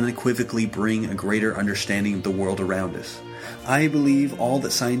exactness will unequivocally bring a greater understanding of the world around us. I believe all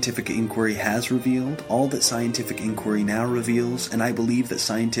that scientific inquiry has revealed, all that scientific inquiry now reveals, and I believe that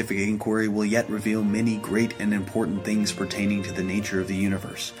scientific inquiry will yet reveal many great and important things pertaining to the nature of the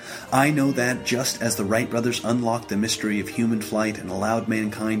universe. I know that, just as the Wright brothers unlocked the mystery of human flight and allowed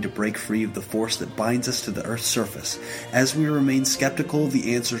mankind to break free of the force that binds us to the Earth's surface, as we remain skeptical of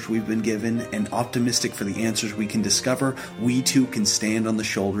the answers we've been given and optimistic for the answers we can discover, we too can stand on the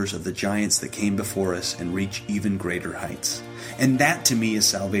shoulders of the giants that came before us and reach even greater heights. And that to me is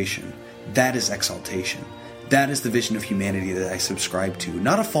salvation. That is exaltation. That is the vision of humanity that I subscribe to,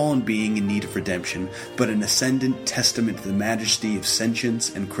 not a fallen being in need of redemption, but an ascendant testament to the majesty of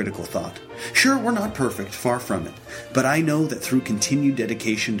sentience and critical thought. Sure, we're not perfect, far from it, but I know that through continued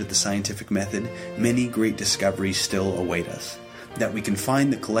dedication to the scientific method, many great discoveries still await us. That we can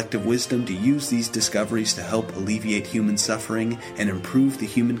find the collective wisdom to use these discoveries to help alleviate human suffering and improve the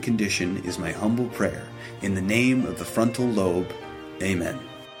human condition is my humble prayer. In the name of the frontal lobe, Amen.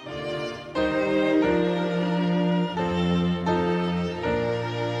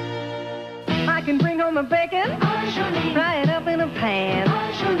 I can bring home the bacon, fry it up in a pan,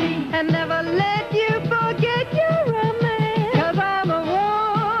 and never let you forget you're a man, 'cause I'm a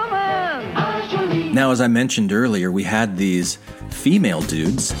woman. Now, as I mentioned earlier, we had these female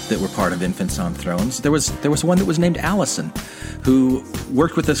dudes that were part of Infants on Thrones. There was one that was named Allison, who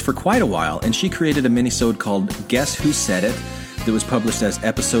worked with us for quite a while, and she created a minisode called Guess Who Said It that was published as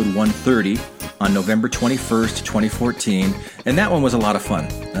episode 130 on November 21st, 2014, and that one was a lot of fun.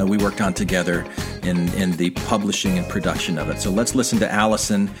 We worked on together in the publishing and production of it. So let's listen to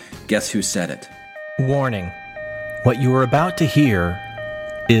Allison, Guess Who Said It. Warning. What you are about to hear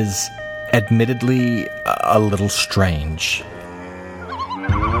is admittedly a little strange.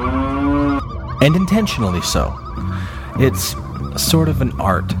 And intentionally so. It's sort of an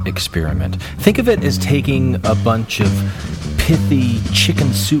art experiment. Think of it as taking a bunch of pithy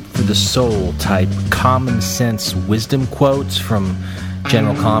chicken soup for the soul type common sense wisdom quotes from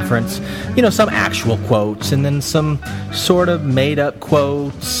General Conference, some actual quotes, and then some sort of made up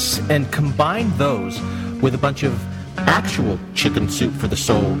quotes, and combine those with a bunch of actual chicken soup for the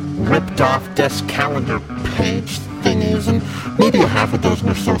soul ripped off desk calendar page thingies, and maybe a half a dozen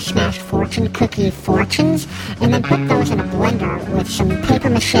or so smashed fortune cookie fortunes, and then put those in a blender with some paper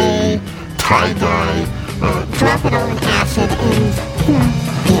mache, tie-dye, drop it all in acid, and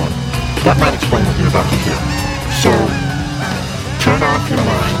that might explain what you're about to hear. So, turn off your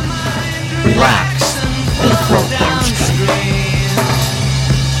mind, relax, and float downstream.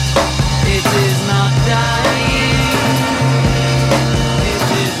 It is not dying. It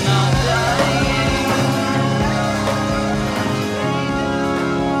is not dying.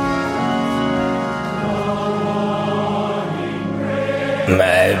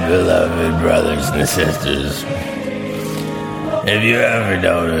 My beloved brothers and sisters, have you ever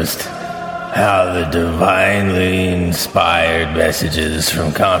noticed how the divinely inspired messages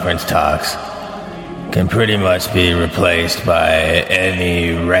from conference talks can pretty much be replaced by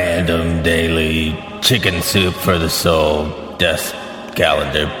any random daily chicken soup for the soul desk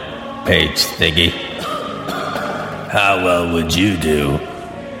calendar page thingy? How well would you do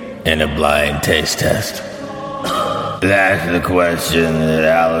in a blind taste test? That's the question that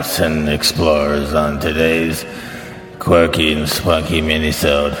Allison explores on today's quirky and spunky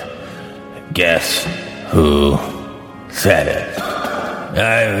minisode. Guess Who Said It?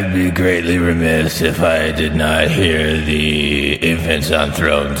 I would be greatly remiss if I did not hear the Infants on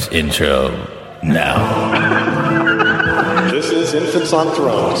Thrones intro now. This is Infants on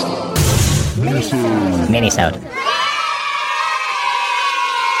Thrones. Minisode.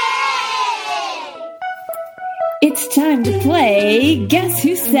 It's time to play Guess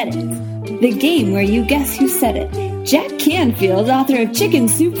Who Said It? The game where you guess who said it. Jack Canfield, author of Chicken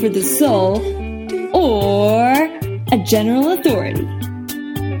Soup for the Soul, or a general authority.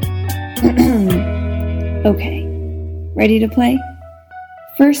 Okay, ready to play?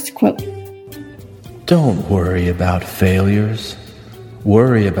 First quote. Don't worry about failures.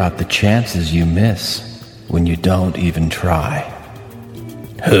 Worry about the chances you miss when you don't even try.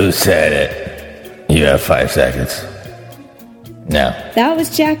 Who said it? You have 5 seconds. Now. That was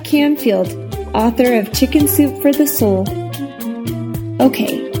Jack Canfield, author of Chicken Soup for the Soul.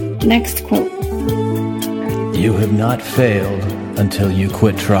 Okay, next quote. You have not failed until you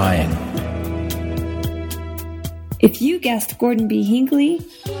quit trying. If you guessed Gordon B. Hinckley,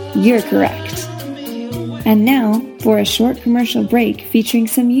 you're correct. And now for a short commercial break featuring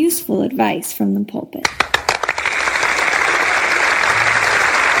some useful advice from the pulpit.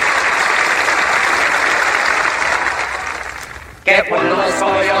 Get one of us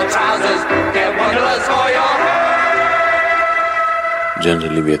for your trousers. Get one of us for your hair.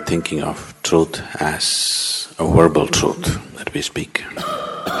 Generally, we are thinking of truth as a verbal truth that we speak.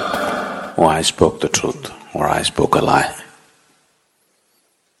 Or I spoke the truth, or I spoke a lie.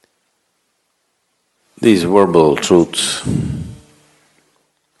 These verbal truths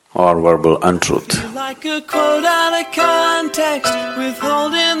or verbal untruth. Like a quote out of context,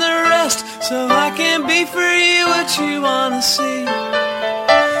 withholding the rest, so I can be for you what you wanna see.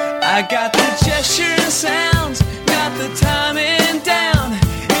 I got the gesture and sounds, got the timing down.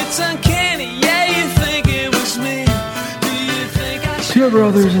 It's uncanny, yeah, you think it was Dear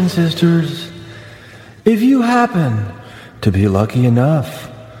brothers and sisters, if you happen to be lucky enough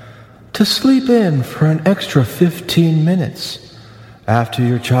to sleep in for an extra 15 minutes after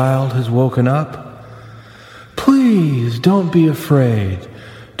your child has woken up, please don't be afraid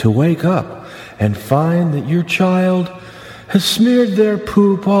to wake up and find that your child has smeared their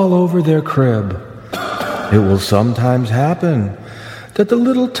poop all over their crib. It will sometimes happen that the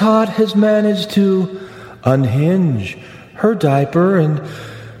little tot has managed to unhinge her diaper and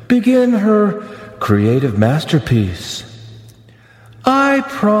begin her creative masterpiece. I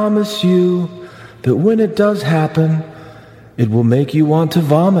promise you that when it does happen, it will make you want to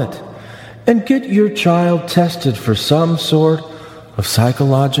vomit and get your child tested for some sort of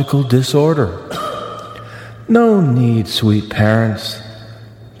psychological disorder. No need, sweet parents.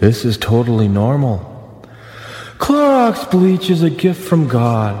 This is totally normal. Clorox bleach is a gift from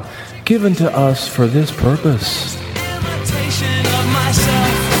God, given to us for this purpose.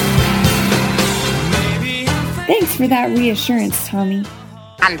 Thanks for that reassurance, Tommy.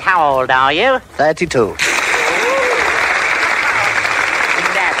 And how old are you? 32.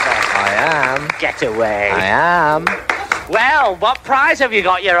 I am. Get away. I am. Well, what prize have you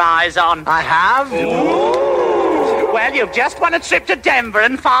got your eyes on? I have. Ooh. Well, you've just won a trip to Denver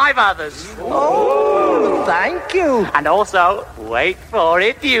and 5 others. Oh, thank you. And also, wait for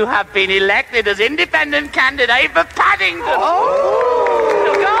it, you have been elected as independent candidate for Paddington. Oh.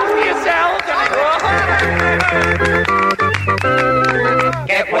 Look after yourself.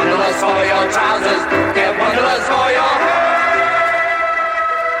 Get one of us for your trousers. Get one of us for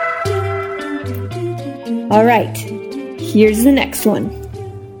your... All right, here's the next one.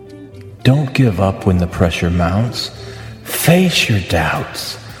 Don't give up when the pressure mounts. Face your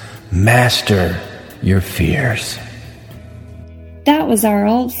doubts. Master your fears. That was our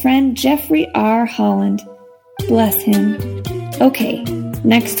old friend Jeffrey R. Holland. Bless him. Okay,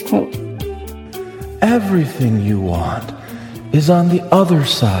 next quote. Everything you want is on the other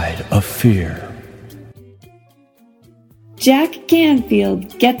side of fear. Jack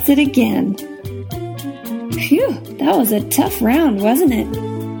Canfield gets it again. Phew, that was a tough round, wasn't it?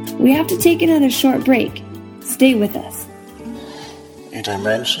 We have to take another short break. Stay with us. A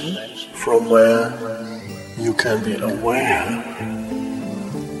dimension from where you can be aware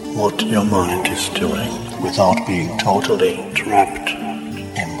what your mind is doing without being totally trapped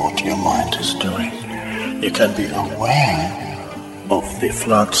in what your mind is doing. You can be aware of the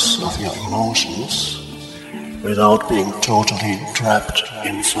floods of your emotions without being totally trapped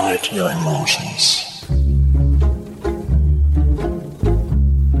inside your emotions.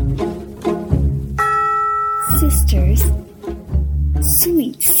 Sisters,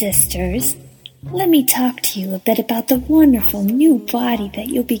 sweet sisters, let me talk to you a bit about the wonderful new body that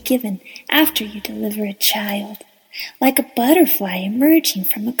you'll be given after you deliver a child. Like a butterfly emerging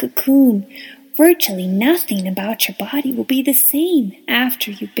from a cocoon, virtually nothing about your body will be the same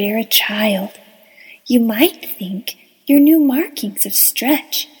after you bear a child. You might think your new markings of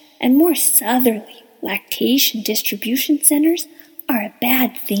stretch and more southerly lactation distribution centers are a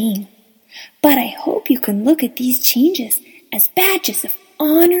bad thing. But I hope you can look at these changes as badges of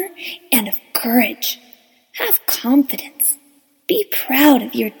honor and of courage. Have confidence. Be proud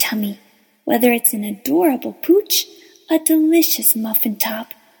of your tummy, whether it's an adorable pooch, a delicious muffin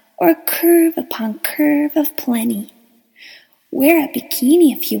top, or curve upon curve of plenty. Wear a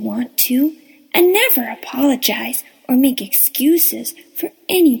bikini if you want to, and never apologize or make excuses for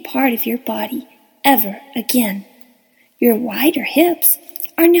any part of your body ever again. Your wider hips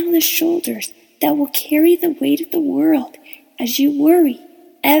are now the shoulders that will carry the weight of the world as you worry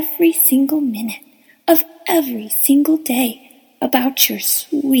every single minute of every single day about your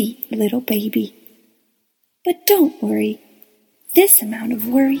sweet little baby. But don't worry. This amount of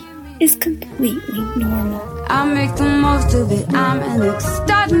worry is completely normal. I make the most of it. I'm an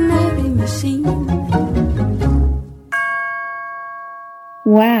extraordinary machine.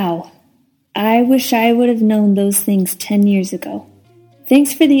 Wow. I wish I would have known those things 10 years ago.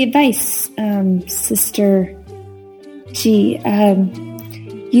 Thanks for the advice, Sister G.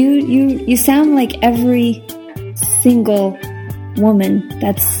 You sound like every single woman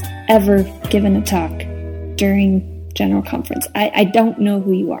that's ever given a talk during General Conference. I don't know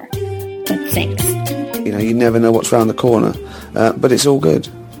who you are, but thanks. You know, you never know what's round the corner, but it's all good.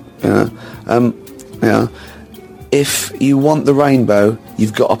 If you want the rainbow,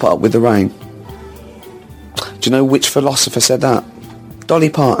 you've got to put up with the rain. Do you know which philosopher said that? Dolly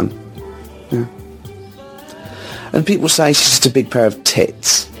Parton. Yeah. And people say she's just a big pair of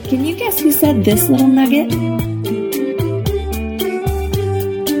tits. Can you guess who said this little nugget?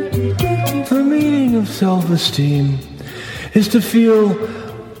 The meaning of self-esteem is to feel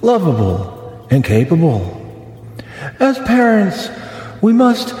lovable and capable. As parents, we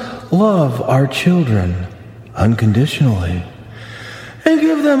must love our children unconditionally and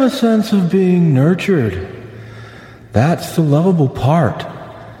give them a sense of being nurtured. That's the lovable part.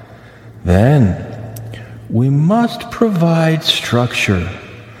 Then, we must provide structure,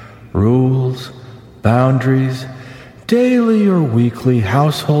 rules, boundaries, daily or weekly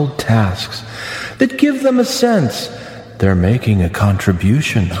household tasks that give them a sense they're making a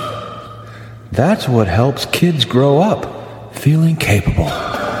contribution. That's what helps kids grow up feeling capable.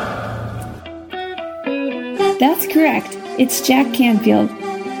 That's correct. It's Jack Canfield.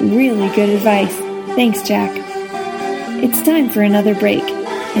 Really good advice. Thanks, Jack. It's time for another break.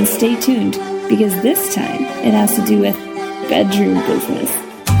 And stay tuned, because this time it has to do with bedroom business.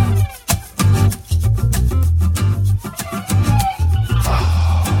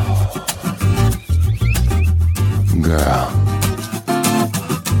 Girl,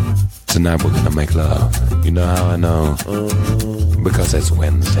 tonight we're gonna make love. You know how I know? Because it's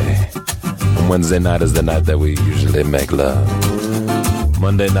Wednesday. And Wednesday night is the night that we usually make love.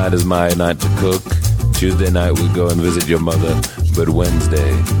 Monday night is my night to cook. Tuesday night we go and visit your mother. But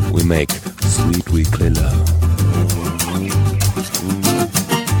Wednesday we make sweet weekly love.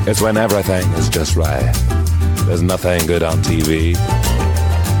 It's when everything is just right. There's nothing good on TV.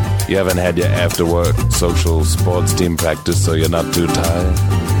 You haven't had your after-work social sports team practice, so you're not too tired.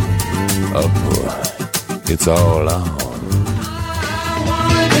 Oh boy, it's all on.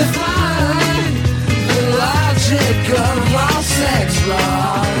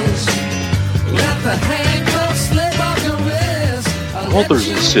 Brothers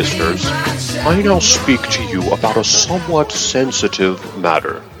and sisters, I now speak to you about a somewhat sensitive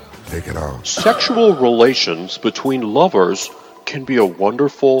matter. Take it on. Sexual relations between lovers can be a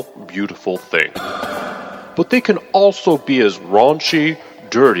wonderful, beautiful thing. But they can also be as raunchy,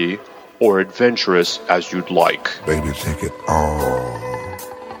 dirty, or adventurous as you'd like. Baby, take it all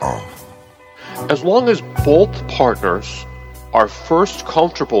off. As long as both partners are first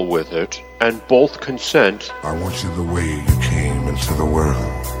comfortable with it and both consent, I want you the way you came into the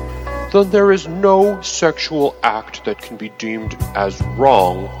world. Then there is no sexual act that can be deemed as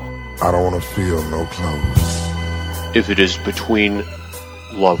wrong. I don't want to feel no clothes. If it is between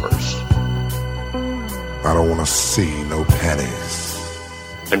lovers. I don't want to see no panties.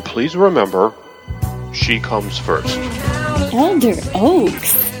 And please remember, she comes first. Elder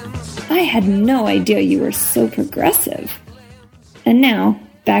Oaks, I had no idea you were so progressive. And now,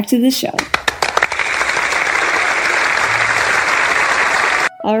 back to the show.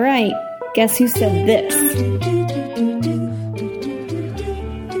 All right, guess who said this?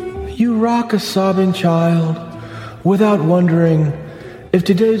 You rock a sobbing child without wondering if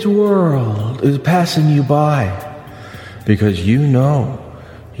today's world is passing you by, because you know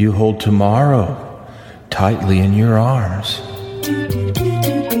you hold tomorrow tightly in your arms.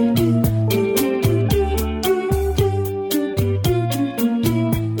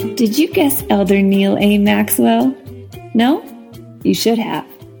 Did you guess Elder Neil A. Maxwell? No? You should have.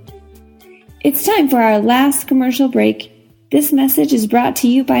 It's time for our last commercial break. This message is brought to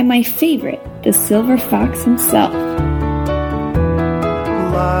you by my favorite, the Silver Fox himself.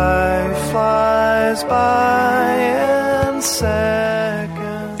 Life flies by in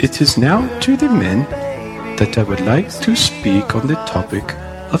seconds. It is now to the men that I would like to speak on the topic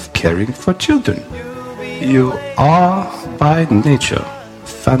of caring for children. You are, by nature,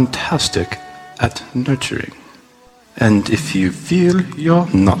 fantastic at nurturing. And if you feel you're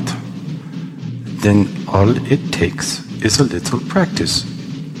not, then all it takes is a little practice.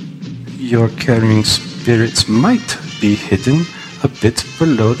 Your caring spirits might be hidden a bit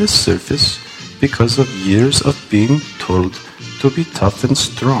below the surface because of years of being told to be tough and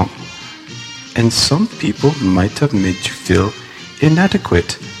strong. And some people might have made you feel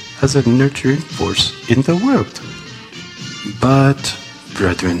inadequate as a nurturing force in the world. But,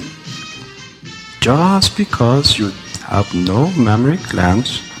 brethren, just because you have no mammary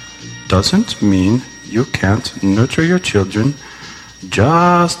glands doesn't mean you can't nurture your children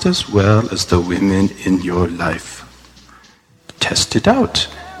just as well as the women in your life. Test it out,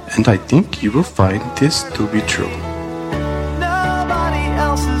 and I think you will find this to be true. Nobody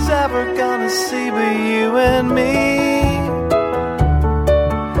else is ever gonna see but you and me,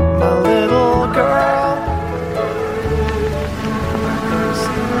 my little girl.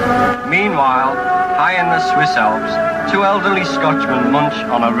 Meanwhile, high in the Swiss Alps, two elderly Scotchmen munch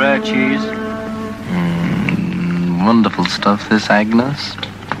on a rare cheese. Wonderful stuff, this, Agnes.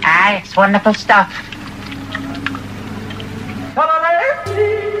 Aye, it's wonderful stuff.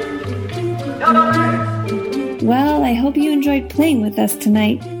 Well, I hope you enjoyed playing with us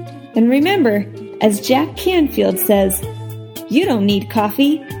tonight. And remember, as Jack Canfield says, you don't need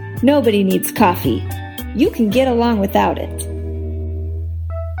coffee. Nobody needs coffee. You can get along without it.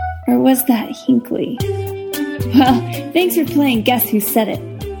 Or was that Hinckley? Well, thanks for playing Guess Who Said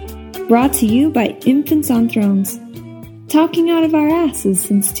It. Brought to you by Infants on Thrones. Talking out of our asses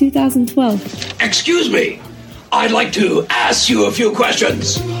since 2012. Excuse me. I'd like to ask you a few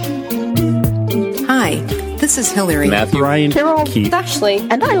questions. Hi, this is Hillary. Matthew, Ryan, Carol, Keith, Ashley,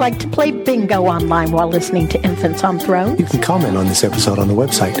 and I like to play bingo online while listening to Infants on Thrones. You can comment on this episode on the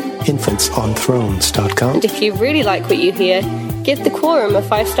website, infantsonthrones.com. And if you really like what you hear, give the Quorum a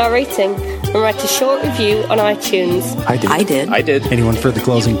 5-star rating and write a short review on iTunes. I did. Anyone for the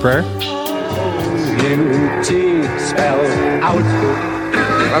closing prayer? Spell out.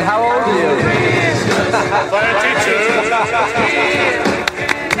 Well, how old are you? 32.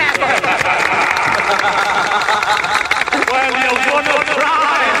 Well, you're gonna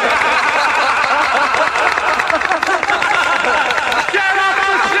cry. Get on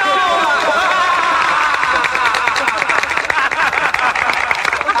the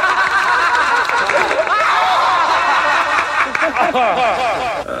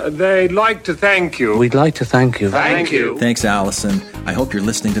show. They'd like to thank you. We'd like to thank you. Thank you. Thanks, Allison. I hope you're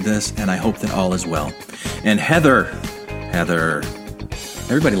listening to this, and I hope that all is well. And Heather.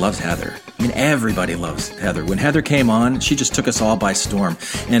 Everybody loves Heather. I mean, everybody loves Heather. When Heather came on, she just took us all by storm.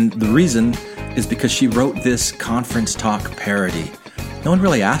 And the reason is because she wrote this conference talk parody. No one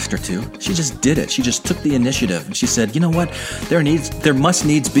really asked her to. She just did it. She just took the initiative. And she said, you know what? There must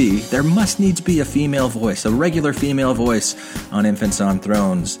needs be a female voice, a regular female voice on Infants on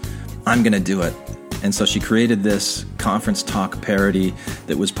Thrones. I'm going to do it. And so she created this conference talk parody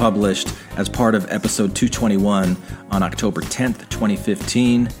that was published as part of episode 221 on October 10th,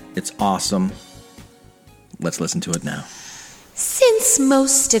 2015. It's awesome. Let's listen to it now. Since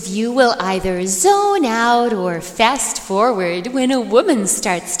most of you will either zone out or fast forward when a woman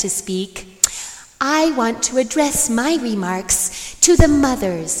starts to speak, I want to address my remarks to the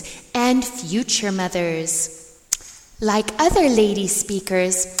mothers and future mothers. Like other lady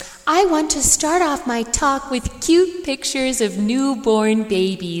speakers, I want to start off my talk with cute pictures of newborn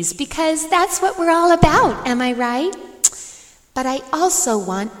babies because that's what we're all about, am I right? But I also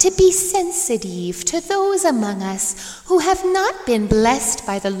want to be sensitive to those among us who have not been blessed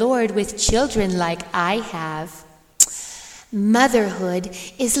by the Lord with children like I have. Motherhood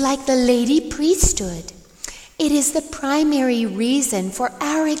is like the lady priesthood. It is the primary reason for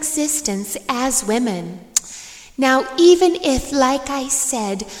our existence as women. Now, even if, like I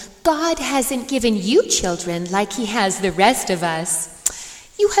said, God hasn't given you children like he has the rest of us,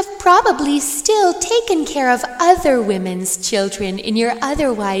 you have probably still taken care of other women's children in your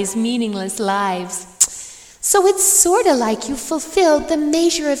otherwise meaningless lives. So it's sort of like you fulfilled the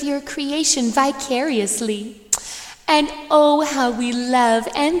measure of your creation vicariously. And oh, how we love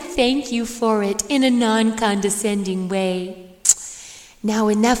and thank you for it in a non-condescending way. Now,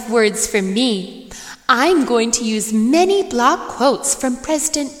 enough words from me. I'm going to use many block quotes from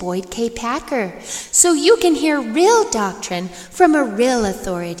President Boyd K. Packer so you can hear real doctrine from a real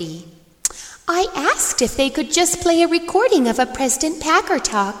authority. I asked if they could just play a recording of a President Packer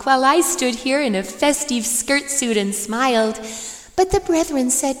talk while I stood here in a festive skirt suit and smiled, but the brethren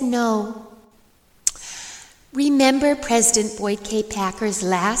said no. Remember President Boyd K. Packer's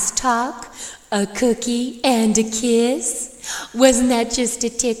last talk? A cookie and a kiss? Wasn't that just a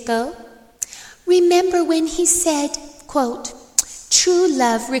tickle? Remember when he said, quote, true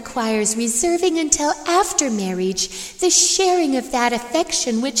love requires reserving until after marriage the sharing of that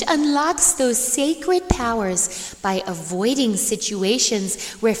affection which unlocks those sacred powers by avoiding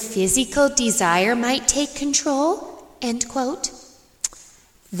situations where physical desire might take control, end quote.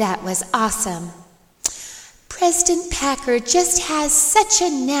 That was awesome. President Packer just has such a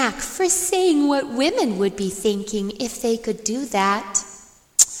knack for saying what women would be thinking if they could do that.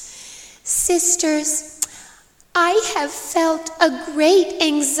 Sisters, I have felt a great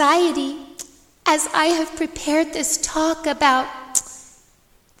anxiety as I have prepared this talk about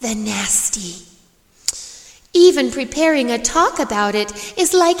the nasty. Even preparing a talk about it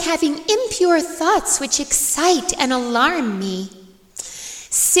is like having impure thoughts which excite and alarm me.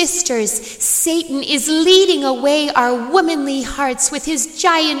 Sisters, Satan is leading away our womanly hearts with his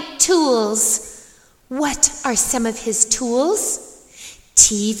giant tools. What are some of his tools?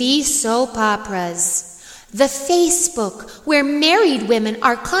 TV soap operas, the Facebook, where married women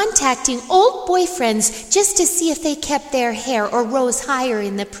are contacting old boyfriends just to see if they kept their hair or rose higher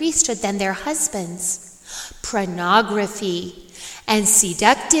in the priesthood than their husbands, pornography, and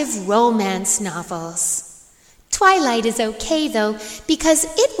seductive romance novels. Twilight is okay, though, because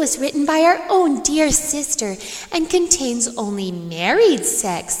it was written by our own dear sister and contains only married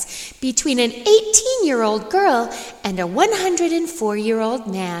sex between an 18-year-old girl and a 104-year-old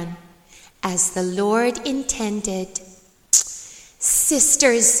man, as the Lord intended.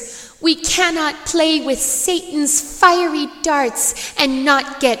 Sisters, we cannot play with Satan's fiery darts and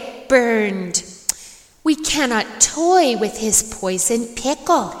not get burned. We cannot toy with his poison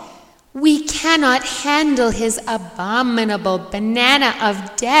pickle. We cannot handle his abominable banana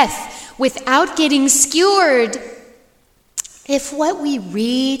of death without getting skewered. If what we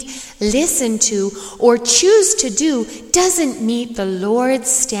read, listen to, or choose to do doesn't meet the Lord's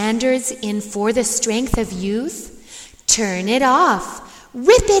standards in For the Strength of Youth, turn it off,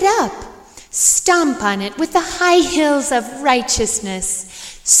 rip it up, stomp on it with the high heels of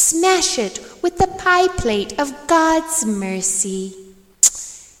righteousness, smash it with the pie plate of God's mercy.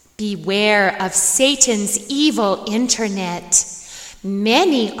 Beware of Satan's evil internet.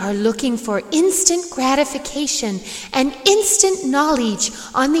 Many are looking for instant gratification and instant knowledge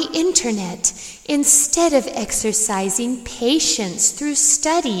on the internet instead of exercising patience through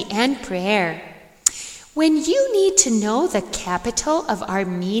study and prayer. When you need to know the capital of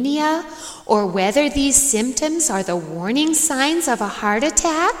Armenia or whether these symptoms are the warning signs of a heart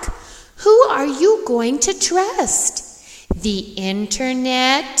attack, who are you going to trust? The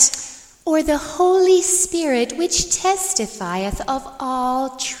internet, or the Holy Spirit which testifieth of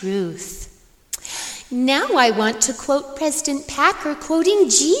all truth? Now I want to quote President Packer quoting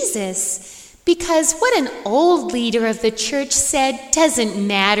Jesus, because what an old leader of the church said doesn't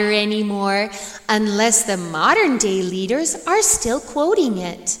matter anymore unless the modern day leaders are still quoting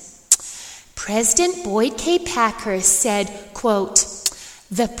it. President Boyd K. Packer said, quote,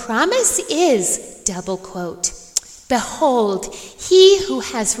 "The promise is, double quote, behold, he who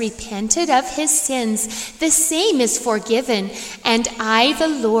has repented of his sins, the same is forgiven, and I, the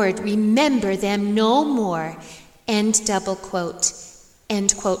Lord, remember them no more." End double quote.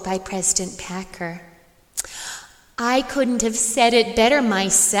 End quote by President Packer. I couldn't have said it better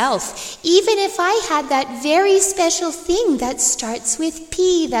myself, even if I had that very special thing that starts with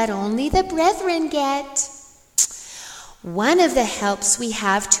P that only the brethren get. One of the helps we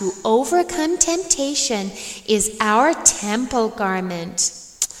have to overcome temptation is our temple garment.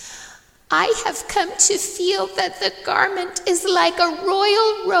 I have come to feel that the garment is like a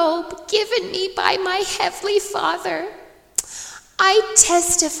royal robe given me by my Heavenly Father. I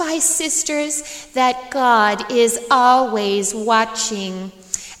testify, sisters, that God is always watching,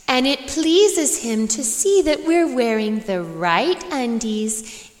 and it pleases Him to see that we're wearing the right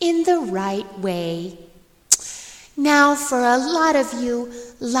undies in the right way. Now, for a lot of you,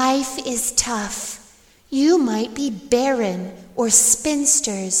 life is tough. You might be barren or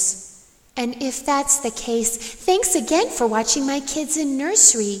spinsters. And if that's the case, thanks again for watching my kids in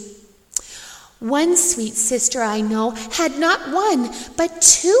nursery. One sweet sister I know had not one, but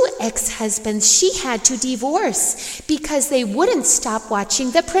 2 ex-husbands she had to divorce because they wouldn't stop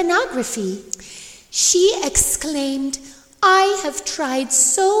watching the pornography. She exclaimed, "I have tried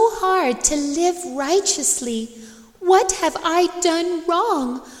so hard to live righteously. What have I done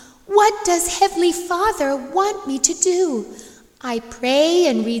wrong? What does Heavenly Father want me to do? I pray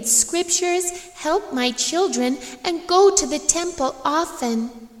and read scriptures, help my children, and go to the temple often."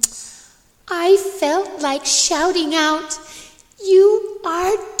 I felt like shouting out, "You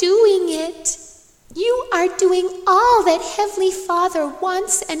are doing it. You are doing all that Heavenly Father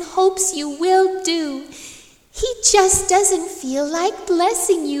wants and hopes you will do. He just doesn't feel like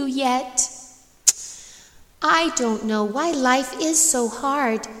blessing you yet." I don't know why life is so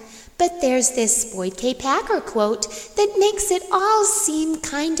hard, but there's this Boyd K. Packer quote that makes it all seem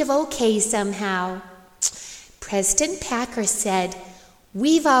kind of okay somehow. President Packer said,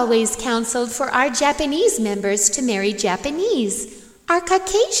 "We've always counseled for our Japanese members to marry Japanese, our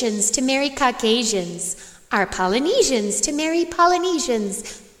Caucasians to marry Caucasians, our Polynesians to marry Polynesians."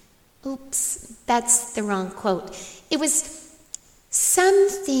 Oops, that's the wrong quote. It was, "Some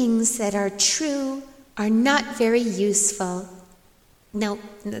things that are true are not very useful." No,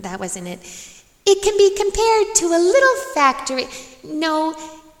 that wasn't it. "It can be compared to a little factory." No,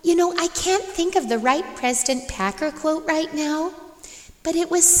 I can't think of the right President Packer quote right now. But it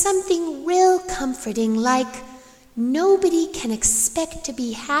was something real comforting, like, nobody can expect to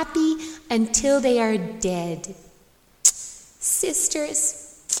be happy until they are dead. Sisters,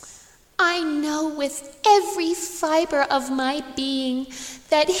 I know with every fiber of my being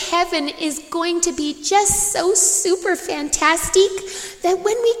that heaven is going to be just so super fantastic that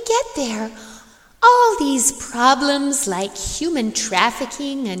when we get there, all these problems like human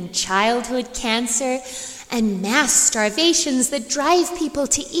trafficking and childhood cancer and mass starvations that drive people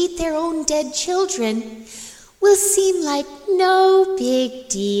to eat their own dead children will seem like no big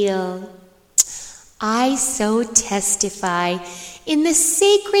deal. I so testify in the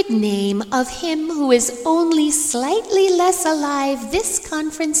sacred name of him who is only slightly less alive this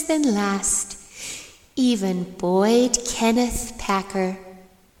conference than last, even Boyd Kenneth Packer.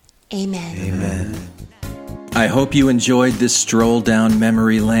 Amen. Amen. I hope you enjoyed this stroll down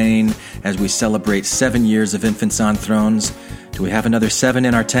memory lane as we celebrate 7 years of Infants on Thrones. Do we have another 7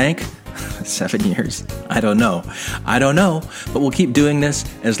 in our tank? 7 years? I don't know, but we'll keep doing this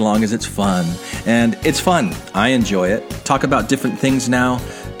as long as it's fun. And it's fun. I enjoy it. Talk about different things now,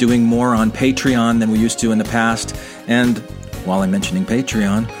 doing more on Patreon than we used to in the past. And while I'm mentioning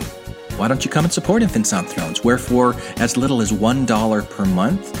Patreon, why don't you come and support Infants on Thrones, where for as little as $1 per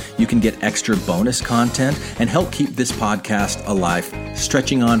month, you can get extra bonus content and help keep this podcast alive,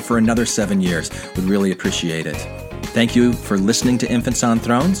 stretching on for another 7 years. We'd really appreciate it. Thank you for listening to Infants on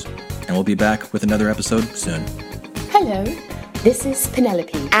Thrones, and we'll be back with another episode soon. Hello, this is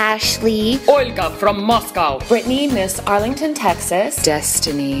Penelope. Ashley. Olga from Moscow. Brittany, Miss Arlington, Texas.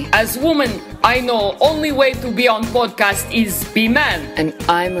 Destiny. As woman, I know only way to be on podcast is be man. And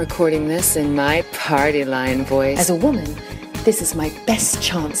I'm recording this in my party line voice. As a woman, this is my best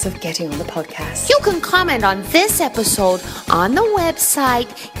chance of getting on the podcast. You can comment on this episode on the website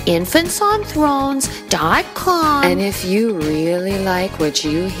infantsonthrones.com. And if you really like what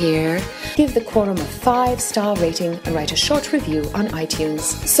you hear, give the Quorum a 5-star rating and write a short review on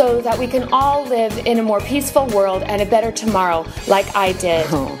iTunes so that we can all live in a more peaceful world and a better tomorrow like I did.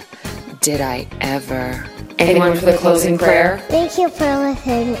 Oh, did I ever? Anyone for the closing prayer? Thank you for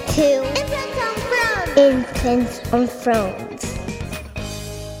listening to Infants on Thrones.